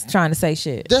bears trying to say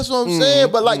shit. That's what I'm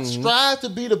saying. But like strive to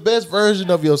be the best version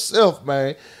of yourself,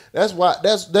 man. That's why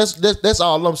that's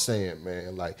all I'm saying,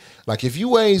 man. Like if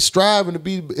you ain't striving to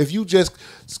be, if you just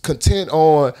content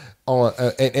on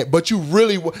but you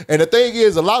really, and the thing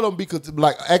is, a lot of them be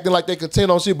like acting like they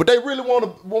content on shit, but they really want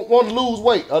to lose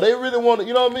weight, or they really want to,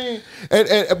 you know what I mean?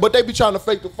 And but they be trying to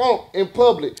fake the funk in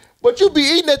public, but you be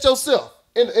eating at yourself,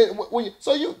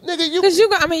 so you nigga, because you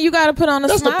got to put on a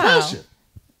smile. That's the pressure.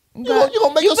 You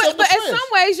gonna make yourself but in some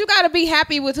ways, you got to be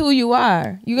happy with who you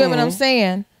are. You get what I'm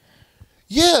saying?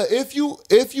 Yeah, if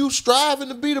you striving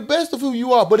to be the best of who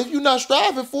you are, but if you're not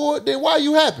striving for it, then why are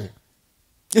you happy?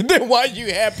 Then why you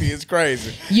happy is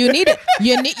crazy. You need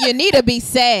to be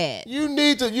sad. You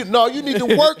need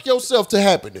to work yourself to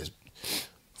happiness.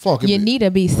 Funky. You need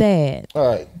to be sad. All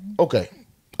right. Okay.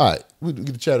 All right. We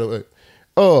get the chat over.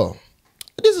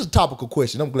 This is a topical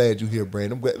question. I'm glad you're here,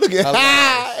 Brandon. I'm glad. Look at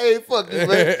hey, fuck you,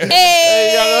 man.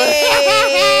 Hey,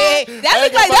 that's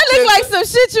That look like some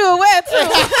shit you would wear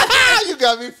too. You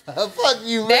got me. Fuck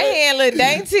you, man. That hand look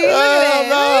dainty. Look at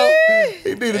that.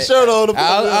 No. He need a shirt on.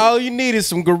 All you need is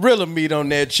some gorilla meat on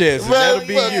that chest. And that'll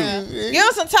be you. Give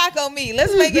him some taco meat.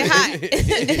 Let's make it hot.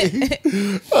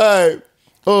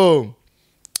 All right.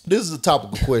 This is a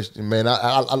topical question, man.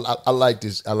 I like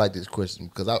this. I like this question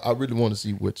because I really want to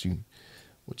see what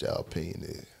y'all opinion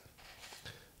is.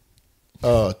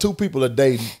 Two people are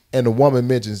dating, and the woman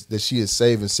mentions that she is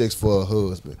saving sex for her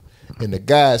husband, and the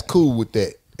guy's cool with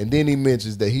that. And then he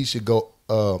mentions that he should go.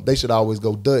 They should always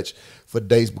go Dutch for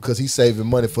dates because he's saving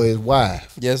money for his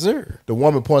wife. Yes, sir. The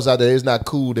woman points out that it's not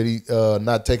cool that he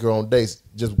not take her on dates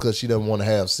just because she doesn't want to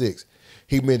have sex.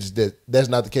 He mentions that that's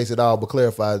not the case at all, but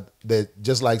clarifies that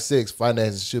just like sex,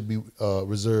 finances should be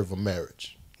reserved for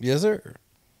marriage. Yes, sir.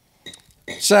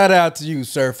 Shout out to you,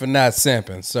 sir, for not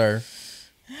simping, sir.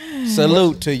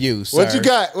 Salute to you, sir. What you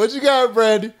got? What you got,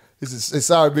 Brandi? It's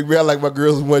sorry, big man. I like my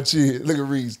girls in one chin. Look at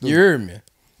Reese. You heard me.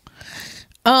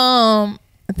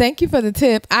 Thank you for the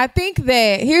tip. I think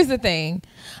that here's the thing.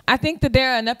 I think that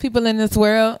there are enough people in this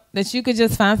world that you could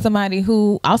just find somebody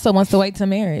who also wants to wait till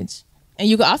marriage. And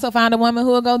you could also find a woman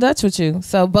who will go Dutch with you.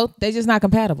 So both, they just not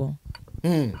compatible.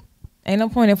 Ain't no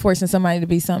point in forcing somebody to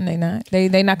be something they not.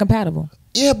 They not compatible.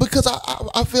 Yeah, because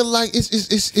I feel like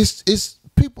it's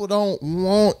people don't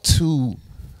want to.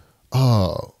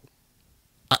 I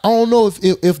don't know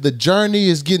if the journey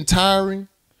is getting tiring.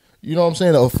 You know what I'm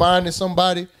saying? Or finding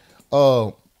somebody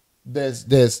that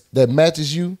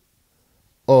matches you,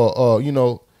 or you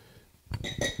know,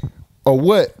 or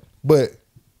what. But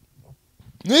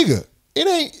nigga, it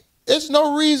ain't. There's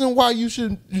no reason why you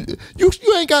shouldn't. You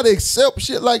ain't got to accept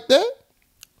shit like that.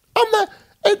 I'm not.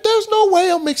 There's no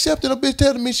way I'm accepting a bitch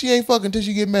telling me she ain't fucking until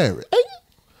she get married.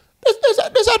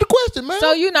 That's out the question, man.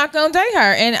 So you're not gonna date her,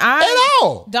 and I at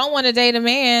all don't want to date a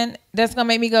man that's gonna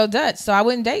make me go Dutch. So I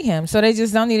wouldn't date him. So they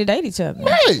just don't need to date each other.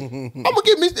 Hey, I'm gonna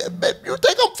get me. You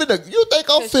think I'm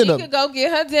finna? She could go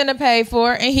get her dinner paid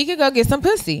for, and he could go get some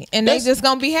pussy, and they just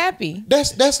gonna be happy.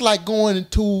 That's like going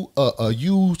into a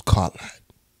used car lot.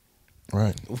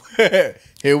 Right.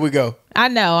 Here we go. I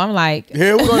know. I'm like,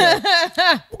 here we go. We're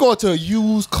going to a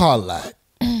used car lot,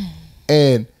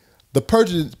 and the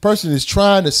person is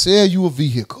trying to sell you a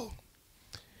vehicle.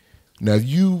 Now, if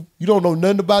you don't know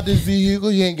nothing about this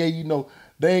vehicle, they ain't gave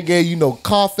you no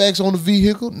Carfax on the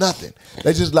vehicle, nothing.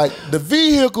 They just like, the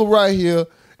vehicle right here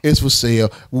is for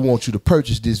sale. We want you to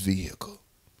purchase this vehicle.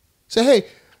 Say, hey,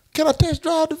 can I test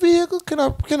drive the vehicle? Can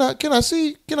I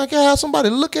see? Can I have somebody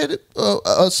look at it?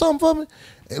 Something for me?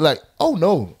 And like, oh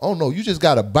no, you just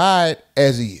gotta buy it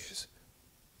as is.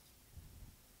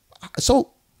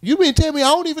 So you mean tell me I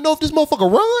don't even know if this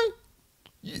motherfucker run?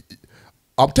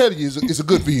 I'm telling you, it's a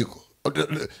good vehicle. I'm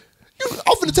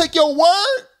finna take your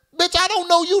word, bitch. I don't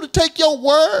know you to take your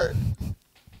word.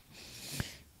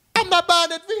 I'm not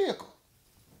buying that vehicle,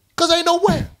 cause ain't no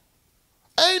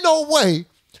way.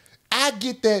 I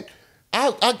get that.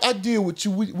 I deal with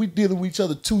you. We dealing with each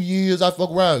other 2 years. I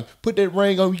fuck around, put that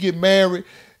ring on, we get married,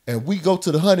 and we go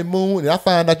to the honeymoon, and I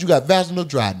find out you got vaginal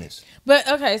dryness.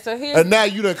 But okay, so here's, and now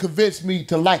you done convinced me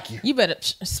to like you. You better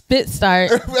spit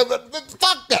start.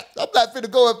 Fuck that. I'm not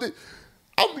finna go up there.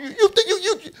 You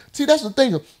see, that's the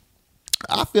thing.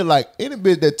 I feel like any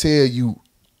bitch that tell you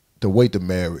to wait to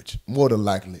marriage, more than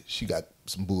likely she got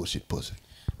some bullshit pussy.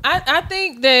 I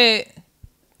think that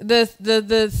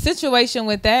the situation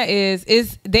with that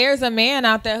is there's a man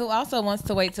out there who also wants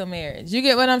to wait till marriage. You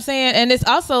get what I'm saying? And it's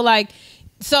also like,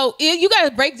 so you got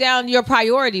to break down your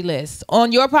priority list.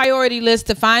 On your priority list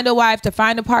to find a wife, to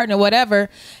find a partner,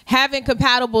 whatever, having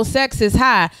compatible sex is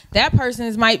high. That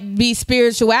person's might be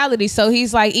spirituality. So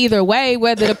he's like, either way,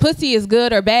 whether the pussy is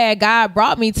good or bad, God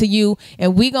brought me to you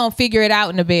and we gonna figure it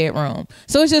out in the bedroom.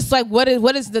 So it's just like, what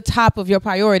is the top of your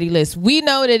priority list? We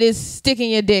know that it's sticking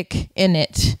your dick in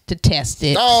it to test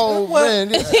it. Oh, man.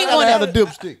 He got the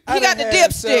dipstick. He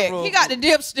got the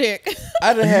dipstick.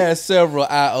 I done had several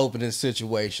eye-opening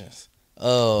situations.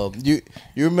 You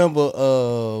remember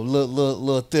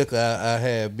little thicker I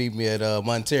had beat me at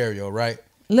Ontario, right?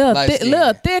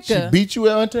 Little thicker. She beat you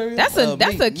at Ontario? That's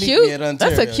a cute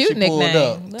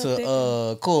nickname. Pulled up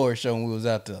to Core show when we was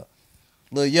out there.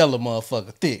 Little yellow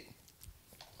motherfucker, thick.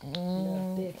 I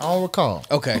don't recall.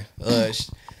 Okay.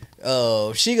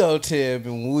 She gonna tell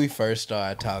me when we first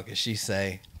started talking, she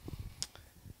say,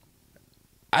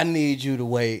 I need you to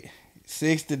wait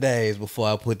 60 days before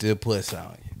I put the pussy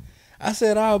on you. I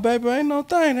said, oh, baby, ain't no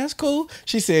thing. That's cool.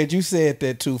 She said, you said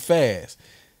that too fast.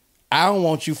 I don't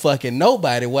want you fucking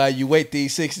nobody while you wait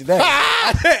these 60 days.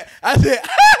 I said,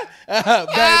 baby,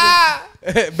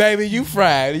 Baby, you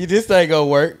fried. This ain't gonna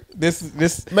work. This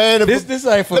man. This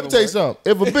ain't for. Let me tell you something.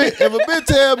 If a bitch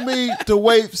tell me to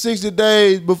wait 60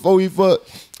 days before we fuck,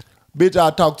 bitch,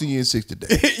 I'll talk to you in 60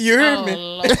 days. You heard me?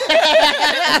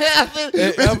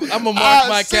 I'm gonna mark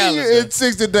my calendar. See you in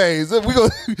 60 days.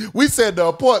 We set the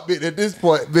appointment at this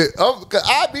point.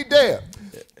 I'll be there.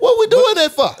 What we doing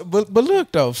that for? But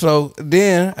look though. So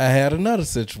then I had another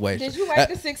situation. Did you wait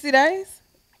the 60 days?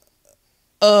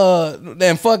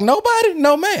 Then fuck nobody?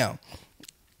 No, ma'am.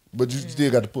 But you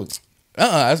still got the pussy.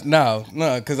 No,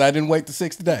 because I didn't wait the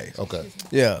 60 days. Okay.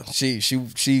 Yeah,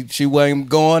 she wasn't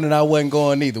going and I wasn't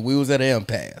going either. We was at an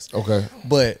impasse. Okay.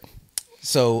 But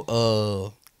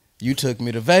so you took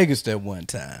me to Vegas that one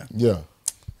time. Yeah.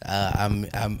 I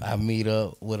meet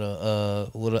up with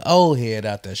an old head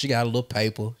out there. She got a little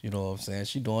paper, you know what I'm saying?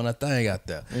 She doing her thing out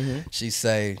there. Mm-hmm. She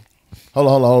say,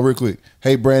 Hold on, real quick.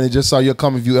 Hey, Brandi, just saw your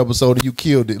Come View episode and you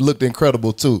killed it. Looked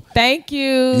incredible, too. Thank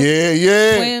you.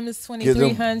 Yeah. Swim is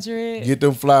 2,300. Get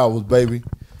them flowers, baby.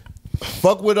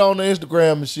 Fuck with it on the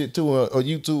Instagram and shit, too, or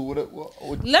YouTube. Whatever.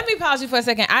 Let me pause you for a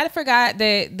second. I forgot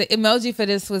that the emoji for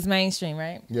this was mainstream,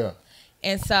 right? Yeah.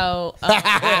 And so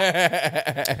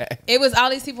it was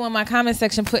all these people in my comment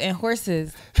section putting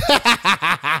horses.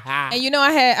 And you know,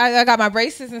 I got my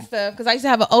braces and stuff because I used to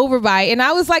have an overbite. And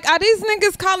I was like, are these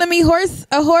niggas calling me a horse?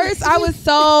 I was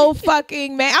so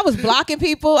fucking mad. I was blocking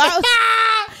people.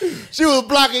 She was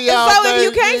blocking y'all. So if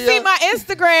you can't see my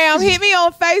Instagram, hit me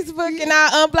on Facebook and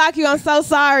I'll unblock you. I'm so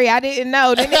sorry. I didn't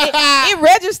know. Then it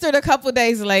registered a couple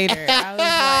days later. I was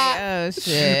like, oh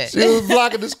shit. She was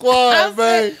blocking the squad,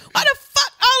 man. Why the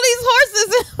fuck all these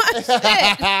horses in my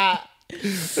shit?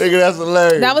 Nigga, that's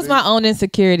hilarious. That was my own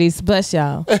insecurities. Bless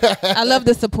y'all. I love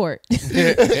the support.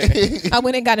 I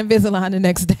went and got Invisalign the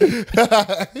next day.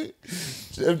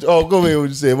 Oh, go ahead. What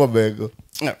you said? My bad. Go.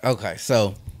 Okay,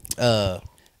 so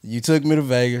you took me to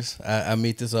Vegas. I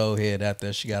meet this old head out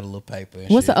there. She got a little paper. And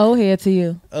what's shit. an old head to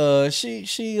you?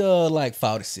 She like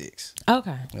 46.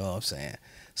 Okay. You know what I'm saying?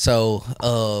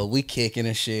 So we kicking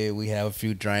and shit. We have a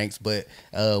few drinks, but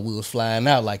we was flying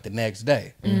out like the next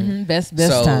day. Mm-hmm. Best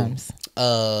times.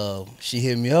 She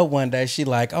hit me up one day. She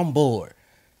like, I'm bored.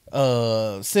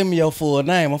 Send me your full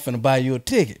name. I'm finna buy you a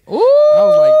ticket. Ooh. I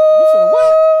was like, you finna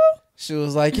what? She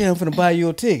was like, yeah, I'm finna buy you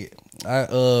a ticket.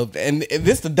 And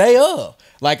this the day of.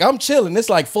 Like, I'm chilling. It's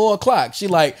like 4 o'clock. She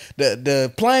like,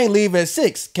 the plane leave at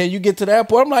 6. Can you get to the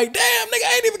airport? I'm like, damn, nigga,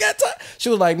 I ain't even got time. She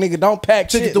was like, nigga, don't pack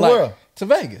Ticket shit. to like, where? To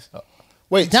Vegas.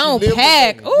 Wait, don't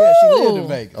pack. Ooh. Yeah, she lived in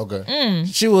Vegas. Okay.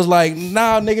 She was like,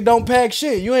 nah, nigga, don't pack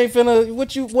shit. You ain't finna,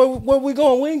 where we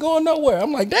going? We ain't going nowhere.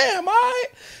 I'm like, damn, all right.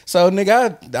 So,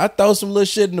 nigga, I throw some little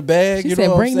shit in the bag. She you said,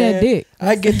 know bring what I'm that saying? dick.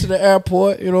 I get to the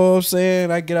airport, you know what I'm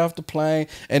saying? I get off the plane.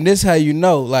 And this how you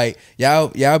know, like,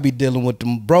 y'all be dealing with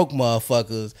them broke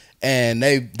motherfuckers. And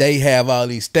they have all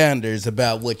these standards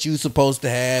about what you supposed to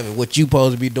have and what you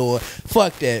supposed to be doing.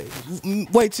 Fuck that.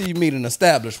 Wait till you meet an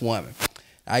established woman.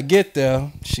 I get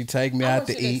there. She take me out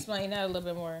to eat. Explain that a little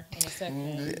bit more in a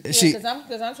second. Because I'm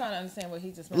trying to understand what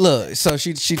he just mentioned. Look, so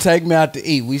she take me out to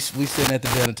eat. We sitting at the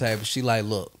dinner table. She like,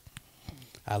 look,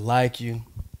 I like you.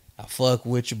 I fuck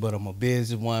with you, but I'm a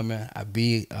busy woman. I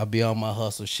be on my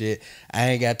hustle shit. I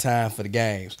ain't got time for the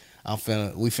games.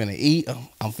 We finna eat.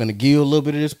 I'm finna give you a little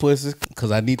bit of this pussy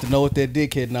because I need to know what that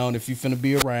dick hitting on if you finna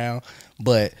be around.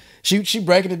 But she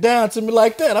breaking it down to me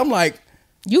like that. I'm like,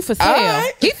 you for sale.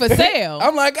 Right. He for sale.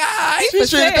 I'm like, He for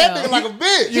sale. That nigga like a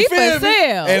bitch. He for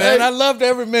sale. And I loved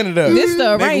every minute of it. This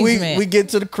the arrangement. Nigga, we get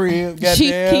to the crib.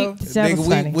 Goddamn.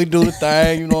 Nigga, we do the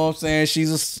thing. You know what I'm saying?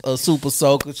 She's a super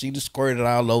soaker. She just squirted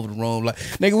all over the room. Like,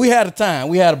 nigga, we had a time.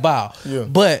 We had a ball. Yeah.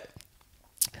 But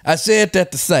I said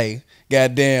that to say,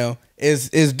 goddamn, it's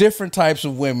different types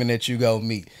of women that you go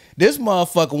meet. This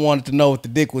motherfucker wanted to know what the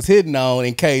dick was hitting on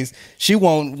in case she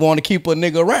won't want to keep a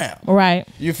nigga around. Right.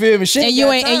 You feel me?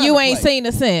 And you ain't seen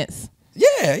the sense.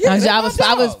 Yeah. I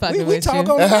was fucking with you. We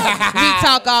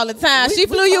talk all the time. She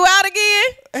flew you out again?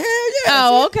 Hell yeah.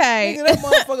 Oh, okay. Nigga, that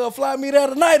motherfucker will fly me there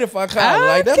tonight if I call her.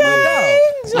 Like, that's my dog.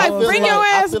 She's like, bring your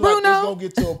ass, Bruno. Like it's gonna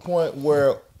get to a point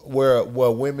where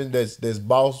women that's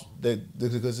boss that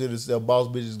consider themselves boss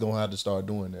bitches gonna have to start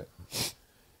doing that.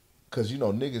 Cause you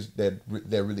know niggas that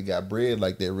really got bread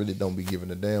like that really don't be giving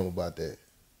a damn about that,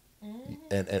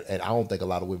 and I don't think a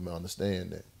lot of women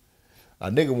understand that. A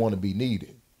nigga want to be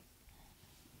needed,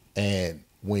 and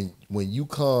when you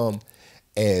come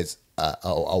as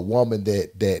a woman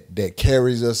that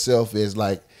carries herself as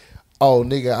like, oh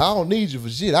nigga, I don't need you for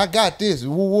shit, I got this,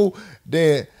 woo woo,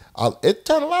 then it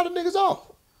turn a lot of niggas off.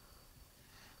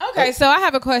 Okay, so I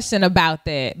have a question about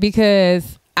that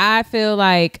because I feel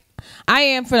like I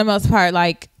am, for the most part,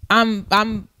 like,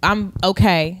 I'm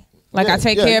okay. Like I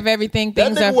take care of everything.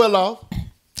 Things are well off.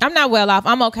 I'm not well off.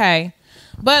 I'm okay.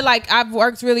 But like I've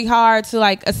worked really hard to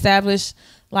like establish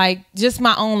like just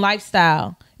my own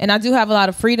lifestyle. And I do have a lot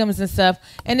of freedoms and stuff.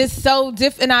 And it's so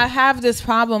different. And I have this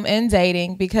problem in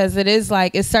dating because it is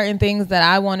like, it's certain things that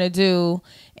I want to do.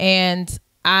 And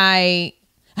how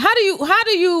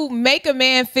do you make a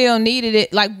man feel needed?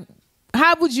 It like,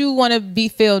 how would you want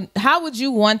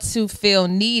to feel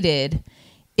needed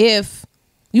if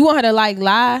you want her to like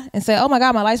lie and say, oh my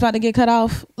God, my light's about to get cut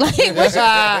off? Like,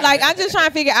 like I'm just trying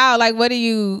to figure out like, what do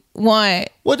you want?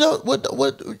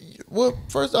 Well,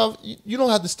 first off, you don't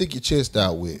have to stick your chest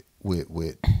out with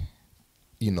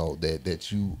you know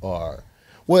that you are.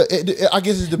 Well, I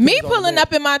guess it's depends. Me pulling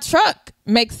up in my truck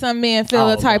makes some men feel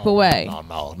a type of way.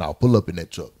 No, pull up in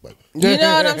that truck, baby. You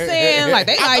know what I'm saying? Like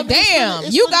they like, damn,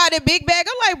 you got it, big bag.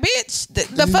 I'm like, bitch,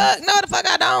 the fuck? No, the fuck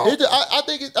I don't.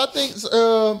 I think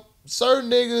certain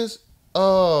niggas.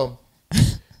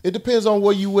 It depends on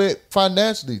where you at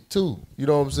financially too. You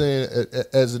know what I'm saying?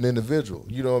 As an individual,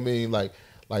 you know what I mean? Like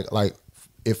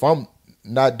if I'm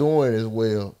not doing as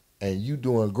well and you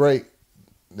doing great,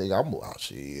 nigga, I'm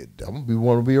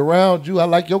want to be around you. I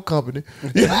like your company.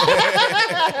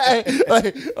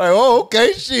 like, oh,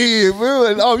 okay, shit,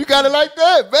 man. Oh, you got it like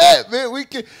that, bad, man. We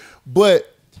can. But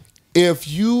if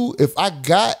I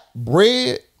got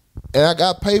bread and I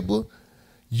got paper,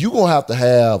 you gonna have to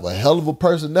have a hell of a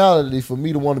personality for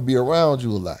me to want to be around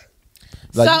you a lot.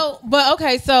 Like,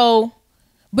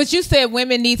 but you said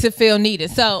women need to feel needed.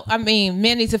 So, I mean,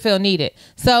 men need to feel needed.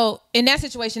 So, in that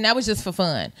situation, that was just for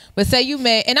fun. But say you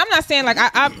met, and I'm not saying like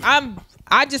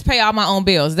I just pay all my own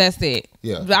bills. That's it.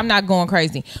 Yeah. I'm not going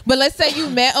crazy. But let's say you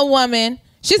met a woman.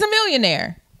 She's a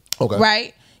millionaire. Okay.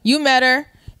 Right? You met her,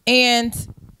 and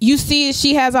you see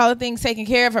she has all the things taken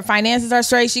care of. Her finances are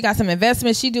straight. She got some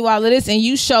investments. She do all of this, and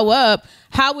you show up.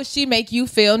 How would she make you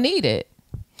feel needed?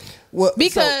 Well,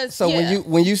 because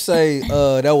when you say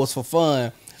that was for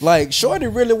fun, like shorty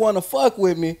really want to fuck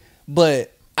with me,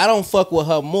 but I don't fuck with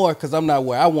her more because I'm not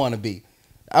where I want to be.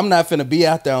 I'm not finna be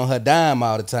out there on her dime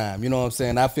all the time. You know what I'm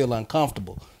saying? I feel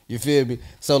uncomfortable. You feel me?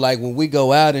 So like when we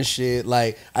go out and shit,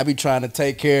 like I be trying to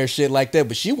take care of shit like that,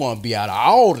 but she want to be out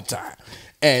all the time,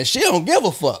 and she don't give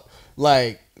a fuck.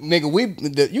 Like nigga,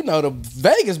 the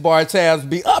Vegas bar tabs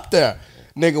be up there.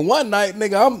 Nigga, one night,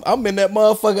 nigga, I'm in that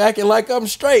motherfucker acting like I'm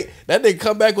straight. That nigga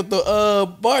come back with the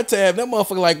bar tab. That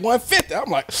motherfucker like $150. I'm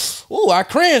like, ooh, I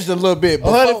cringed a little bit.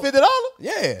 $150?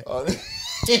 Yeah.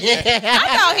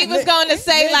 I thought he was going to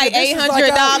say like $800 or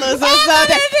something. I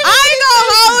ain't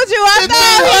gonna hold you. I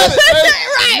thought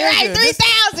right,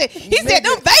 3,000. He said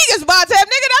them Vegas bar tab,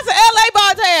 nigga. That's an LA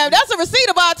bar tab. That's a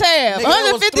receipt bar tab. Nigga,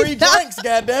 that was 3 drinks,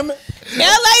 goddammit.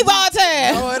 LA bar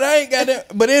tab. No, it ain't got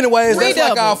that. But anyways, that's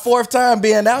like our 4th time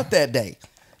being out that day.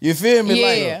 You feel me?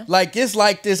 Yeah. Like it's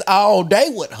like this all day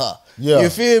with her. Yeah. You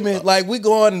feel me? Like we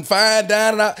going and fine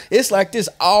dining out. It's like this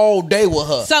all day with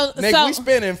her. So nigga, we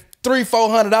spending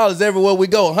 $300-$400 everywhere we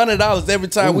go. $100 every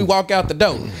time we walk out the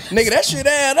door. Nigga, that shit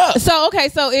add up. So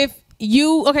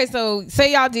so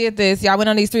say y'all did this, y'all went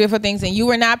on these 3 or 4 things and you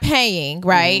were not paying,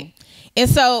 right? Mm-hmm. And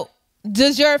so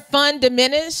does your fun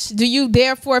diminish? Do you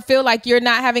therefore feel like you're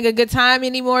not having a good time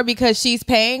anymore because she's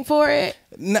paying for it?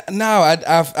 No,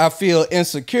 I feel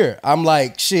insecure. I'm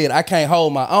like, shit, I can't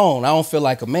hold my own. I don't feel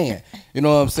like a man. You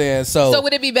know what I'm saying? So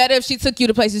would it be better if she took you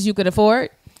to places you could afford?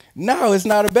 No, it's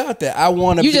not about that. I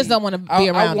want to. You just don't want to be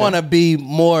around. I want to be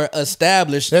more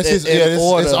established. That's his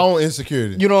own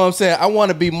insecurity. You know what I'm saying? I want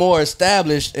to be more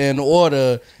established in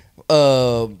order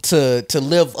to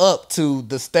live up to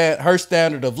her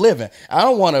standard of living. I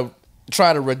don't want to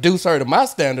try to reduce her to my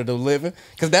standard of living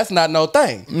because that's not no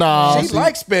thing. No, she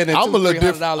likes spending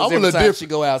 $200-$300 every time she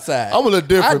go outside. I'm a little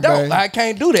different. I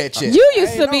can't do that shit. You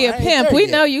used to be a pimp. We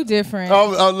know you different.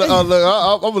 I'm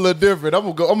a little different.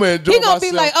 I'm gonna enjoy. He gonna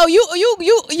be like, oh, you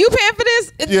paying for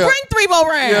this? Yeah. Bring 3 more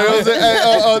rounds.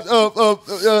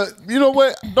 Yeah, you know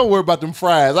what? Don't worry about them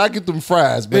fries. I get them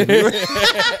fries, baby.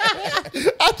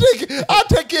 I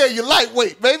take care of your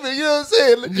lightweight, baby. You know what I'm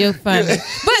saying? You're funny.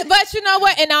 But you know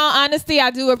what? In all honesty,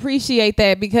 I do appreciate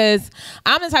that because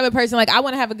I'm the type of person, like, I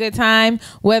want to have a good time,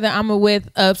 whether I'm with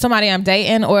somebody I'm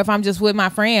dating or if I'm just with my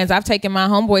friends. I've taken my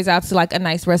homeboys out to like a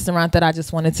nice restaurant that I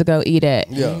just wanted to go eat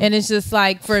at. Yeah. And it's just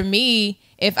like, for me,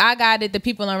 if I got it, the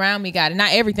people around me got it.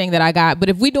 Not everything that I got, but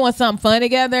if we doing something fun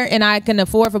together and I can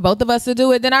afford for both of us to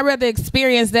do it, then I'd rather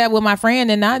experience that with my friend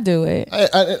than not do it.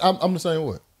 I'm the same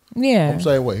way. Yeah, I'm the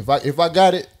same way. If I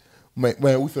got it, man,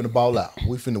 we finna ball out.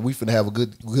 We finna have a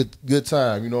good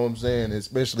time. You know what I'm saying?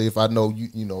 Especially if I know you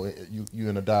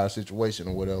in a dire situation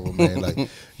or whatever, man. Like,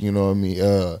 you know what I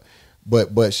mean?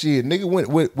 But shit, nigga,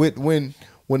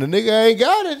 when the nigga ain't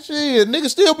got it, shit, nigga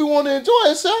still be wanting to enjoy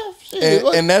himself. Shit.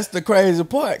 And that's the crazy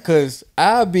part, because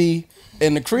I be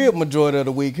in the crib majority of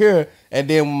the week here, and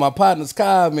then when my partners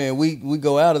call me and we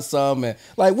go out or something, and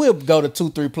like we'll go to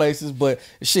 2-3 places, but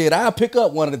shit, I'll pick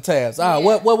up one of the tabs.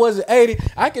 What was it, 80?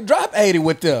 I can drop 80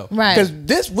 with them. Right. Because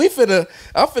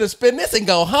I'm finna spend this and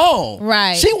go home.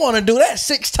 Right. She want to do that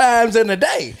 6 times in a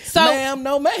day. So, ma'am,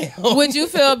 no ma'am. Would you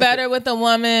feel better with a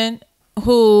woman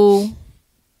who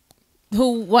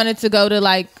wanted to go to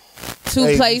like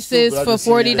 2 places for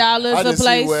 $40 a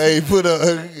place?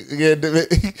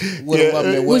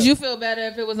 Would you feel better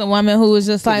if it was a woman who was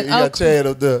just like, oh, Chad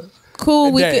up there.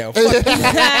 Cool, we Damn. could.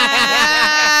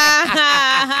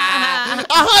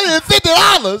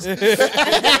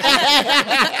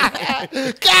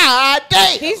 $150. God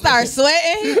damn. He starts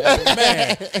sweating.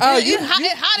 Man. Oh,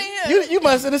 hot in here. You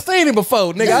must have seen him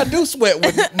before, nigga. I do sweat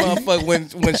when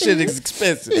motherfucker when shit is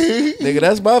expensive, nigga.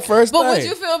 That's my first thing. But would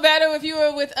you feel better if you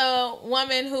were with a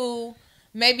woman who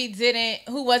maybe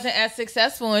who wasn't as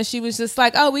successful, and she was just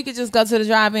like, oh, we could just go to the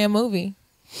drive-in movie?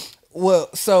 Well,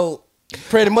 so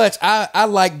pretty much, I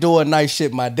like doing nice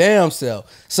shit my damn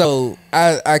self. So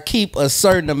I keep a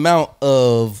certain amount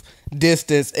of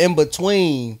distance in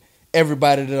between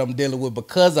everybody that I'm dealing with,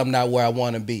 because I'm not where I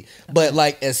want to be. But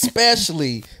like,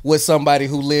 especially with somebody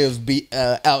who lives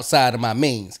outside of my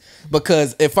means.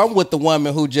 Because if I'm with the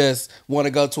woman who just want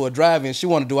to go to a drive-in, she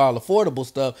want to do all affordable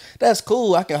stuff, that's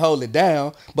cool. I can hold it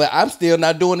down. But I'm still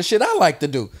not doing the shit I like to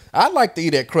do. I like to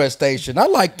eat at Crustacean. I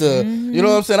like to, you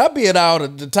know what I'm saying? I be at all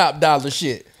the top dollar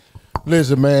shit.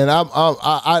 Listen, man,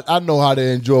 I know how to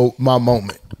enjoy my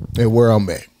moment and where I'm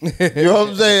at. You know what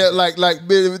I'm saying? Like,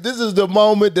 this is the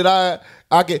moment that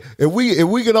I can. If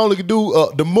we can only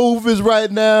do the movies right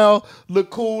now, look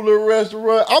cooler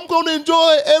restaurant, I'm gonna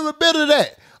enjoy every bit of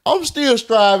that. I'm still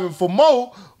striving for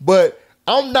more, but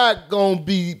I'm not gonna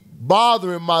be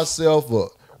bothering myself or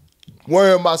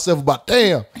worrying myself about,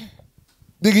 damn,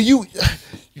 nigga, you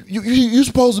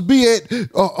supposed to be at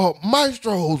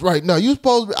Maestro's right now. You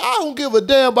supposed to be. I don't give a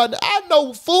damn about that. I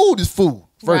know food is food.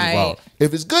 First of all,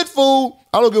 if it's good food,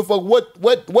 I don't give a fuck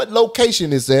what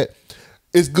location it's at.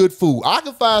 It's good food. I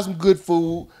can find some good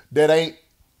food that ain't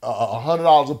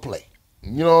 $100 a plate.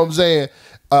 You know what I'm saying?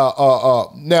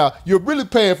 Now you're really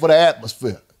paying for the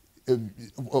atmosphere, as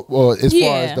far as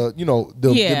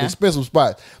the expensive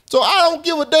spots. So I don't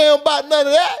give a damn about none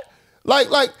of that.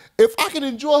 Like if I can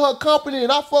enjoy her company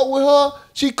and I fuck with her,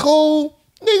 she cool.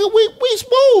 Nigga, we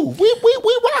smooth. We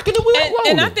rocking and we rolling.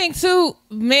 And I think too,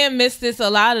 men miss this a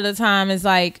lot of the time. Is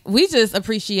like, we just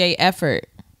appreciate effort,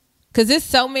 because there's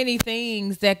so many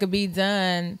things that could be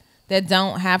done that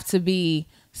don't have to be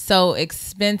so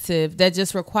expensive, that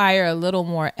just require a little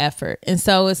more effort. And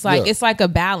so it's like it's like a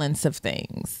balance of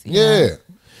things. You know?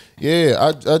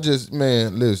 Yeah, I just,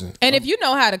 man, listen. And if you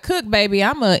know how to cook, baby,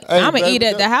 I'm a eat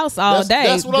at the house all day.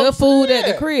 That's good food at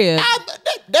the crib.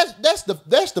 That's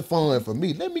the fun for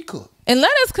me. Let me cook. And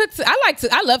let us cook.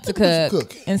 I love to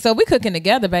cook. And so we cooking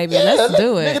together, baby. Let's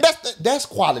do it. Nigga, that's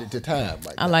quality time.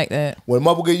 I like that. When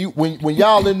motherfucker, when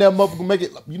y'all in there, motherfucker make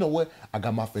it. You know what? I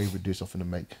got my favorite dish I'm finna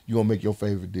make. You gonna make your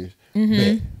favorite dish?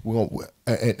 Mm-hmm. We're gonna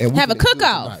and we have a cook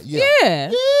off.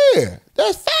 Yeah,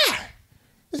 that's fine.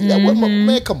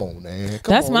 Man, come on, man.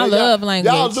 That's my love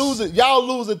language. Y'all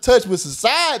losing touch with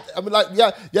society. I mean, like,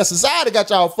 yeah, society got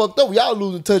y'all fucked up. Y'all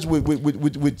losing touch with what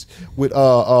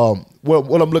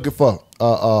I'm looking for.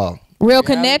 Real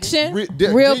connection.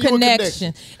 Real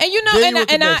connection. And you know,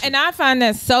 and I find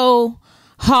that so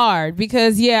hard,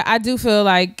 because I do feel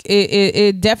like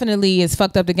it definitely is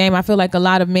fucked up the game. I feel like a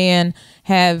lot of men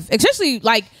have, especially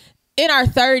like in our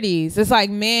 30s, it's like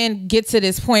men get to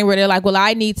this point where they're like, well,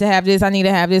 I need to have this, I need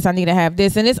to have this, I need to have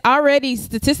this. And it's already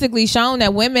statistically shown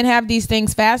that women have these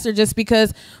things faster, just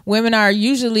because women are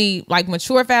usually like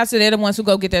mature faster. They're the ones who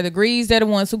go get their degrees. They're the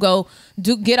ones who go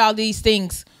get all these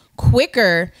things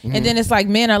quicker. Mm-hmm. And then it's like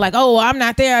men are like, oh, I'm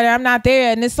not there.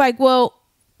 And it's like, well,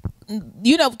 10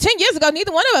 years ago,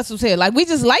 neither one of us was here. Like, we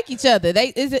just like each other.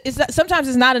 Sometimes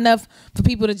it's not enough for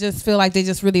people to just feel like they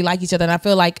just really like each other. And I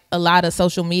feel like a lot of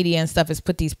social media and stuff has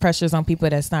put these pressures on people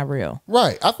that's not real.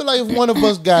 Right. I feel like if one of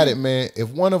us got it, man,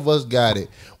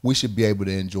 we should be able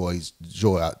to enjoy each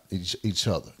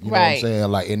other. You know what I'm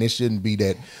saying? Like, and it shouldn't be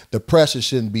that the pressure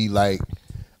shouldn't be like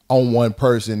on one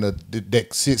person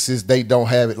that since they don't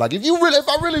have it. Like, if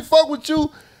I really fuck with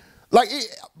you. Like,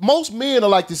 most men are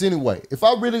like this anyway. If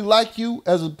I really like you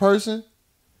as a person,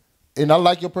 and I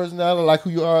like your personality, I like who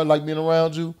you are, I like being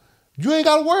around you, you ain't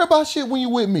got to worry about shit when you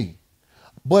with me.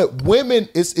 But women,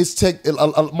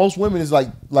 most women is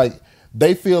like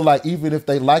they feel like even if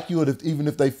they like you, or even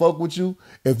if they fuck with you,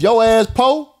 if your ass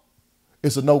po,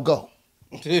 it's a no-go.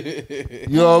 You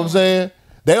know what I'm saying?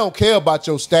 They don't care about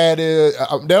your status.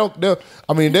 They don't.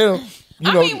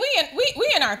 You know,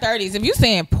 we in our 30s. If you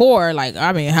saying poor, like,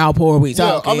 I mean, how poor we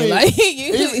talking? Yeah, I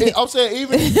mean, I'm saying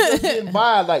even if you're just getting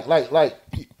by,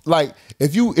 like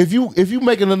if you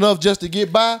making enough just to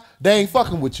get by, they ain't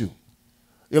fucking with you.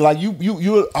 You're like you.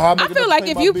 I feel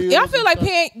like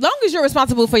paying, long as you're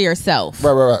responsible for yourself.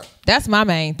 Right. That's my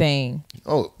main thing.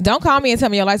 Oh, don't call me and tell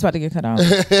me your light's about to get cut off.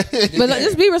 But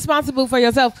just be responsible for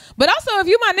yourself. But also, if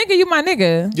you my nigga, you my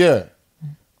nigga. Yeah.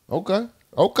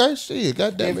 Okay, shit,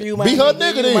 goddamn it. Be her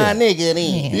nigga then. My nigga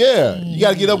then. Yeah, you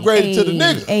gotta get upgraded to the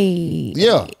nigga.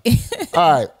 Yeah.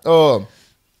 All right.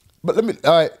 But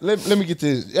let me get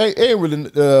this. Ain't really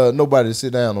nobody to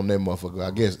sit down on that motherfucker.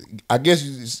 I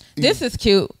guess this is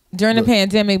cute. During the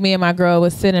pandemic, me and my girl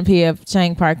was sitting in PF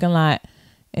Chang parking lot,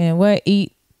 and what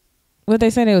they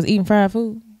say they was eating fried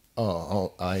food.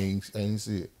 I ain't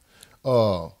see it.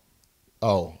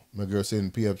 My girl sitting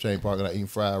in PF Chang parking lot eating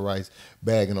fried rice,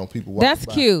 bagging on people walking That's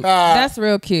by. cute. That's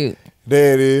real cute.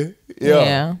 There it is.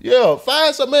 Yeah.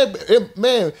 Find some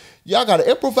man. Y'all gotta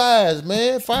improvise,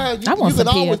 man.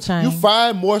 You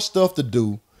find more stuff to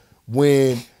do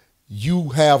when you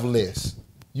have less.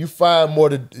 You find more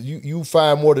to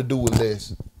do with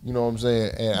less. You know what I'm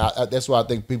saying? And that's why I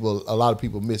think a lot of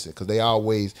people miss it, because they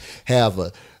always have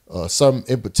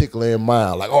something in particular in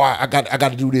mind, like, I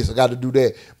got to do this, I got to do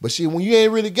that. But shit, when you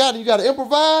ain't really got it, you got to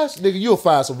improvise, nigga. You'll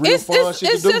find some real fun shit to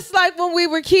do. It's just like when we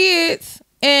were kids.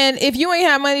 And if you ain't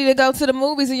have money to go to the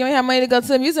movies, or you ain't have money to go to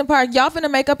the amusement park, y'all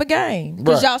finna make up a game,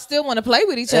 because y'all still want to play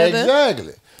with each other.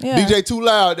 Exactly. Yeah. DJ Too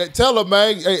Loud. Tell her,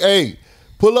 man. Hey,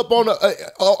 pull up on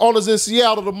us in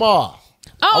Seattle tomorrow.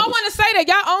 I want to say that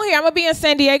y'all on here. I'm gonna be in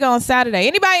San Diego on Saturday.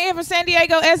 Anybody in from San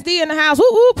Diego SD in the house?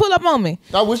 Woo, pull up on me.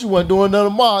 I wish you wasn't doing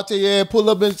nothing tomorrow. I tell you, pull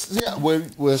up in Seattle.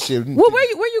 Well, shit. Well,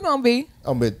 where you gonna be?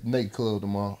 I'm at Nate Club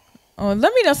tomorrow. Oh,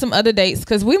 let me know some other dates,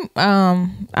 cause let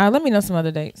me know some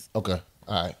other dates. Okay.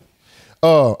 All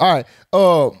right.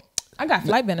 I got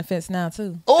flight benefits now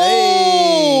too.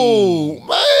 Oh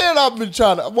man, I've been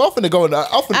trying to. Well, I'm finna go.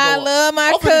 I love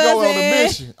my cousin. I'm finna go on a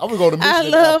mission. I'm gonna go on a mission. I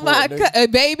love my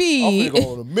baby. I'm finna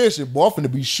go on a mission, boy. I'm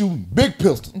finna be shooting big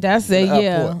pistols. That's it.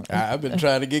 Yeah. I've been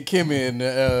trying to get Kimmy in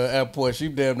the airport. She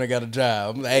damn near got a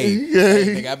job. I'm like, hey,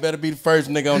 nigga, I better be the first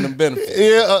nigga on them benefits.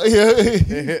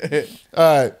 Yeah.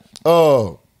 All right.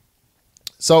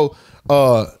 So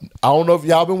I don't know if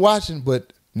y'all been watching,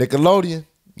 but Nickelodeon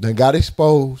done got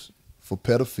exposed for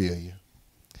pedophilia.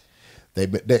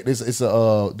 It's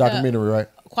a documentary, right?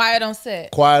 Quiet on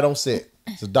Set. Quiet on Set.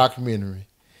 It's a documentary.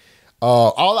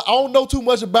 I don't know too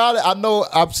much about it. I know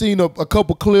I've seen a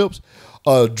couple clips.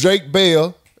 Drake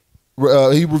Bell,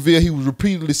 he revealed he was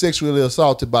repeatedly sexually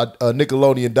assaulted by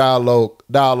Nickelodeon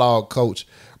dialogue coach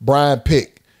Brian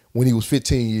Peck when he was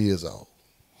 15 years old.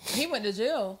 He went to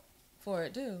jail for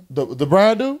it too. The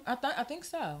Brian dude? I think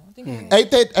so. I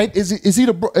think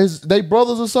is they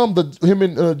brothers or something? Him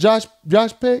and Josh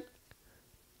Peck?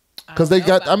 Because they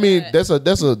got. I mean, that's a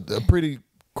pretty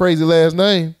crazy last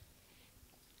name.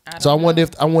 I wonder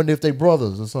if they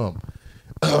brothers or something.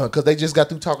 Because they just got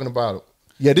through talking about it.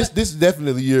 Yeah, this is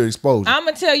definitely your exposure. I'm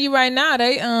gonna tell you right now,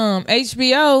 they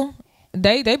HBO.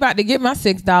 They about to get my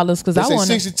 $6 because I want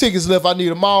 60 tickets left. I need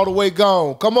them all the way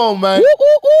gone. Come on, man. Whoop,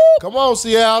 whoop, whoop. Come on,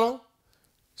 Seattle.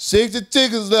 60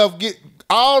 tickets left. Get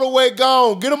all the way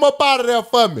gone. Get them up out of there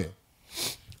for me.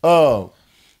 I'm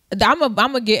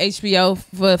gonna get HBO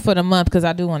for the month because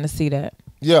I do want to see that.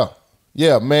 Yeah,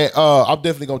 man. I'm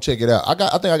definitely gonna check it out. I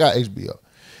think I got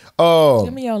HBO.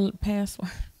 Give me your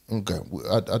password. Okay,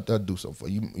 I'll do something for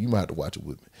you. You might have to watch it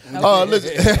with me. Okay.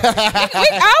 Listen.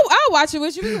 I'll watch it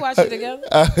with you. We can watch it together.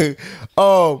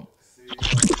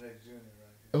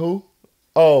 Who?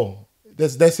 Oh,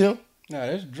 that's him? No,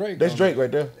 that's Drake. That's Drake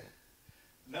right there.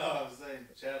 No, I was saying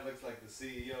Chad looks like the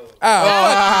CEO.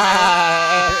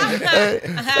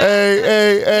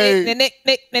 Hey. Nick.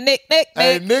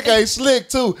 Hey, Nick ain't slick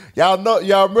too.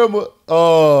 Y'all remember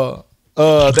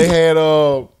they had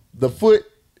the foot.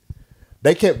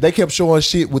 They kept showing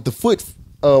shit with the foot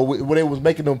when they was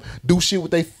making them do shit with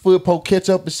their foot, poke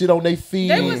ketchup and shit on their feet.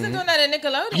 They wasn't doing that at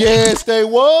Nickelodeon. Yes, they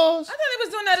was. I thought they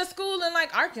was doing that at school in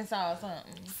like Arkansas or something.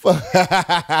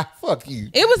 Fuck you.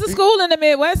 It was a school in the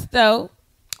Midwest though.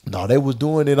 No, they was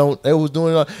doing it on.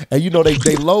 And you know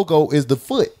they logo is the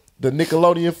foot, the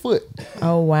Nickelodeon foot.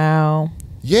 Oh wow.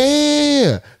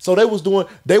 Yeah. So they was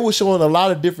showing a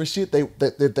lot of different shit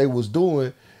that they was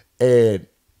doing, and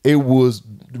it was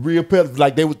real pedophilia.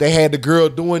 Like they had the girl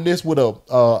doing this with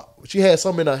she had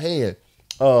something in her hand,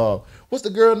 What's the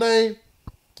girl name?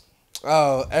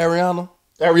 Ariana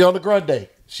Grande.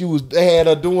 They had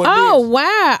her doing this. Oh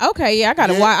wow. Okay, yeah, I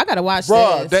gotta watch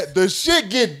Bruh, this. the shit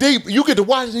get deep. You get to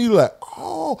watch it and you like,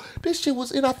 oh, this shit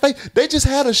was in our face. They just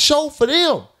had a show for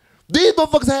them. These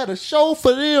motherfuckers had a show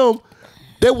for them.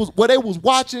 They was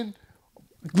watching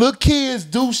little kids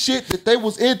do shit that they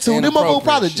was into. Them motherfuckers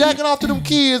probably jacking off to them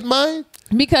kids, man.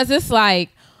 Because it's like,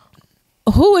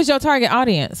 who is your target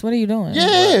audience? What are you doing?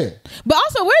 Yeah. But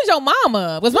also, where's your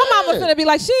mama? Was my mama finna be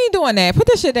like, she ain't doing that. Put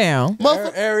this shit down.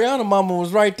 Ariana mama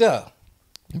was right there.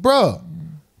 Bruh,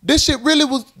 this shit really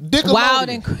was Nickelodeon. Wild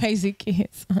and crazy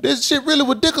kids. This shit really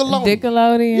was Nickelodeon.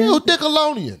 Nickelodeon. Yeah, it was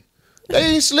Nickelodeon. They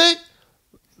ain't slick.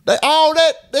 They all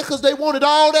that because they wanted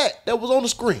all that was on the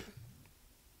screen.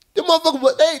 Them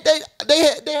motherfuckers,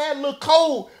 they had a little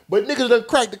code, but niggas done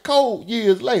cracked the code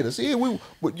years later. See,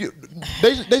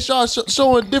 they started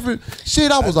showing different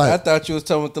shit. I thought you was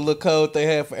talking about the little code they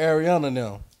had for Ariana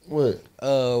now. What?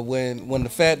 When the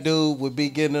fat dude would be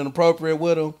getting inappropriate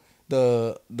with him,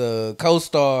 the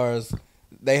co-stars,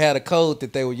 they had a code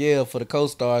that they would yell for the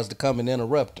co-stars to come and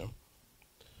interrupt him.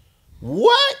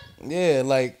 What? Yeah,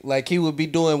 like he would be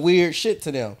doing weird shit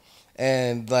to them.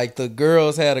 And like the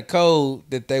girls had a code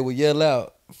that they would yell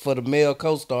out for the male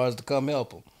co-stars to come help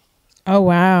them. Oh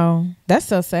wow, that's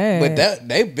so sad. But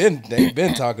they've been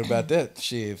talking about that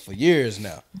shit for years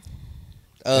now.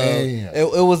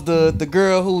 It was the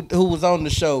girl who was on the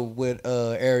show with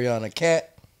Ariana,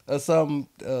 Cat or something.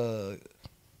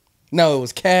 No, it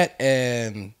was Cat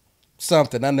and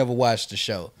something. I never watched the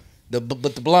show.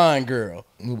 But the blind girl,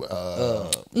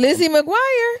 Lizzie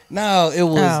McGuire. No, it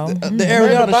was the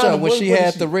Ariana show when she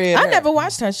had the red hair. I never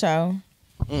watched her show.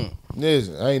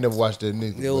 Listen, I ain't never watched that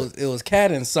nigga. It was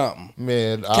Cat and something.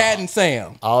 Man, Cat and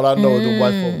Sam. All I know is them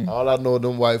white folks. All I know is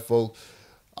them white folks.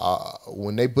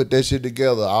 When they put that shit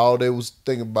together, all they was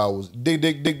thinking about was dick.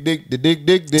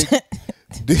 Nickelodeon.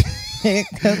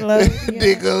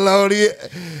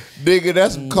 Nigga,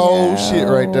 that's some cold shit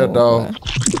right there, dog.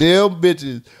 Them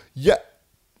bitches. Yeah.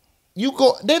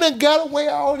 They done got away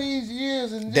all these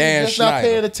years and just not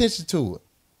paying attention to it.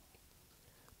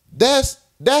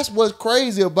 That's what's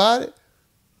crazy about it.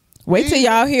 Wait till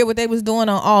y'all hear what they was doing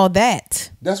on All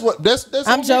That. That's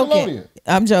I'm joking.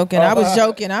 I was joking. I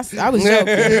was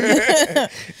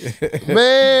joking.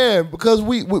 Man, because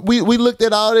we looked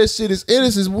at all that shit as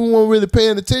innocence. We weren't really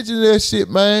paying attention to that shit,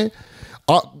 man.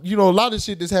 A lot of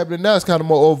shit that's happening now is kind of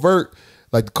more overt.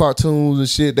 Like the cartoons and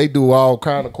shit, they do all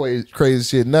kind of crazy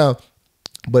shit now.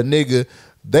 But nigga,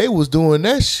 they was doing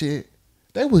that shit.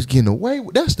 They was getting away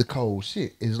with. That's the cold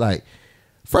shit. It's like,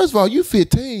 first of all, you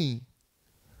 15.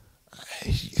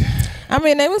 I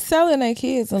mean, they was selling their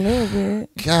kids a little bit.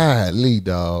 Golly,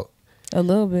 dog. A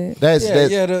little bit.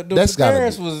 The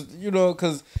parents was,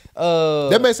 because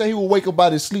that man said he would wake up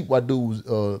out his sleep while dude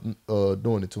was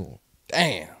doing it to him.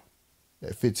 Damn.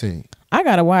 At 15. I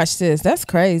gotta watch this. That's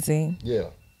crazy.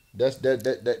 Yeah,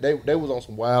 they was on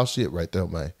some wild shit right there,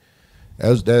 man.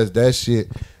 That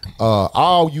shit.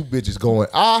 All you bitches going.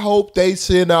 I hope they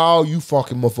send all you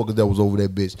fucking motherfuckers that was over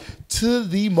that bitch to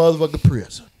the motherfucking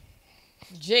prison,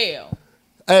 jail.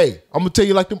 Hey, I'm gonna tell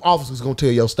you like them officers gonna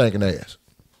tell your stinking ass.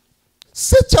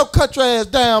 Sit your country ass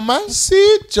down, man.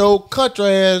 Sit your country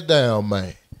ass down,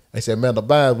 man. They said, man, the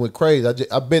vines went crazy.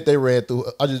 I bet they ran through.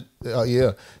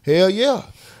 Yeah. Hell yeah.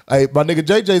 Hey, my nigga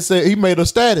JJ said he made a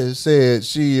status. Said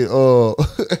she. Yeah,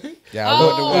 I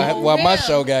wonder why my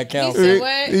show got canceled. He said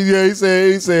what? Yeah,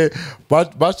 he said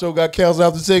my show got canceled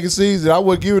after the second season. I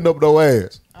wasn't giving up no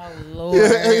ass. Oh Lord.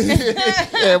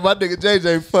 Yeah, my nigga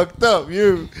JJ fucked up.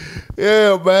 Yeah,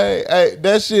 man. Hey,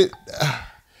 that shit.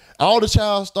 All the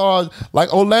child stars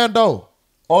like Orlando.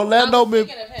 Orlando, man.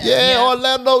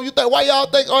 Orlando. You think why y'all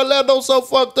think Orlando so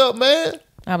fucked up, man?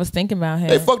 I was thinking about him.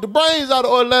 They fucked the brains out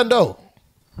of Orlando.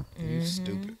 You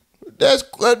stupid. That's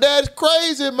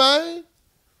crazy, man.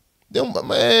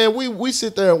 Man, we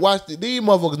sit there and watch these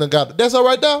motherfuckers done got it. That's all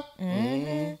right now?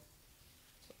 Mm-hmm.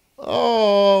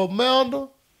 Oh, Manda.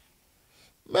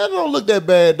 Man, don't look that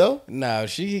bad though. No,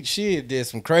 she did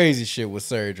some crazy shit with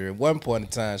surgery. At one point in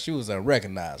time, she was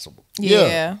unrecognizable.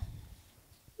 Yeah.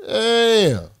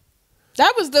 Damn.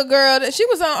 That was the girl that she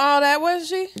was on All That, wasn't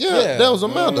she? Yeah. That was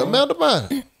Amanda. Amanda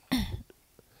Mine.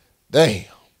 Damn.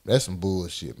 That's some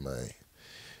bullshit, man.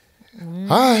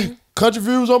 All right. Country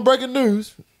views on breaking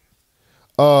news.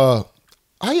 How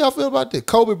y'all feel about that?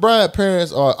 Kobe Bryant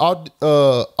parents are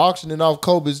auctioning off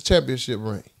Kobe's championship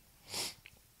ring.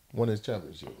 Won his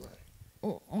championship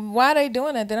ring. Why are they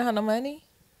doing that? They don't have no money?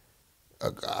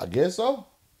 I guess so.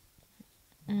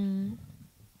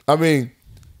 I mean,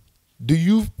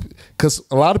 because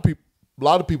a lot of people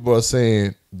lot of people are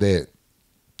saying that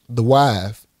the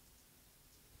wife,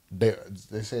 they're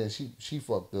saying she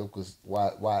fucked up because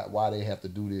why they have to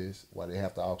do this? Why they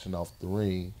have to auction off the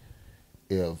ring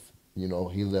if he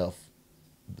left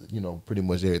pretty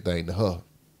much everything to her?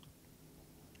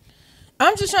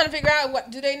 I'm just trying to figure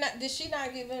out did she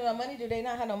not give him no money? Do they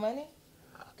not have no money?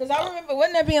 Because I remember,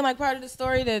 wasn't that being like part of the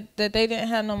story that they didn't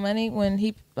have no money when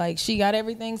she got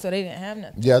everything, so they didn't have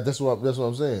nothing. Yeah, that's what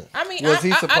I'm saying. I mean, was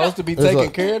he supposed to be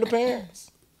taking care of the parents?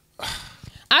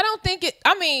 I don't think it.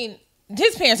 I mean,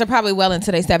 his parents are probably well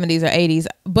into their 70s or 80s,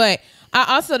 but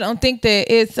I also don't think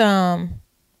that it's. I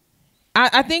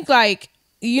think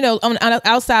on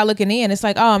outside looking in, it's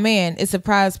like, oh man, it's a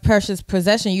prized, precious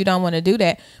possession. You don't want to do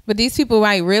that, but these people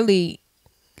might really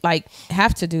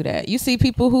have to do that. You see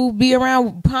people who be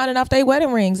around pawning off their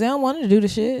wedding rings. They don't want to do the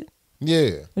shit.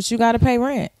 Yeah, but you got to pay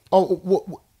rent.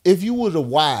 Oh, if you was a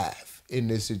wife in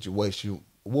this situation,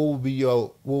 what would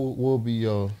you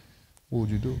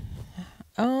do?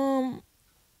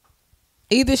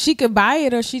 Either she could buy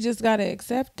it or she just got to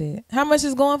accept it. How much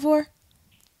is going for?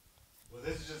 Well,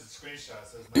 this is just a screenshot.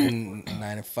 So it's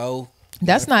 94.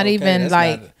 That's not even that's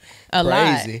a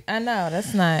crazy. lot. I know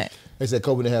that's not. They said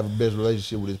Kobe didn't have the best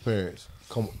relationship with his parents.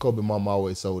 Kobe mom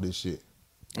always sold this shit.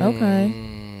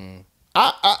 Okay.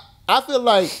 I feel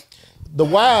like the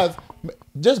wife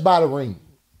just buy the ring.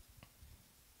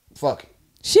 Fuck it.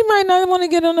 She might not want to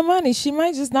get on the money. She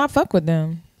might just not fuck with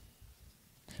them.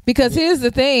 Because here's the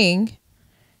thing.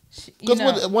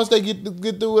 Because once they get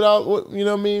through it all,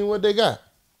 what they got.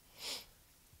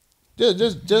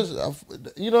 Just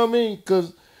you know what I mean?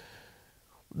 Because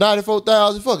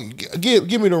 94,000, fuck it,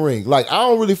 give me the ring. Like, I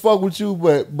don't really fuck with you,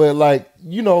 but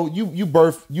you've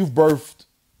birthed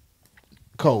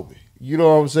Kobe. You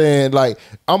know what I'm saying? Like,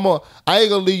 I ain't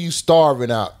gonna leave you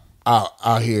starving out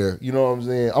here. You know what I'm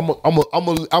saying? I'm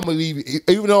gonna leave you,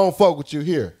 even though I don't fuck with you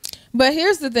here. But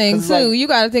here's the thing too. You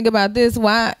got to think about this.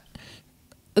 Why?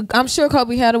 I'm sure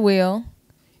Kobe had a will,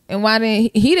 and why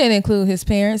didn't he didn't include his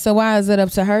parents? So why is it up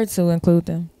to her to include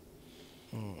them?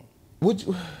 Would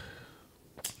you?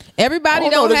 Everybody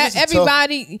don't have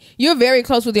everybody. Tough. You're very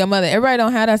close with your mother. Everybody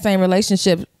don't have that same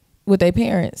relationship with their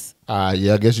parents.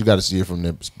 Yeah, I guess you got to see it from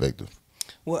their perspective.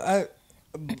 Well,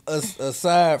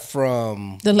 aside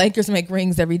from the Lakers make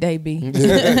rings every day, B.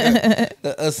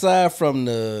 Aside from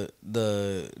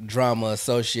the drama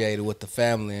associated with the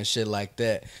family and shit like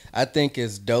that, I think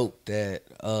it's dope that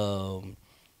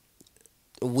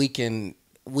we can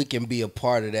be a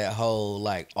part of that whole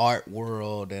art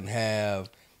world and have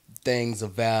things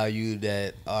of value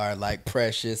that are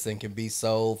precious and can be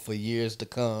sold for years to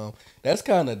come. That's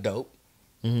kind of dope.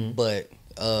 Mm-hmm. But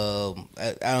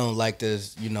I don't like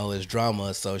this, there's drama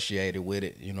associated with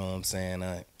it. You know what I'm saying?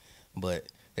 But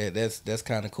that's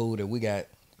kind of cool that we got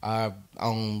our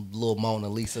own little Mona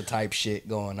Lisa type shit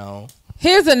going on.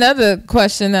 Here's another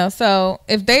question though. So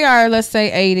if they are, let's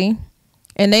say 80,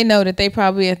 and they know that they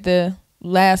probably at the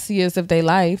last years of their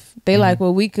life, they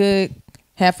well, we could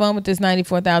have fun with this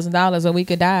 $94,000, or we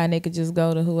could die and they could just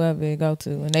go to whoever they go to,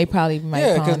 and they probably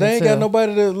might. Because they ain't got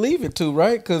nobody to leave it to,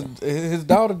 right? Because his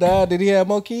daughter died. Did he have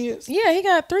more kids? Yeah, he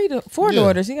got 4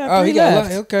 daughters. He got 3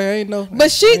 left. Okay, I ain't know. But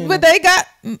they got.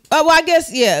 Well, I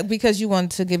guess because you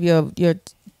want to give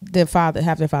their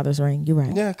father's ring. You're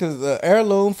right. Yeah, because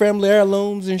family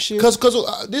heirlooms and shit. Because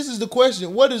this is the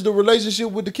question: what is the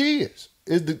relationship with the kids?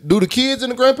 Do the kids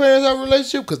and the grandparents have a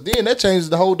relationship? Because then that changes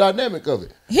the whole dynamic of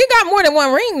it. He got more than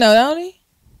one ring though, don't he?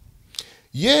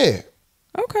 Yeah.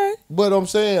 Okay. But I'm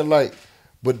saying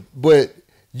but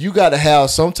you got to have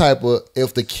some type of,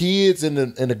 if the kids and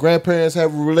the grandparents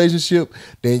have a relationship,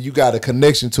 then you got a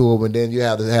connection to them, and then you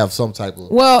have to have some type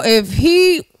of. Well, if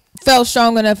he felt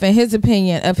strong enough in his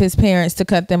opinion of his parents to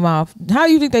cut them off, how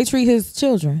do you think they treat his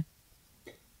children?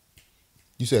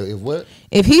 You said if what?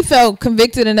 If he felt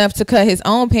convicted enough to cut his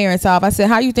own parents off, I said,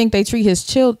 how you think they treat his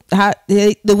children?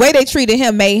 The way they treated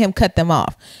him made him cut them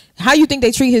off. How you think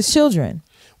they treat his children?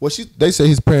 Well, they say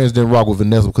his parents didn't rock with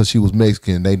Vanessa because she was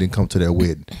Mexican and they didn't come to their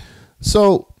wedding.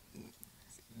 So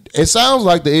it sounds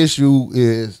like the issue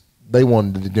is they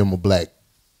wanted them a black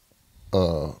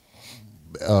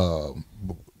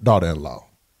daughter-in-law.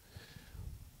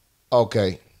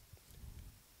 Okay.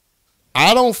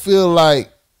 I don't feel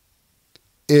like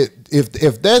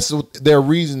if that's their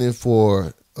reasoning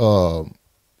for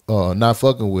not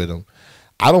fucking with them,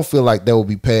 I don't feel like that will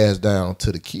be passed down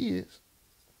to the kids.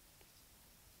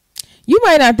 You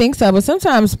might not think so, but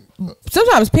sometimes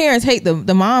parents hate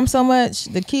the mom so much,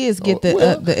 the kids get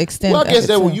the extent. Well, I guess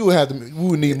that we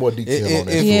would need more detail on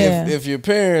that. If your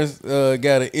parents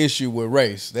got an issue with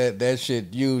race, that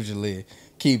shit usually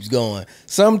keeps going.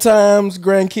 Sometimes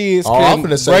grandkids I'm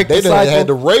can finna say break they the done cycle. had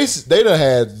the race. They done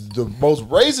had the most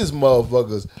racist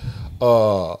motherfuckers.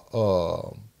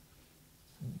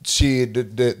 Shit,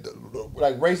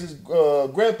 like racist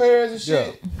grandparents and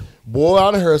shit. Yeah. Boy,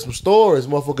 I done heard some stories.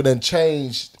 Motherfucker done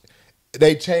changed.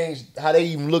 They changed how they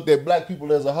even looked at black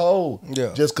people as a whole.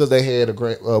 Yeah. Just because they had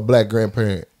a black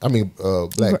grandparent. I mean,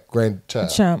 black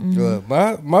grandchild.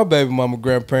 My baby mama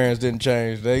grandparents didn't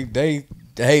change. They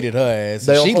hated her ass.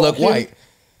 They She don't looked fuck white.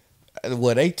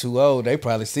 Well, they too old. They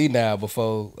probably see now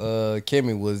before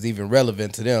Kimmy was even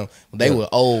relevant to them. They were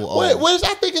old. Which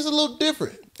I think is a little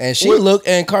different. And she looked,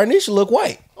 and Carnisha looked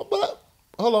white. But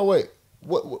hold on, wait.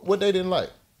 What they didn't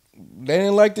like? They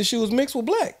didn't like that she was mixed with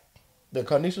black. The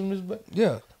Carnisha was black?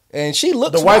 Yeah. And she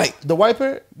looks white. The white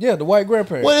parent? Yeah, the white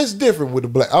grandparent. Well, it's different with the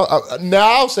black. Now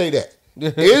I'll say that.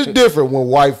 It's different when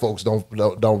white folks don't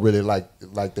really like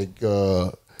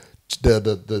the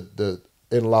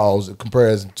in-laws in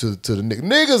comparison to the niggas.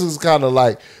 Niggas is kind of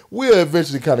like, we'll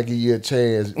eventually kind of give you a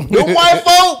chance. The white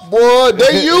folk, boy,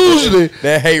 they usually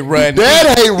that hate run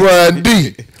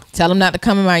deep. Tell them not to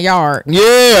come in my yard.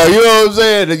 Yeah, you know what I'm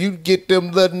saying? That you get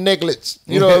them little necklets.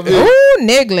 You know what I mean? Ooh,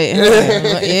 niglet.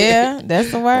 Yeah,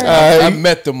 that's the word. I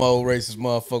met them old racist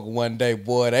motherfucker one day,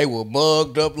 boy. They were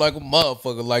mugged up like a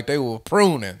motherfucker, like they were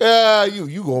pruning. Yeah,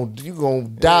 you gonna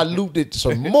dilute it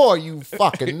some more, you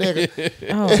fucking nigga.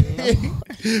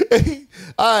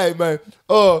 All right, man.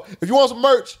 If you want some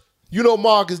merch,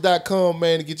 Maaacus.com,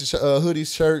 man, to get your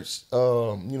hoodies, shirts,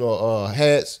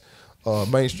 hats,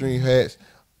 mainstream hats.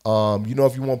 If you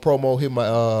want promo, hit my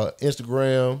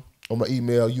Instagram or my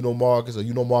email, Maaacus or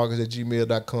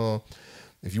Maaacus@gmail.com.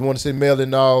 If you want to send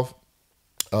mailing off,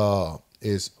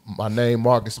 it's my name,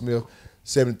 Marcus Smith,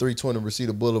 7320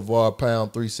 Reseda Boulevard,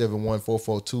 pound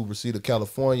 371442, Reseda,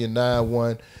 California,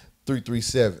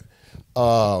 91337.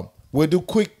 We'll do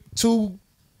quick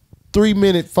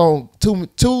 2-3-minute phone,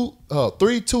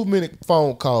 2-minute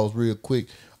phone calls real quick.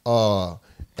 And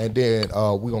then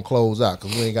we're gonna close out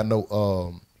because we ain't got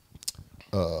no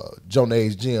Jonah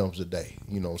A's Gems today.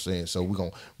 You know what I'm saying? So we're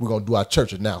gonna do our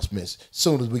church announcements as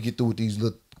soon as we get through with these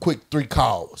little quick 3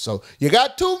 calls. So you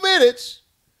got 2 minutes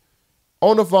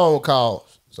on the phone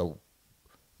calls. So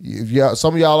if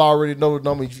some of y'all already know the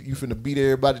number, you finna beat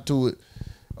everybody to it.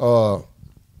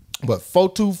 But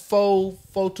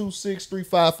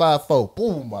 424-426-3554.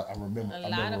 Boom! I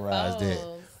memorized that.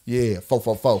 Yeah,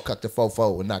 444, cut the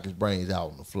 44 and knock his brains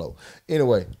out on the floor.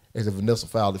 Anyway, it's a Vanessa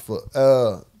fouled it foot.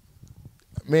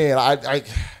 Man, I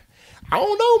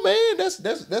don't know, man. That's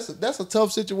a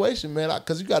tough situation, man.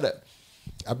 Because you gotta,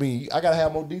 I gotta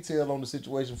have more detail on the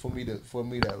situation for me to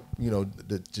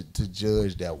to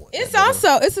judge that one.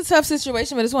 It's a tough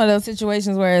situation, but it's one of those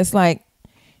situations where it's like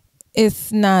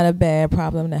it's not a bad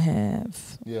problem to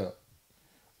have. Yeah.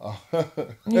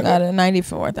 You got a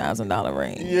 $94,000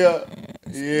 ring. Yeah.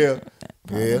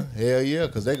 Hell yeah,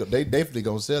 because they definitely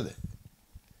gonna sell it.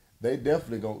 They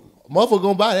definitely gonna. Motherfucker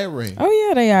gonna buy that ring. Oh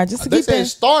yeah, they are. Just to they say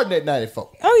it's starting at 94.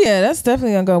 Oh yeah, that's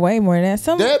definitely gonna go way more than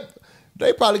that.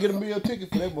 They probably get a meal ticket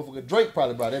for that motherfucker. Drake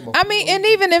probably buy that motherfucker. I mean, and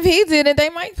even if he did it, they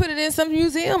might put it in some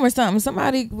museum or something.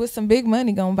 Somebody with some big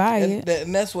money gonna buy it.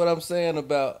 And that's what I'm saying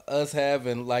about us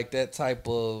having like that type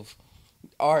of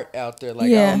art out there.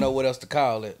 Like I don't know what else to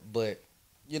call it, but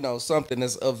something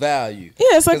that's of value.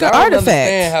 Yeah, it's like an artifact. I don't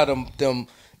understand how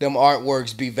them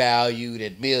artworks be valued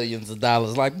at millions of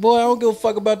dollars. Like, boy, I don't give a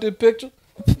fuck about this picture.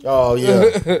 Oh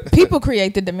yeah. People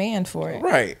create the demand for it.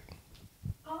 Right.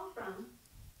 Call from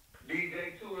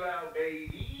DJ Too Loud,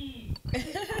 baby.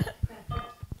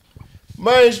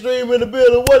 Mainstream in the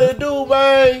building. What it do,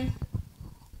 man?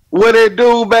 What it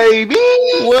do, baby?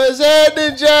 What's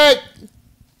happening, Jack?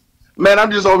 Man,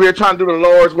 I'm just over here trying to do the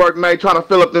Lord's work, man. Trying to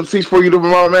fill up them seats for you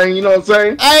tomorrow, man. You know what I'm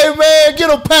saying? Hey, man, get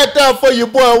them packed out for your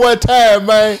boy one time,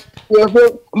 man.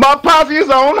 My posse is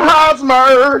on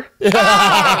Hosmer.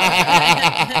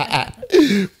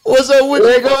 What's up with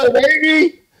you, go,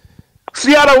 baby?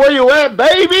 Seattle, where you at,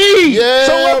 baby? Yeah,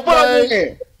 so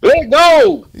man. Let's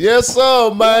go. Yes, sir,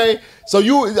 man. So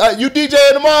you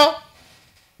DJing tomorrow?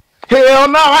 Hell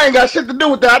no, I ain't got shit to do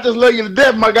with that. I just love you to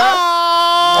death, my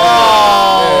guy.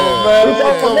 Oh, man. It's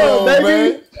all love,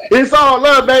 baby. It's all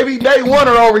love, baby. Day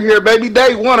oneer over here, baby.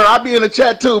 Day oneer. I'll be in the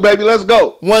chat too, baby. Let's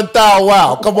go. 1,000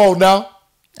 wow. Come on now.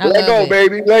 Let go,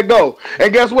 baby. Let go.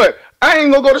 And guess what? I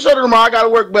ain't gonna go to show tomorrow. I gotta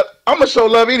work, but I'm gonna show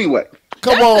love anyway.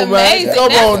 Come on, amazing. Man.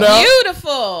 Come on now.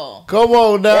 Beautiful. Come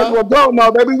on now. That's what I'm talking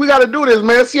about, baby. We gotta do this,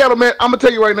 man. Seattle, man. I'm gonna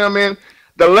tell you right now, man.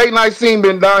 The late night scene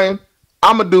been dying.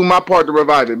 I'm gonna do my part to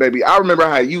revive it, baby. I remember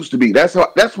how it used to be. That's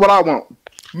what I want.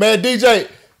 Man, DJ,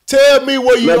 Tell me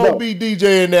where you gonna be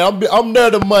DJing there. I'm there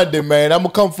the Monday, man. I'm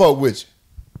gonna come fuck with you.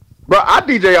 Bro, I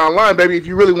DJ online, baby. If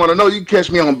you really want to know, you can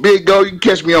catch me on Big Go. You can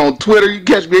catch me on Twitter. You can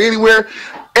catch me anywhere.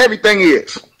 Everything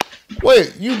is.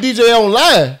 Wait, you DJ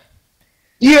online?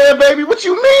 Yeah, baby. What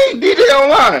you mean, DJ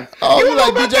online? Oh, you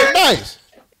like DJ Nice?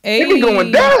 Hey. It be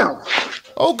going down.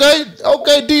 Okay,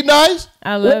 D Nice.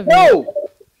 I love you.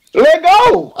 Let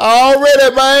go.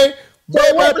 Already, man.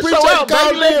 Baby, I appreciate you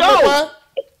calling in, man.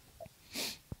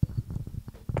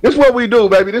 This is what we do,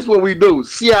 baby. This is what we do.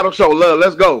 Seattle show love.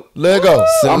 Let's go. Let go.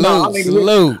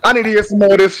 Salute. I need to hear some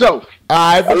more of this show.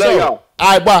 All right, for sure. Y'all.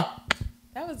 All right, bye.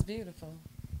 That was beautiful.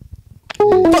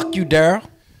 Fuck you, Daryl.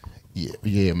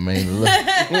 Yeah, man.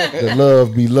 The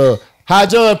love be love. Hi,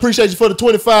 John. Appreciate you for the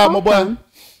 25, my boy.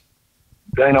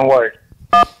 Dana White.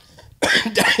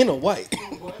 Dana White.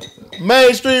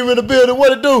 Mainstream in the building.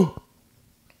 What it do?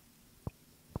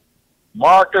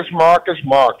 Maaacus.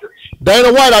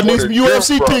 Dana White, I need some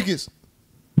UFC tickets.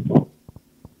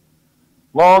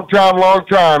 Long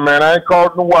time, man. I ain't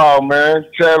called in a while, man.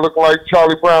 Chad looking like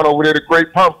Charlie Brown over there, the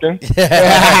Great Pumpkin. But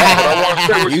I want to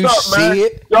say what's up, man.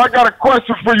 Yo, I got a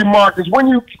question for you, Maaacus.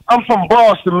 I'm from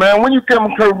Boston, man. When you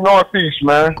coming to Northeast,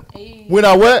 man? When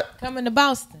I what? Coming to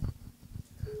Boston.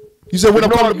 You said when I'm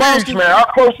coming to Boston? Man, how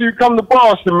close do you come to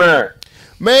Boston, man?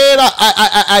 Man,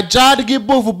 I tried to get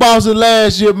booked for Boston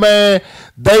last year, man.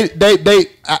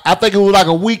 I think it was like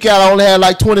a week out. I only had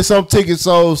like 20-some tickets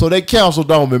sold, so they canceled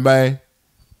on me, man.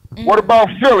 What about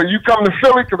Philly? You come to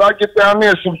Philly? Because I get down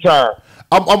there sometime.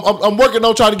 I'm working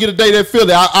on trying to get a date at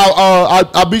Philly.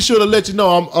 I'll be sure to let you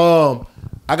know.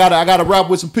 I gotta rap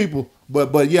with some people,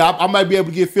 but yeah, I might be able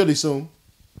to get Philly soon.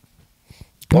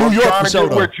 Well, New York for sure,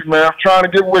 though. I'm trying to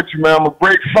get with you, man. I'm a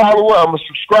great follower. I'm a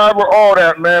subscriber. All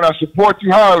that, man. I support you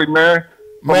highly, man.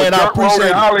 Man, I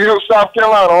appreciate it. Holly Hill, South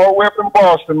Carolina, all the way up in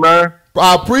Boston, man.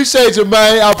 I appreciate you,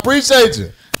 man. I appreciate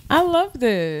you. I love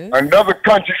this. Another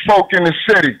country folk in the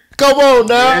city. Come on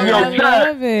now. And, I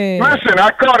love it. Listen,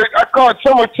 I caught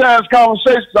some of Chad's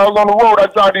conversations. I was on the road. I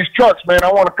drive these trucks, man.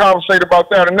 I want to conversate about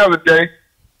that another day.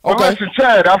 But listen,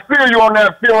 Chad, I feel you on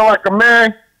that, feeling like a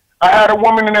man. I had a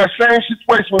woman in that same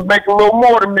situation was making a little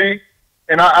more than me,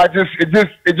 and it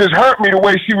just hurt me the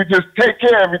way she would just take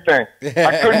care of everything.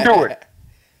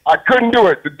 I couldn't do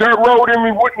it. The dirt road in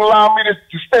me wouldn't allow me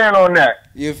to stand on that.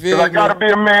 You feel me? I got to be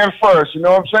a man first. You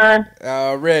know what I'm saying?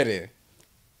 Already.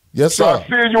 Yes, sir. So I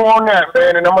feel you on that,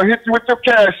 man, and I'm gonna hit you with your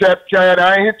cash app, Chad.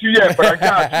 I ain't hit you yet, but I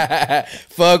got you.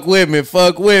 Fuck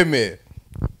with me.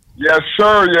 Yes,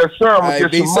 sir. I'm gonna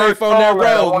get be some safe on that road,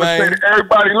 I want to man. say to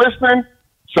everybody listening,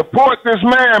 support this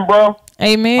man, bro.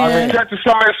 Amen. I've been catching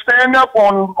somebody stand up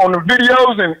on the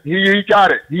videos, and he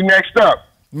got it. He next up.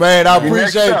 Man, I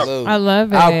appreciate it. I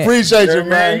love it. I appreciate you,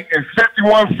 man. And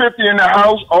 5150 in the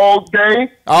house all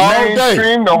day.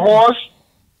 Mainstream, the horse.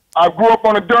 I grew up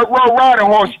on a dirt road riding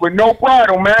horse with no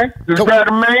bridle, man. Just grab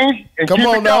the reins and keep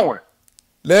it going.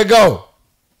 Let go.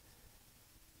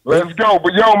 Let's go.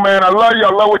 But yo, man, I love you.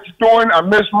 I love what you're doing. I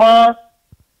miss mine.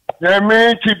 You know what I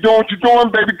mean? Keep doing what you're doing,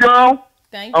 baby girl.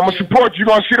 Thank you. I'm going to support you. You're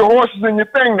going to see the horses in your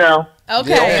thing now.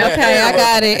 Okay, I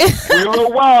got it. We're a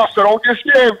little wild, so don't get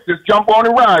scared. Just jump on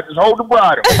and ride. Just hold the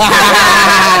bridle.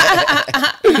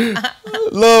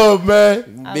 Love,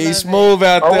 man. Be smooth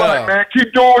out there. All right, man.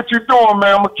 Keep doing what you're doing,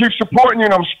 man. I'm going to keep supporting you,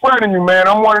 and I'm spreading you, man.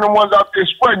 I'm one of the ones out there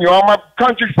spreading you. All my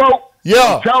country folk,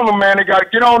 I'm telling them, man, they got to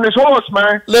get on this horse,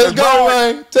 man. Let's go,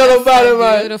 man. Tell them about it,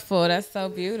 man. Beautiful. That's so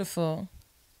beautiful.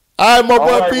 All right, my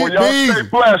boy, Pete. Well, y'all stay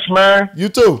blessed, man. You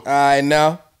too. All right,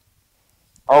 now.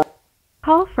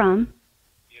 Call from.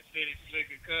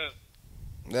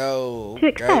 No. To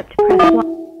accept, press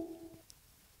 1.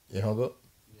 You hung up?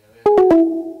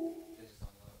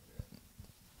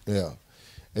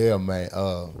 Yeah, man.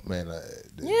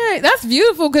 Yeah, that's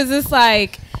beautiful because it's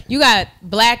like you got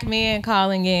black men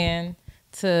calling in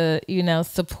to,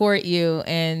 support you,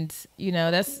 and they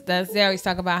always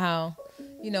talk about how,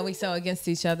 we so against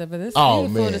each other, but it's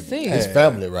beautiful to see. It's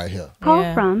family right here.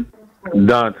 Call from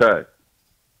Dante.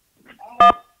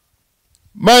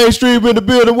 Mainstream in the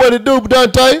building. What it do,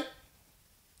 Dante?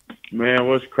 Man,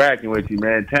 what's cracking with you,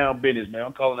 man? Town business, man.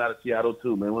 I'm calling out of Seattle,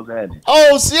 too, man. What's happening?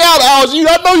 Oh, Seattle. I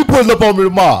know you pulling up on me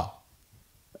tomorrow.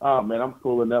 Oh, man, I'm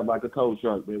pulling up like a tow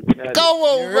truck, man. Come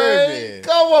on, man.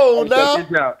 Come on, now. Check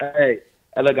this out. Hey,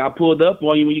 look, I pulled up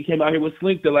on you when you came out here with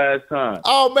Slink the last time.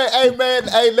 Oh, man.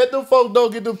 Hey, let them folks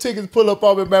don't get them tickets pull up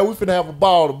on me, man. We finna have a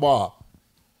ball tomorrow.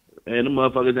 Man, them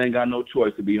motherfuckers ain't got no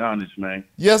choice, to be honest, man.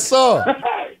 Yes, sir.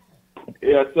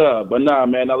 Yes, sir. But nah,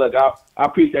 man. Now, look, I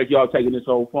appreciate y'all taking this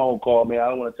whole phone call, man. I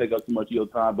don't want to take up too much of your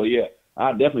time, but yeah,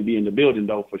 I'll definitely be in the building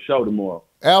though for sure tomorrow.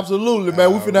 Absolutely,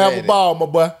 man. We finna have a ball, my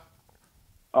boy.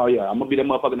 Oh yeah, I'm gonna be that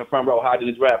motherfucker in the front row hiding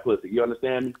his rap pussy. You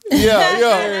understand me? Yeah,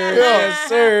 Yes,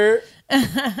 sir.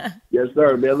 Yes,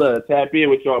 sir, man. Look, tap in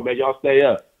with y'all, man. Y'all stay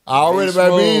up. Already,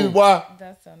 baby, boy.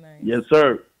 That's so nice. Yes,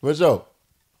 sir. What's up?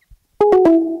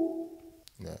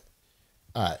 Yeah.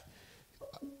 All right.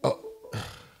 Oh.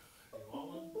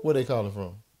 Where they calling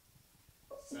from?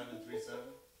 737.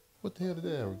 What the hell did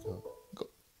that record?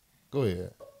 Go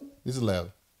ahead. This is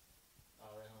loud.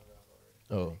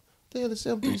 Oh, the hell is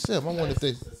 737? I wonder if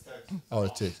they. Oh,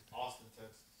 it's Texas. Austin,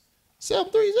 Texas.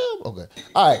 737. Okay.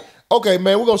 All right. Okay,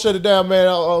 man. We're gonna shut it down, man.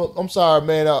 I'm sorry,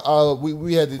 man.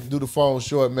 We had to do the phone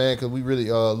short, man, because we really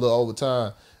a little over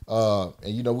time.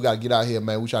 And you know we gotta get out here,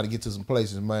 man. We try to get to some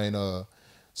places, man.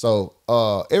 So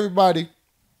everybody,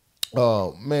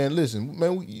 man, listen,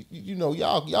 man. You know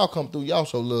y'all come through. Y'all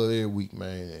show love every week,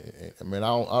 man. And man,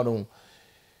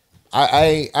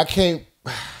 I can't.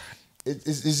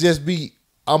 It's just be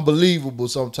unbelievable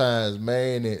sometimes,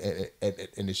 man,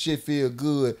 and the shit feel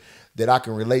good that I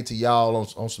can relate to y'all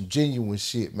on some genuine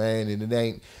shit, man.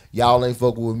 And y'all ain't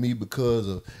fucking with me because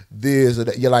of this or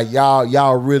that. You're like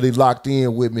y'all really locked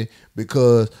in with me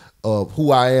because of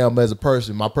who I am as a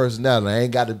person, my personality. I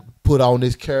ain't got to put on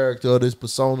this character or this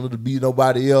persona to be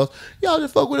nobody else. Y'all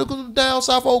just fuck with it because I'm down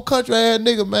south old country ass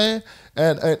nigga, man.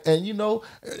 And you know,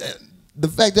 the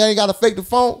fact that I ain't got to fake the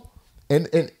phone.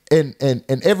 And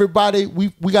everybody,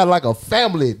 we got like a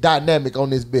family dynamic on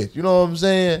this bitch. You know what I'm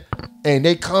saying? And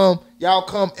y'all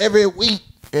come every week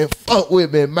and fuck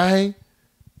with me, man.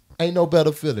 Ain't no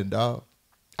better feeling, dog.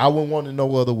 I wouldn't want it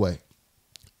no other way.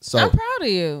 So I'm proud of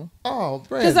you. Oh,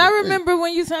 Brandi. Because I remember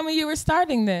when you told me you were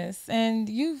starting this, and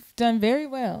you've done very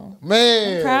well.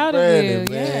 Man, I'm proud of you. Man,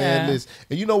 yeah. Listen.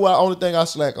 And you know what? The only thing I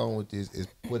slack on with this is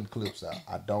putting clips out.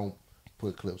 I don't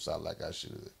put clips out like I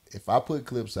should. If I put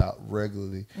clips out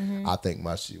regularly, I think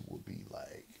my shit would be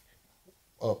like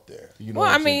up there. You know. Well,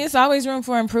 I mean, it's always room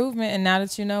for improvement, and now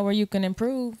that you know where you can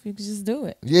improve, you can just do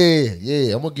it.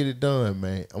 Yeah. I'm gonna get it done,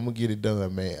 man.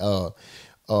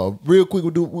 Real quick,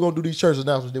 we're gonna do these church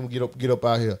announcements, then we get up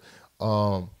out here.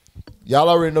 Y'all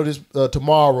already know this.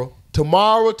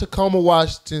 Tomorrow, Tacoma,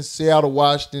 Washington, Seattle,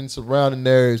 Washington, surrounding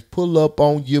areas. Pull up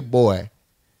on your boy.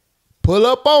 Pull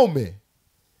up on me.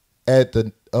 At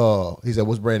the he said,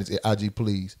 "What's Brandi's IG,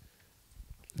 please?"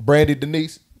 Brandi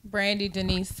Denise. Brandi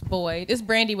Denise Boyd. It's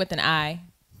Brandi with an I.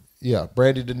 Yeah,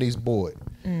 Brandi Denise Boyd.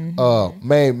 Man,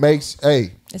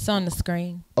 it's on the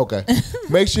screen. Okay.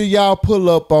 Make sure y'all pull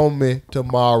up on me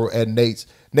tomorrow at Nate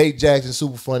Jackson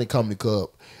Super Funny Comedy Club.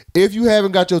 If you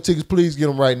haven't got your tickets, please get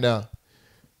them right now.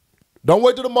 Don't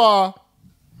wait till tomorrow.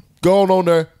 Go on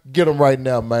there, get them right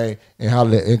now, man, and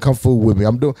holler and come fool with me.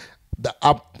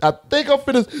 I think I'm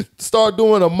finna start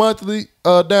doing a monthly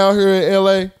down here in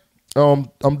LA.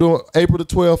 I'm doing April the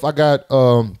 12th. I got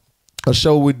a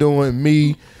show we're doing.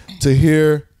 Me,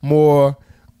 To More,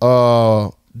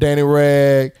 Danny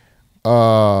Rag,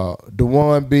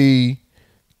 Dewan B,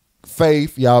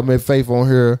 Faith. Y'all met Faith on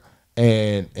here,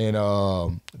 and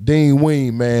Dean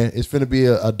Ween. Man, it's finna be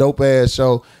a dope ass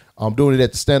show. I'm doing it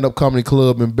at the Stand Up Comedy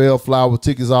Club in Bellflower.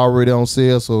 Tickets already on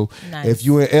sale. So if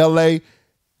you in LA,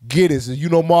 get it. So you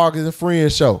know Marcus and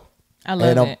Friends show. I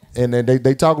love it. And then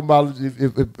they talking about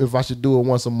if I should do it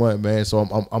once a month, man. So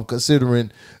I'm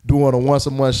considering doing a once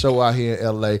a month show out here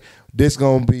in LA. This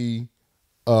gonna be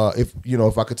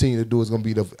if I continue to do it, it's gonna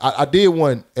be I did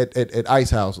one at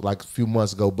Ice House like a few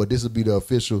months ago, but this will be the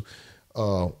official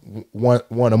one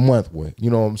a month one. You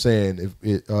know what I'm saying?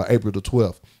 April the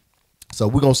 12th. So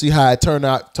we're gonna see how it turn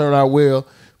out well.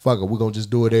 Fuck it, we're gonna just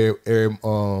do it every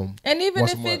and even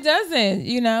if it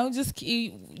doesn't, just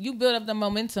you build up the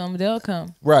momentum, they'll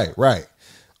come. Right.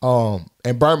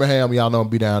 And Birmingham, y'all know I'll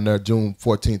be down there June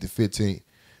 14th and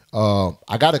 15th.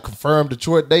 I gotta confirm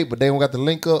Detroit date, but they don't got the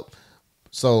link up.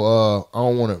 So I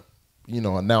don't wanna,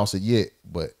 announce it yet,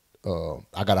 but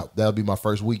that'll be my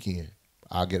first weekend.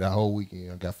 I'll get that whole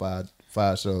weekend. I got five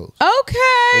shows.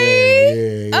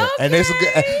 Okay. Yeah. Okay. And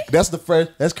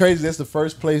that's crazy. That's the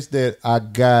first place that I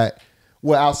got,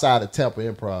 outside of Tampa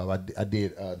Improv. I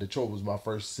did Detroit was my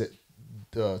first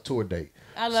tour date.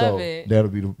 I love it. They'll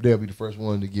be the first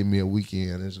one to give me a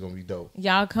weekend. It's gonna be dope.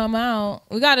 Y'all come out.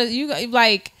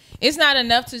 It's not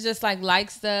enough to just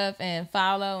like stuff and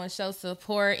follow and show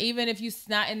support. Even if you're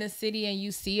not in the city and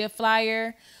you see a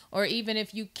flyer, or even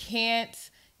if you can't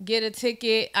get a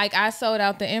ticket, like I sold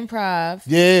out the Improv.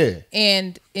 Yeah.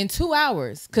 And in 2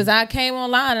 hours, because I came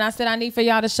online and I said I need for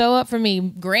y'all to show up for me.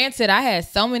 Granted, I had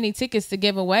so many tickets to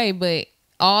give away, but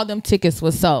all them tickets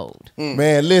were sold.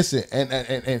 Man, listen,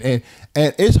 and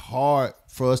it's hard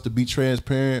for us to be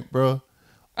transparent, bro.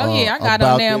 Oh yeah, I got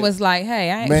on there and was like, "Hey,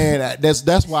 I ain't." Man,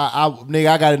 that's why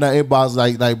I got in the inbox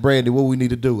like Brandi, what we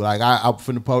need to do? Like I'm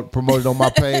finna promote it on my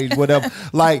page, whatever.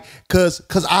 Like, cause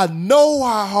I know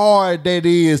how hard that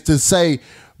is to say,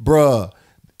 bruh,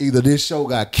 either this show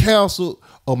got canceled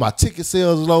or my ticket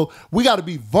sales is low. We got to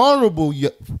be vulnerable,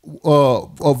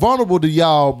 vulnerable to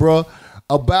y'all, bruh,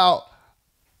 about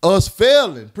us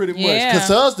failing pretty much. Cause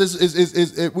to us, this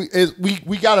is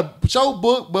we got a show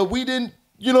book, but we didn't.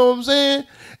 You know what I'm saying?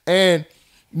 And,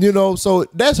 you know, so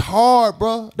that's hard,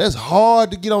 bro. That's hard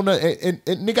to get on that. And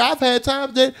nigga, I've had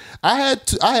times that I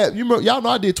had, you remember, y'all know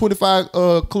I did 25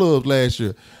 clubs last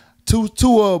year. Two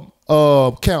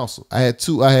council. I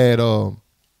had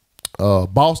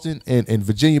Boston and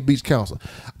Virginia Beach Council.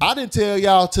 I didn't tell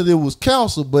y'all till it was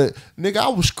council, but nigga, I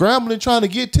was scrambling trying to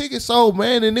get tickets sold,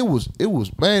 man, and it was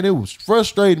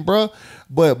frustrating, bro.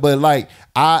 But like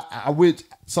I wish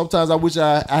sometimes I wish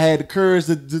I had the courage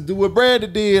to do what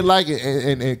Brandi did, like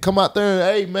and come out there and,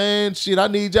 hey man, shit, I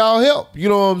need y'all help. You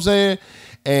know what I'm saying?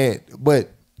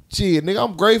 But shit, nigga,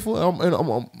 I'm grateful.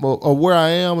 I'm where I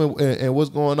am and what's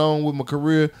going on with my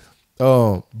career.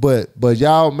 But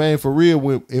y'all, man, for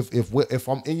real, if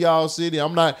I'm in y'all city,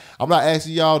 I'm not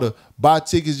asking y'all to buy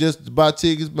tickets just to buy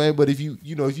tickets, man. But if you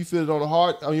feel it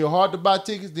on your heart to buy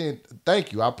tickets, then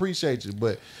thank you, I appreciate you.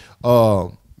 But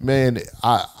man,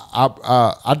 I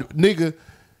nigga,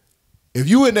 if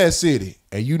you in that city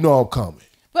and you know I'm coming.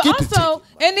 But also,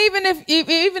 and even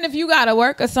if you gotta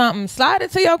work or something, slide it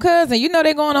to your cousin. You know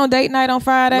they going on date night on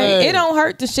Friday. Man. It don't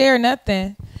hurt to share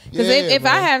nothing. Because if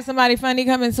I have somebody funny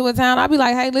come into a town, I'll be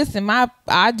like, hey, listen,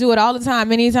 I do it all the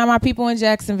time. Anytime my people in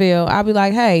Jacksonville, I'll be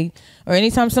like, hey, or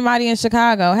anytime somebody in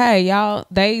Chicago, hey, y'all,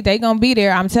 they gonna be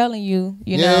there. I'm telling you,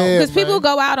 you know, because people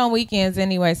go out on weekends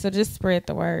anyway. So just spread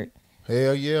the word.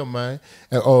 Hell yeah, man.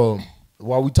 And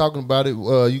while we talking about it,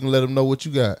 you can let them know what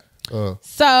you got.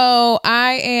 So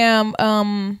I am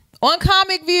on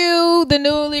Comic View, the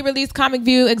newly released Comic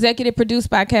View, executive produced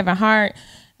by Kevin Hart,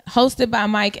 hosted by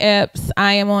Mike Epps.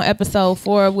 I am on episode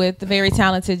 4 with the very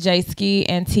talented Jay Ski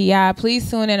and T.I. Please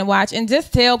tune in and watch and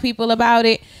just tell people about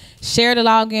it. Share the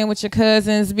login with your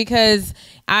cousins, because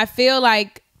I feel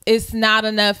like it's not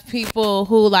enough people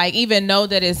who like even know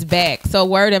that it's back. So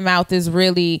word of mouth is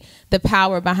really the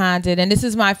power behind it. And this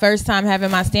is my first time having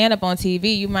my stand-up on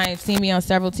TV. You might have seen me on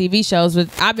several TV shows, but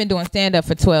I've been doing stand-up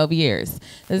for 12 years.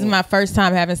 This is my first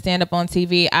time having stand-up on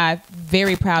TV. I'm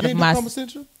very proud of my...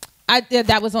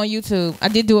 that was on YouTube. I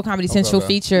did do a Comedy Central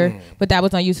feature, but that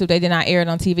was on YouTube. They did not air it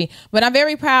on TV. But I'm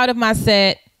very proud of my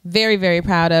set. Very, very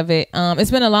proud of it. It's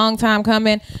been a long time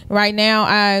coming. Right now,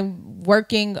 I'm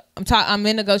working. I'm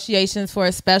in negotiations for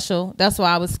a special. That's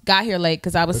why I got here late,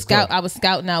 because I was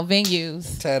scouting out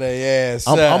venues. Tat ass.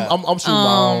 I'm shooting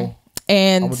my own.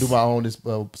 And I'm gonna do my own this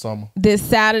summer. This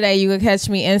Saturday, you can catch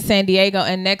me in San Diego,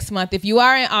 and next month, if you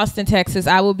are in Austin, Texas,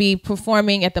 I will be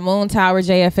performing at the Moon Tower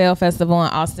JFL Festival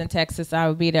in Austin, Texas. I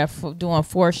will be there doing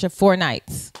 4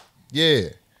 nights. Yeah,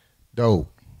 dope.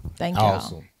 Thank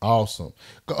you. Awesome.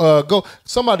 Go.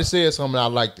 Somebody said something I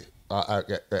liked it.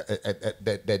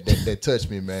 That touched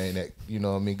me, man. That, you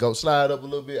know what I mean. Go slide up a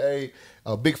little bit. Hey,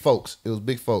 big folks. It was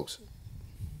big folks.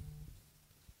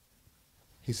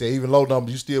 He said, even low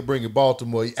numbers, you still bring it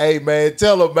Baltimore. Hey, man,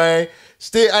 tell him, man.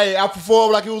 Still, hey, I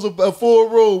performed like it was a full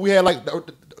room. We had like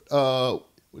the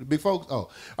big folks. Oh,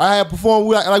 I had performed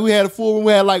like we had a full room.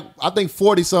 We had like I think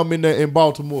 40 something in there in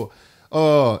Baltimore.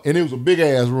 And it was a big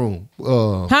ass room.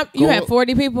 You had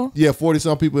 40 people? Yeah, 40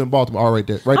 some people in Baltimore. All right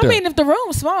there, I mean, if the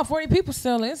room's small, 40 people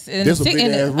still is. This a big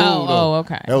ass room. Oh,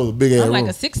 okay. That was a big ass room. Like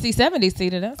a 60, 70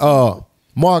 seater.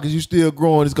 Maaacus, you still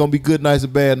growing. It's gonna be good nights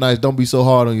and bad nights. Don't be so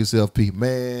hard on yourself, Pete.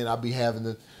 Man, I be having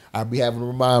to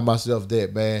remind myself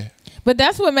that, man. But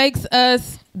that's what makes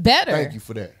us better. Thank you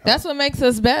for that. That's what makes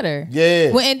us better.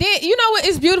 Yeah. Well, and then you know what?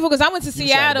 It's beautiful because I went to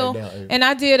Seattle and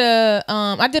I did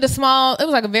a small. It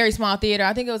was like a very small theater.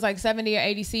 I think it was like 70 or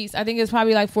 80 seats. I think it was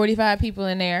probably like 45 people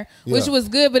in there, which was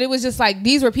good. But it was just like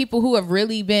these were people who have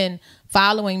really been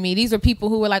following me. These are people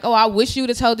who were like, oh, I wish you would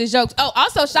have told these jokes. Oh,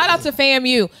 also shout out to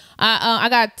FAMU. I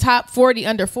got top 40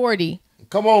 under 40.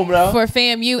 Come on, bro. For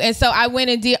FAMU. And so I went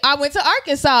to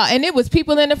Arkansas, and it was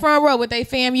people in the front row with their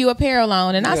FAMU apparel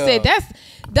on. And I said,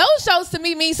 those shows to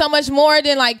me mean so much more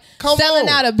than like selling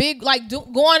out a big, like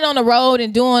going on the road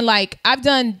and doing like, I've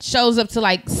done shows up to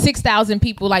like 6,000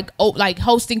 people, like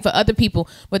hosting for other people.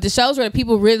 But the shows where the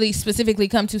people really specifically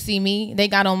come to see me, they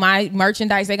got on my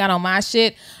merchandise, they got on my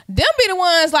shit. Them be the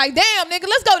ones like, damn, nigga,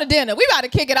 let's go to dinner. We about to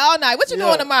kick it all night. What you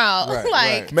doing tomorrow? Right,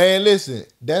 like, right. Man, listen,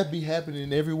 that be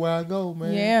happening everywhere I go,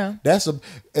 man. Yeah. That's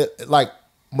like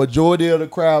majority of the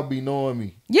crowd be knowing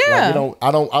me. Yeah. Like,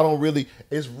 I don't really,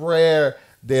 it's rare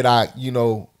that I,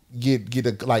 get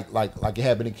a, like it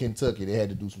happened in Kentucky. They had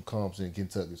to do some comps in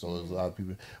Kentucky, so there's a lot of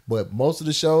people. But most of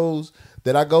the shows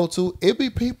that I go to, it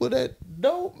be people that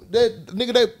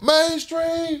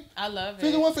mainstream. I love it.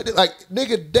 5150, like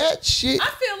nigga, that shit. I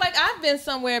feel like I've been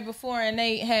somewhere before and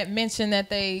they had mentioned that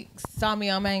they saw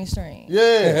me on mainstream.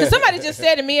 Yeah, because somebody just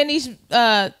said to me and Niche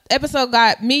episode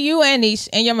got me, you, and Niche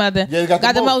and your mother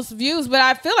got the most views. But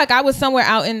I feel like I was somewhere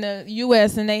out in the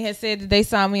U.S. and they had said that they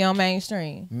saw me on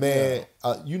mainstream. Man,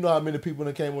 you know how many people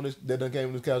that came on this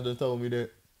couch that told me that.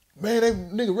 Man, they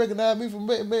nigga recognized me from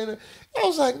man. I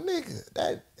was like,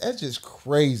 nigga, that's just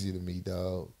crazy to me,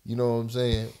 dog. You know what I'm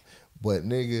saying? But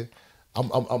nigga,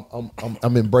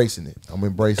 I'm embracing it. I'm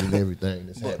embracing everything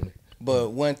that's happening.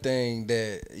 But one thing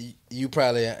that you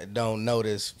probably don't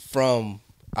notice from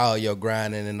all your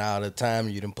grinding and all the time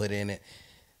you done put in it,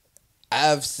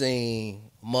 I've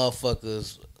seen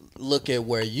motherfuckers look at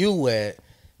where you at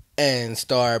and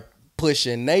start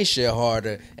pushing they shit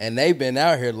harder, and they been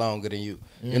out here longer than you.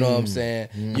 You know what I'm saying?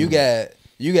 You got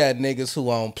niggas who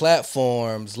on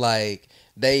platforms like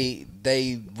they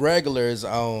regulars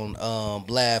on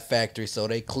Blab Factory, so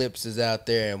they clips is out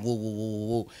there and woo woo woo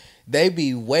woo. They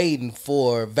be waiting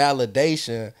for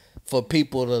validation for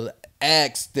people to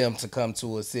ask them to come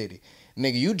to a city.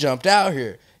 Nigga, you jumped out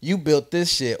here. You built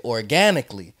this shit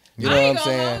organically. You know what I'm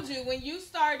saying? I ain't gonna hold you. When you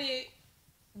started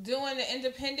doing the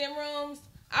independent rooms,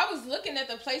 I was looking at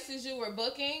the places you were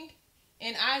booking.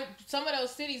 And some of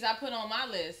those cities I put on my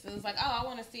list. It was like, oh, I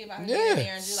want to see if I can get in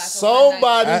there and do like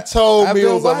somebody told me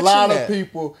it was a lot of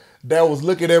people that was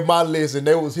looking at my list and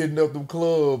they was hitting up them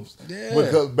clubs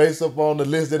because based upon the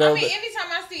list that I mean,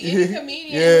 anytime I see any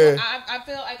comedian, I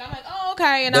feel like I'm like, oh,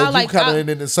 okay, and I'll like kind of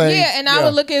in the same. Yeah, and I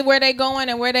would look at where they going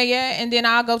and where they at, and then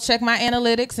I'll go check my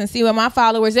analytics and see where my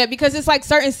followers at, because it's like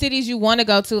certain cities you want to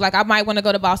go to. Like I might want to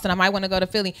go to Boston, I might want to go to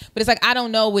Philly, but it's like I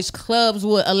don't know which clubs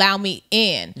would allow me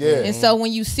in. Yeah, and so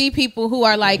when you see people who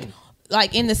are like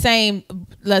in the same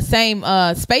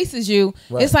space as you,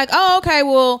 it's like, oh, okay,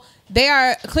 well, they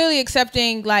are clearly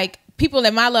accepting like people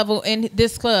at my level in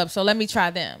this club, so let me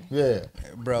try them. Yeah,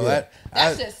 bro,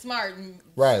 that's just smart.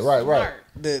 Right.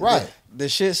 The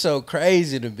shit's so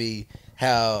crazy to me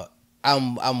how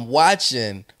I'm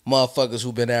watching motherfuckers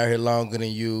who been out here longer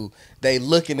than you. They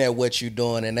looking at what you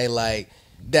doing and they like,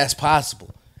 that's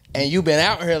possible. And you been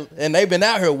out here, and they been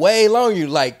out here way longer. You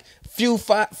like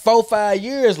 4-5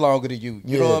 years longer than you.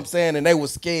 You know what I'm saying? And they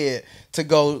was scared to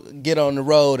go get on the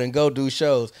road and go do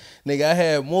shows. Nigga, I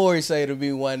had Maury say to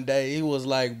me one day, he was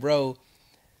like, bro,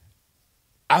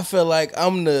 I feel like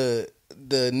I'm the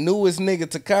newest nigga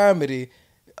to comedy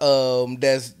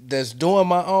that's doing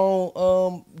my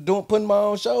own putting my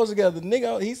own shows together.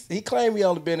 Nigga, he claimed he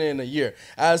only been in a year.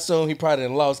 I assume he probably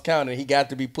done lost count and he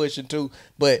got to be pushing too.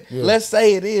 But let's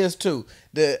say it is too.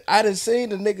 I done seen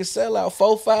the nigga sell out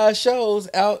 4-5 shows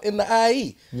out in the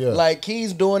IE. Yeah. Like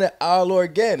he's doing it all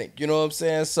organic. You know what I'm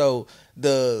saying? So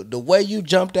the way you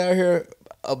jumped out here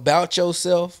about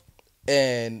yourself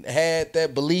and had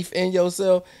that belief in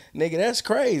yourself, nigga, that's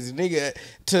crazy. Nigga,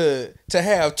 to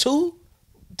have two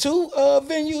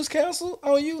venues cancel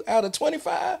on you out of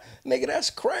 25, nigga, that's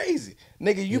crazy.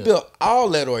 Nigga, you built all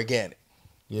that organic.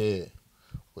 Yeah.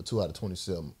 Well, 2 out of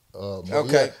 27.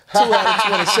 Okay. 2 out of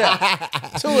 27.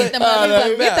 Get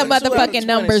the motherfucking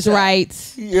numbers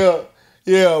right. Yeah.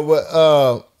 Yeah, but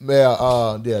I'm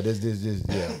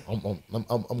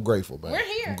grateful, man. We're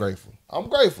here. I'm grateful. I'm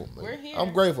grateful, man. We're here.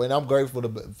 I'm grateful, and I'm grateful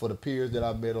for the peers that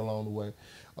I met along the way.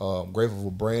 I'm grateful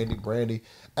for Brandi.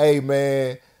 Hey,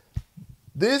 man,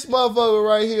 this motherfucker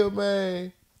right here,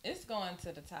 man. It's going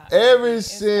to the top. Ever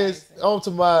since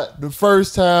the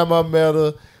first time I met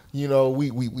her, you know, we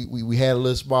had a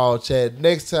little small chat.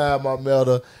 Next time I met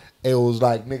her, it was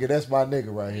like, nigga, that's my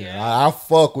nigga right here. Yeah. I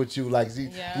fuck with you. Like,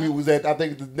 we was at, I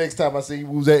think the next time I see you,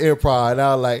 we was at Improv, and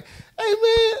I was like, hey,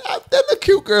 man, that's a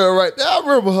cute girl right there. I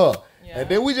remember her. Yeah. And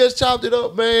then we just chopped it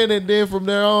up, man, and then from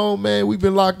there on, man, we've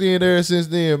been locked in there since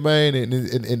then, man, and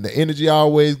the energy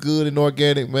always good and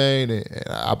organic, man, and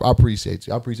I appreciate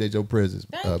you. I appreciate your presence.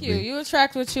 Thank you. You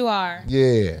attract what you are.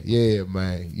 Yeah,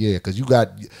 man. Yeah, because you got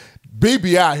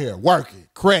BB out here working.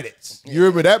 Credits. You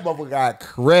remember that motherfucker got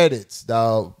credits,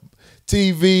 dog.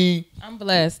 TV. I'm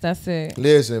blessed. That's it.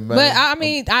 Listen, man. But I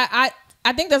mean, I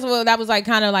think that was like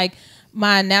kind of like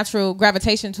my natural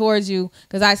gravitation towards you,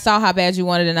 because I saw how bad you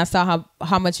wanted and I saw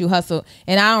how much you hustled,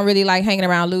 and I don't really like hanging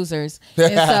around losers.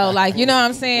 And so, like, you know what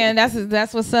I'm saying?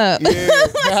 That's what's up. Yeah.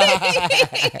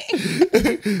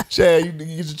 Chad, you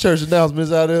get your church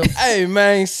announcements out there. Hey,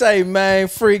 man,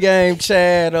 free game,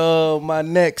 Chad. My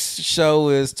next show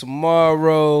is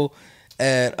tomorrow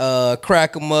at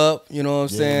Crack 'em Up. You know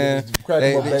what I'm saying?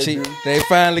 They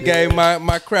finally gave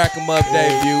my Crack 'em Up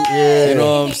debut. Yeah. You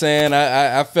know what I'm saying?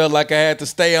 I felt like I had to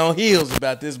stay on heels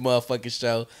about this motherfucking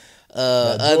show.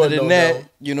 Other than that,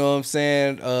 you know what I'm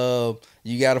saying?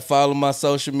 You got to follow my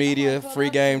social media, Free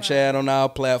Game Chad on all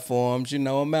platforms. You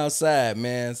know, I'm outside,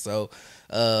 man. So,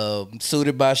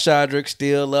 Suited by Shadrick,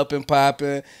 still up and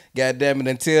popping. God damn it,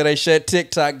 until they shut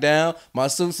TikTok down, my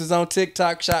suits is on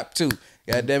TikTok shop too.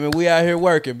 God damn it, we out here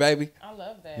working, baby. I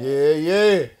love that.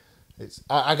 Yeah.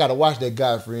 I got to watch that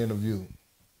Godfrey interview.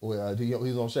 Well,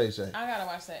 he's on Shay Shay. I gotta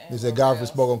watch that. He said Godfrey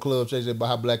spoke on Club Shay Shay about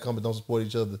how black companies don't support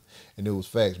each other, and it was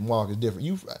facts. Mark is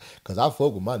different. Cause I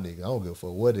fuck with my niggas. I don't give a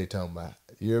fuck what they talking about.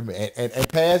 You hear me? And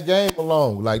pass game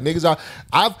along. Like niggas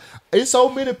it's so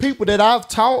many people that I've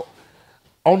taught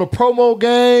on the promo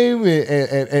game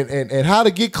and how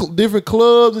to get different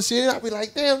clubs and shit. I be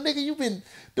like, damn nigga, you been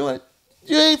doing it.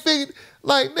 You ain't figured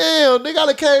like damn nigga, I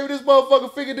done came with this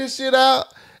motherfucker, figured this shit out.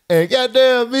 And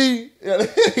goddamn me,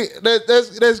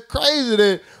 that's crazy.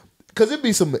 That cause it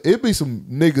be some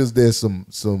niggas that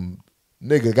some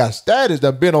nigga got status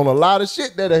that been on a lot of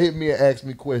shit that'll hit me and ask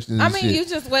me questions. I mean, shit. you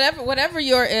just whatever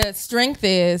your strength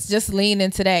is, just lean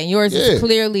into that. And yours is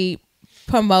clearly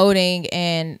promoting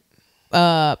and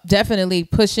definitely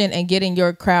pushing and getting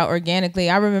your crowd organically.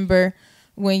 I remember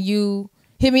when you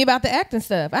hit me about the acting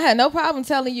stuff. I had no problem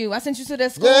telling you. I sent you to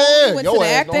that school. You went to the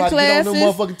acting classes.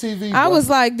 TV, I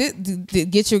was like,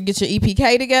 get your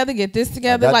EPK together, get this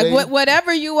together. Like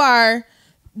whatever you are,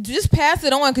 just pass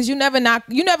it on because you're never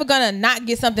gonna not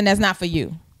get something that's not for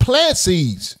you. Plant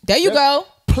seeds. There you go.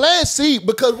 Plant seed,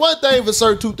 because one thing for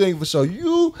certain, two things for sure.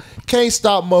 You can't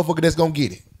stop motherfucker that's gonna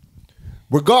get it.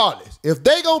 Regardless. If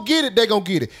they gonna get it, they gonna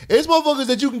get it. It's motherfuckers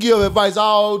that you can give advice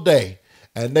all day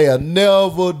and they'll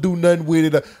never do nothing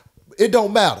with it. It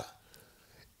don't matter.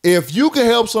 If you can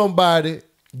help somebody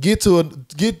get to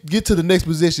the next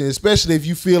position, especially if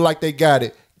you feel like they got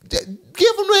it, give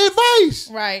them the advice.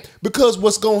 Right. Because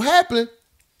what's gonna happen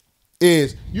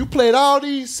is you plant all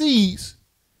these seeds.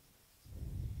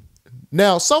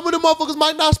 Now, some of the motherfuckers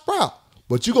might not sprout,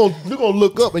 but you're gonna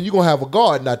look up and you're gonna have a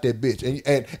garden out that bitch.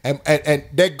 And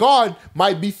that garden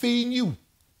might be feeding you.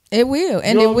 It will,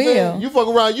 and you know it will. You fuck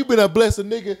around, you been a blessed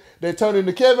nigga that turned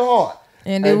into Kevin Hart.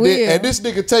 And it will. And this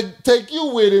nigga take you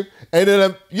with him, and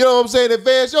then, you know what I'm saying,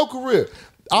 advance your career.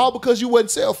 All because you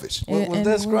wasn't selfish. Was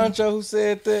that Scruncho who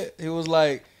said that? He was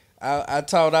like, I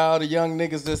taught all the young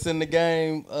niggas that's in the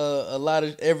game a lot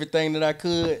of everything that I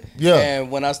could. Yeah.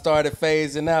 And when I started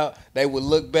phasing out, they would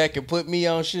look back and put me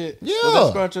on shit. Yeah.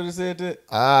 Was that Scruncho that said that?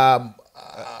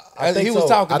 I think he was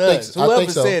talking to us.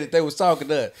 Whoever said it, they was talking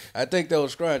to us. I think that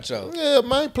was Scruncho. Yeah,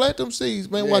 man, plant them seeds,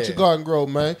 man. Watch your garden grow,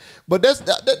 man. But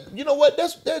that you know what?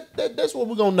 That's what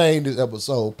we're gonna name this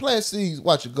episode. Plant seeds,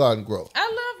 watch your garden grow. I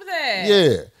love that.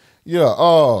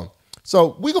 Yeah.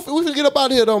 So we can get up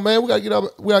out of here though, man. We gotta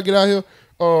get out here.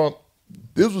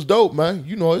 This was dope, man.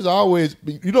 You know, it's always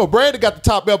Brandi got the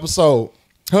top episode.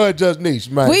 Her and Just Niche,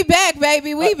 man. We back,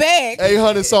 baby. We back.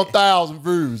 800-some thousand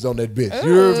views on that bitch.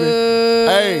 You hear me?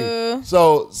 Hey,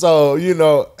 so you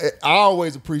know, I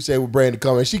always appreciate when Brandi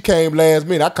coming. She came last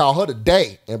minute. I called her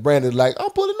today, and Brandi's like,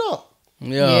 I'm pulling up.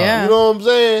 Yeah. You know what I'm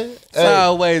saying? It's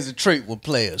always a treat when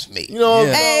players meet. You know what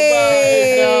I'm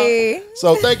talking about?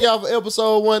 So thank y'all for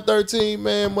episode 113,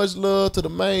 man. Much love to the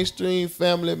mainstream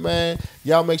family, man.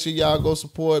 Y'all make sure y'all go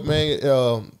support, man.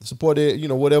 Support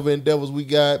it, whatever endeavors we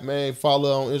got, man.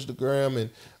 Follow on Instagram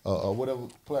and whatever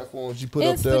platforms you put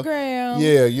up there. Instagram.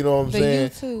 Yeah, you know what I'm saying?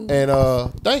 YouTube.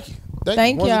 And thank you.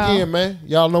 Thank you once y'all. again, man.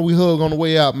 Y'all know we hug on the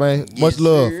way out, man. Much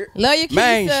love. Sir. Love you, Keisha.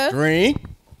 Mainstream.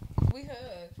 We hug.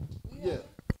 Yeah.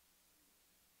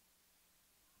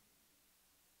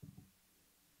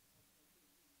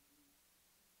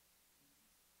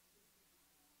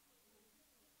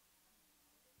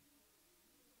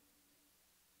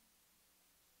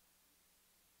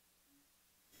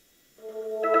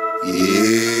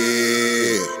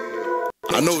 Yeah.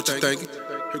 I know what you're thinking.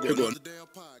 Here go another damn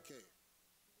podcast.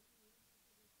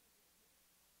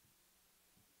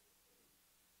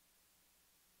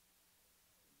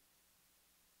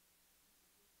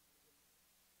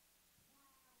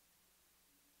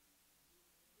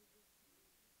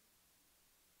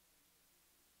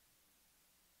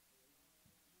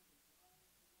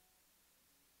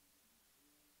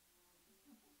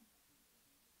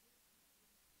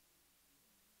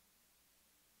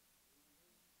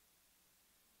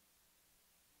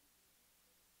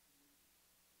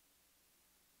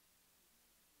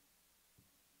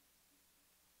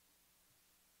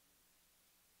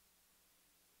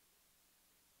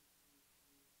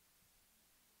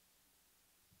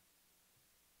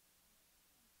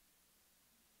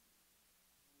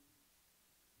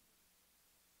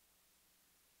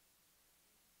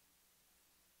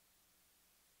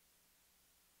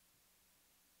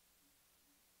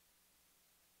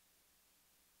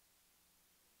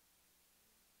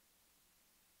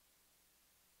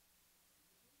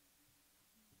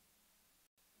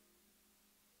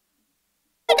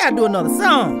 gotta do another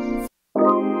song.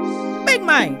 Big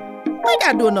man, we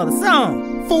gotta do another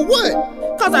song. For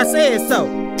what? Cause I said so.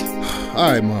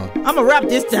 Alright, Mom. I'ma rap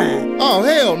this time. Oh,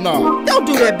 hell no. Don't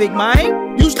do that, big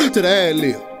man. You stick to the ad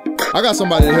lib. I got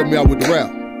somebody to help me out with the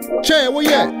rap. Chad, where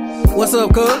you at? What's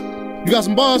up, cuz? You got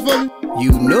some bars for me?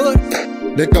 You know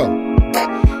it. Let's go.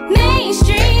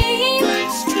 Mainstream.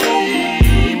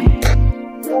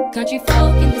 Country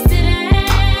folk in the city.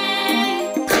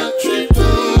 Country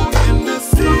folk in the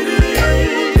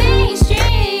city.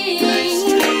 Mainstream.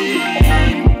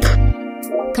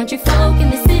 Country folk in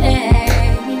the city.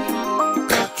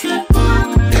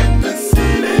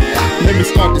 Let me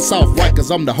start this off right,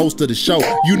 cause I'm the host of the show.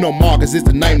 You know Maaacus is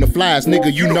the name that flies,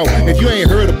 nigga, you know. If you ain't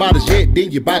heard about us yet,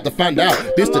 then you about to find out.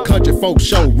 This the country folk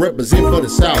show, represent for the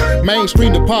South.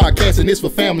 Mainstream the podcast, and it's for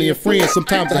family and friends.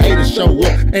 Sometimes the haters show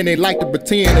up, and they like to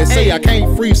pretend and say I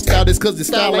can't freestyle this cause the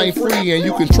style ain't free. And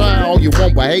you can try all you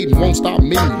want, but hating won't stop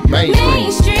me.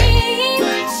 Mainstream.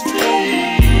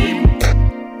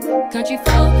 Country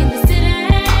folk in the city.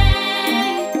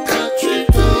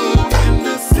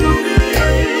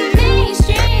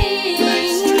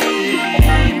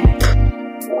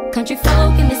 Country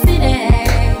folk in the city.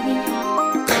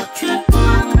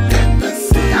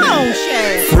 Oh,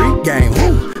 shit. Free game,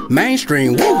 woo.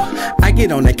 Mainstream, woo. I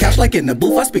get on that couch like in the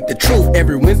booth, I speak the truth.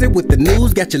 Every Wednesday with the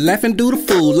news, got you laughing, do the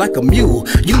fool like a mule.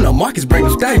 You know Maaacus bring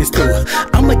them stallions through.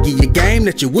 I'ma give you game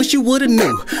that you wish you would've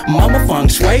knew. Mama feng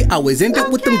shui, always end up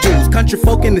with them Jews. Country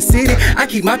folk in the city, I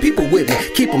keep my people with me.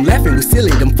 Keep them laughing, we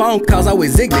silly, them phone calls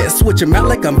always zigzag. Switch them out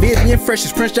like I'm Vivian, fresh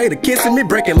as Prince Jada kissing me.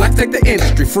 Breaking like take the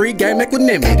industry, free game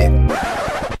equanimity.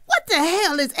 What the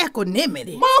hell is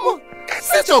equanimity? Mama,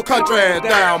 sit your country ass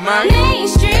down, man.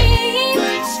 Mainstream.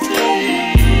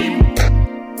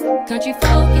 Country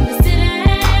folk in the city.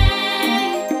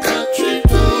 Country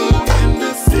folk in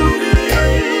the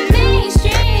city.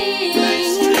 Mainstream.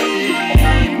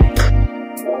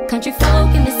 Country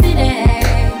folk in the city.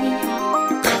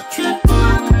 Country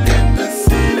folk in the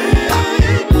city.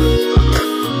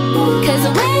 Cause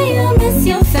the way you miss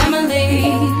your family.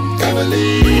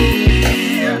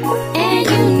 And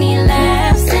you need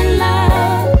laughs and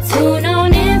love. Tune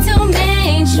on into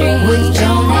Mainstream. With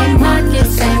Joan and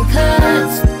Maaacus and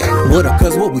Cuz. What up,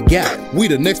 cuz what we got? We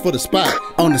the next for the spot.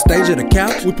 On the stage of the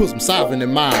couch, we put some soft in their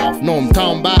mouth. Know what I'm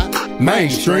talking about?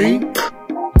 Mainstream.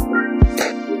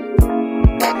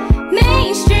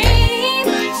 Mainstream.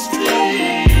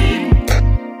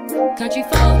 Country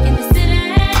folk in the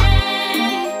city.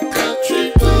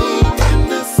 Country folk in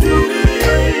the city.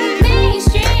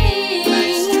 Mainstream.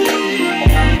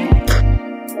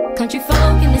 Country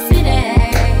folk in the city.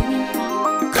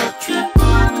 Country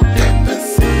folk in the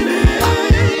city.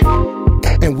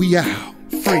 And we out.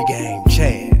 Free game,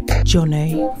 Chad. Your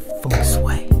name, feng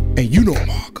shui. And you know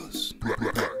Maaacus.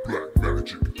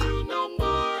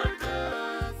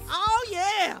 Oh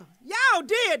yeah, y'all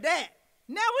did that.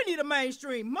 Now we need a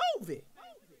mainstream movie.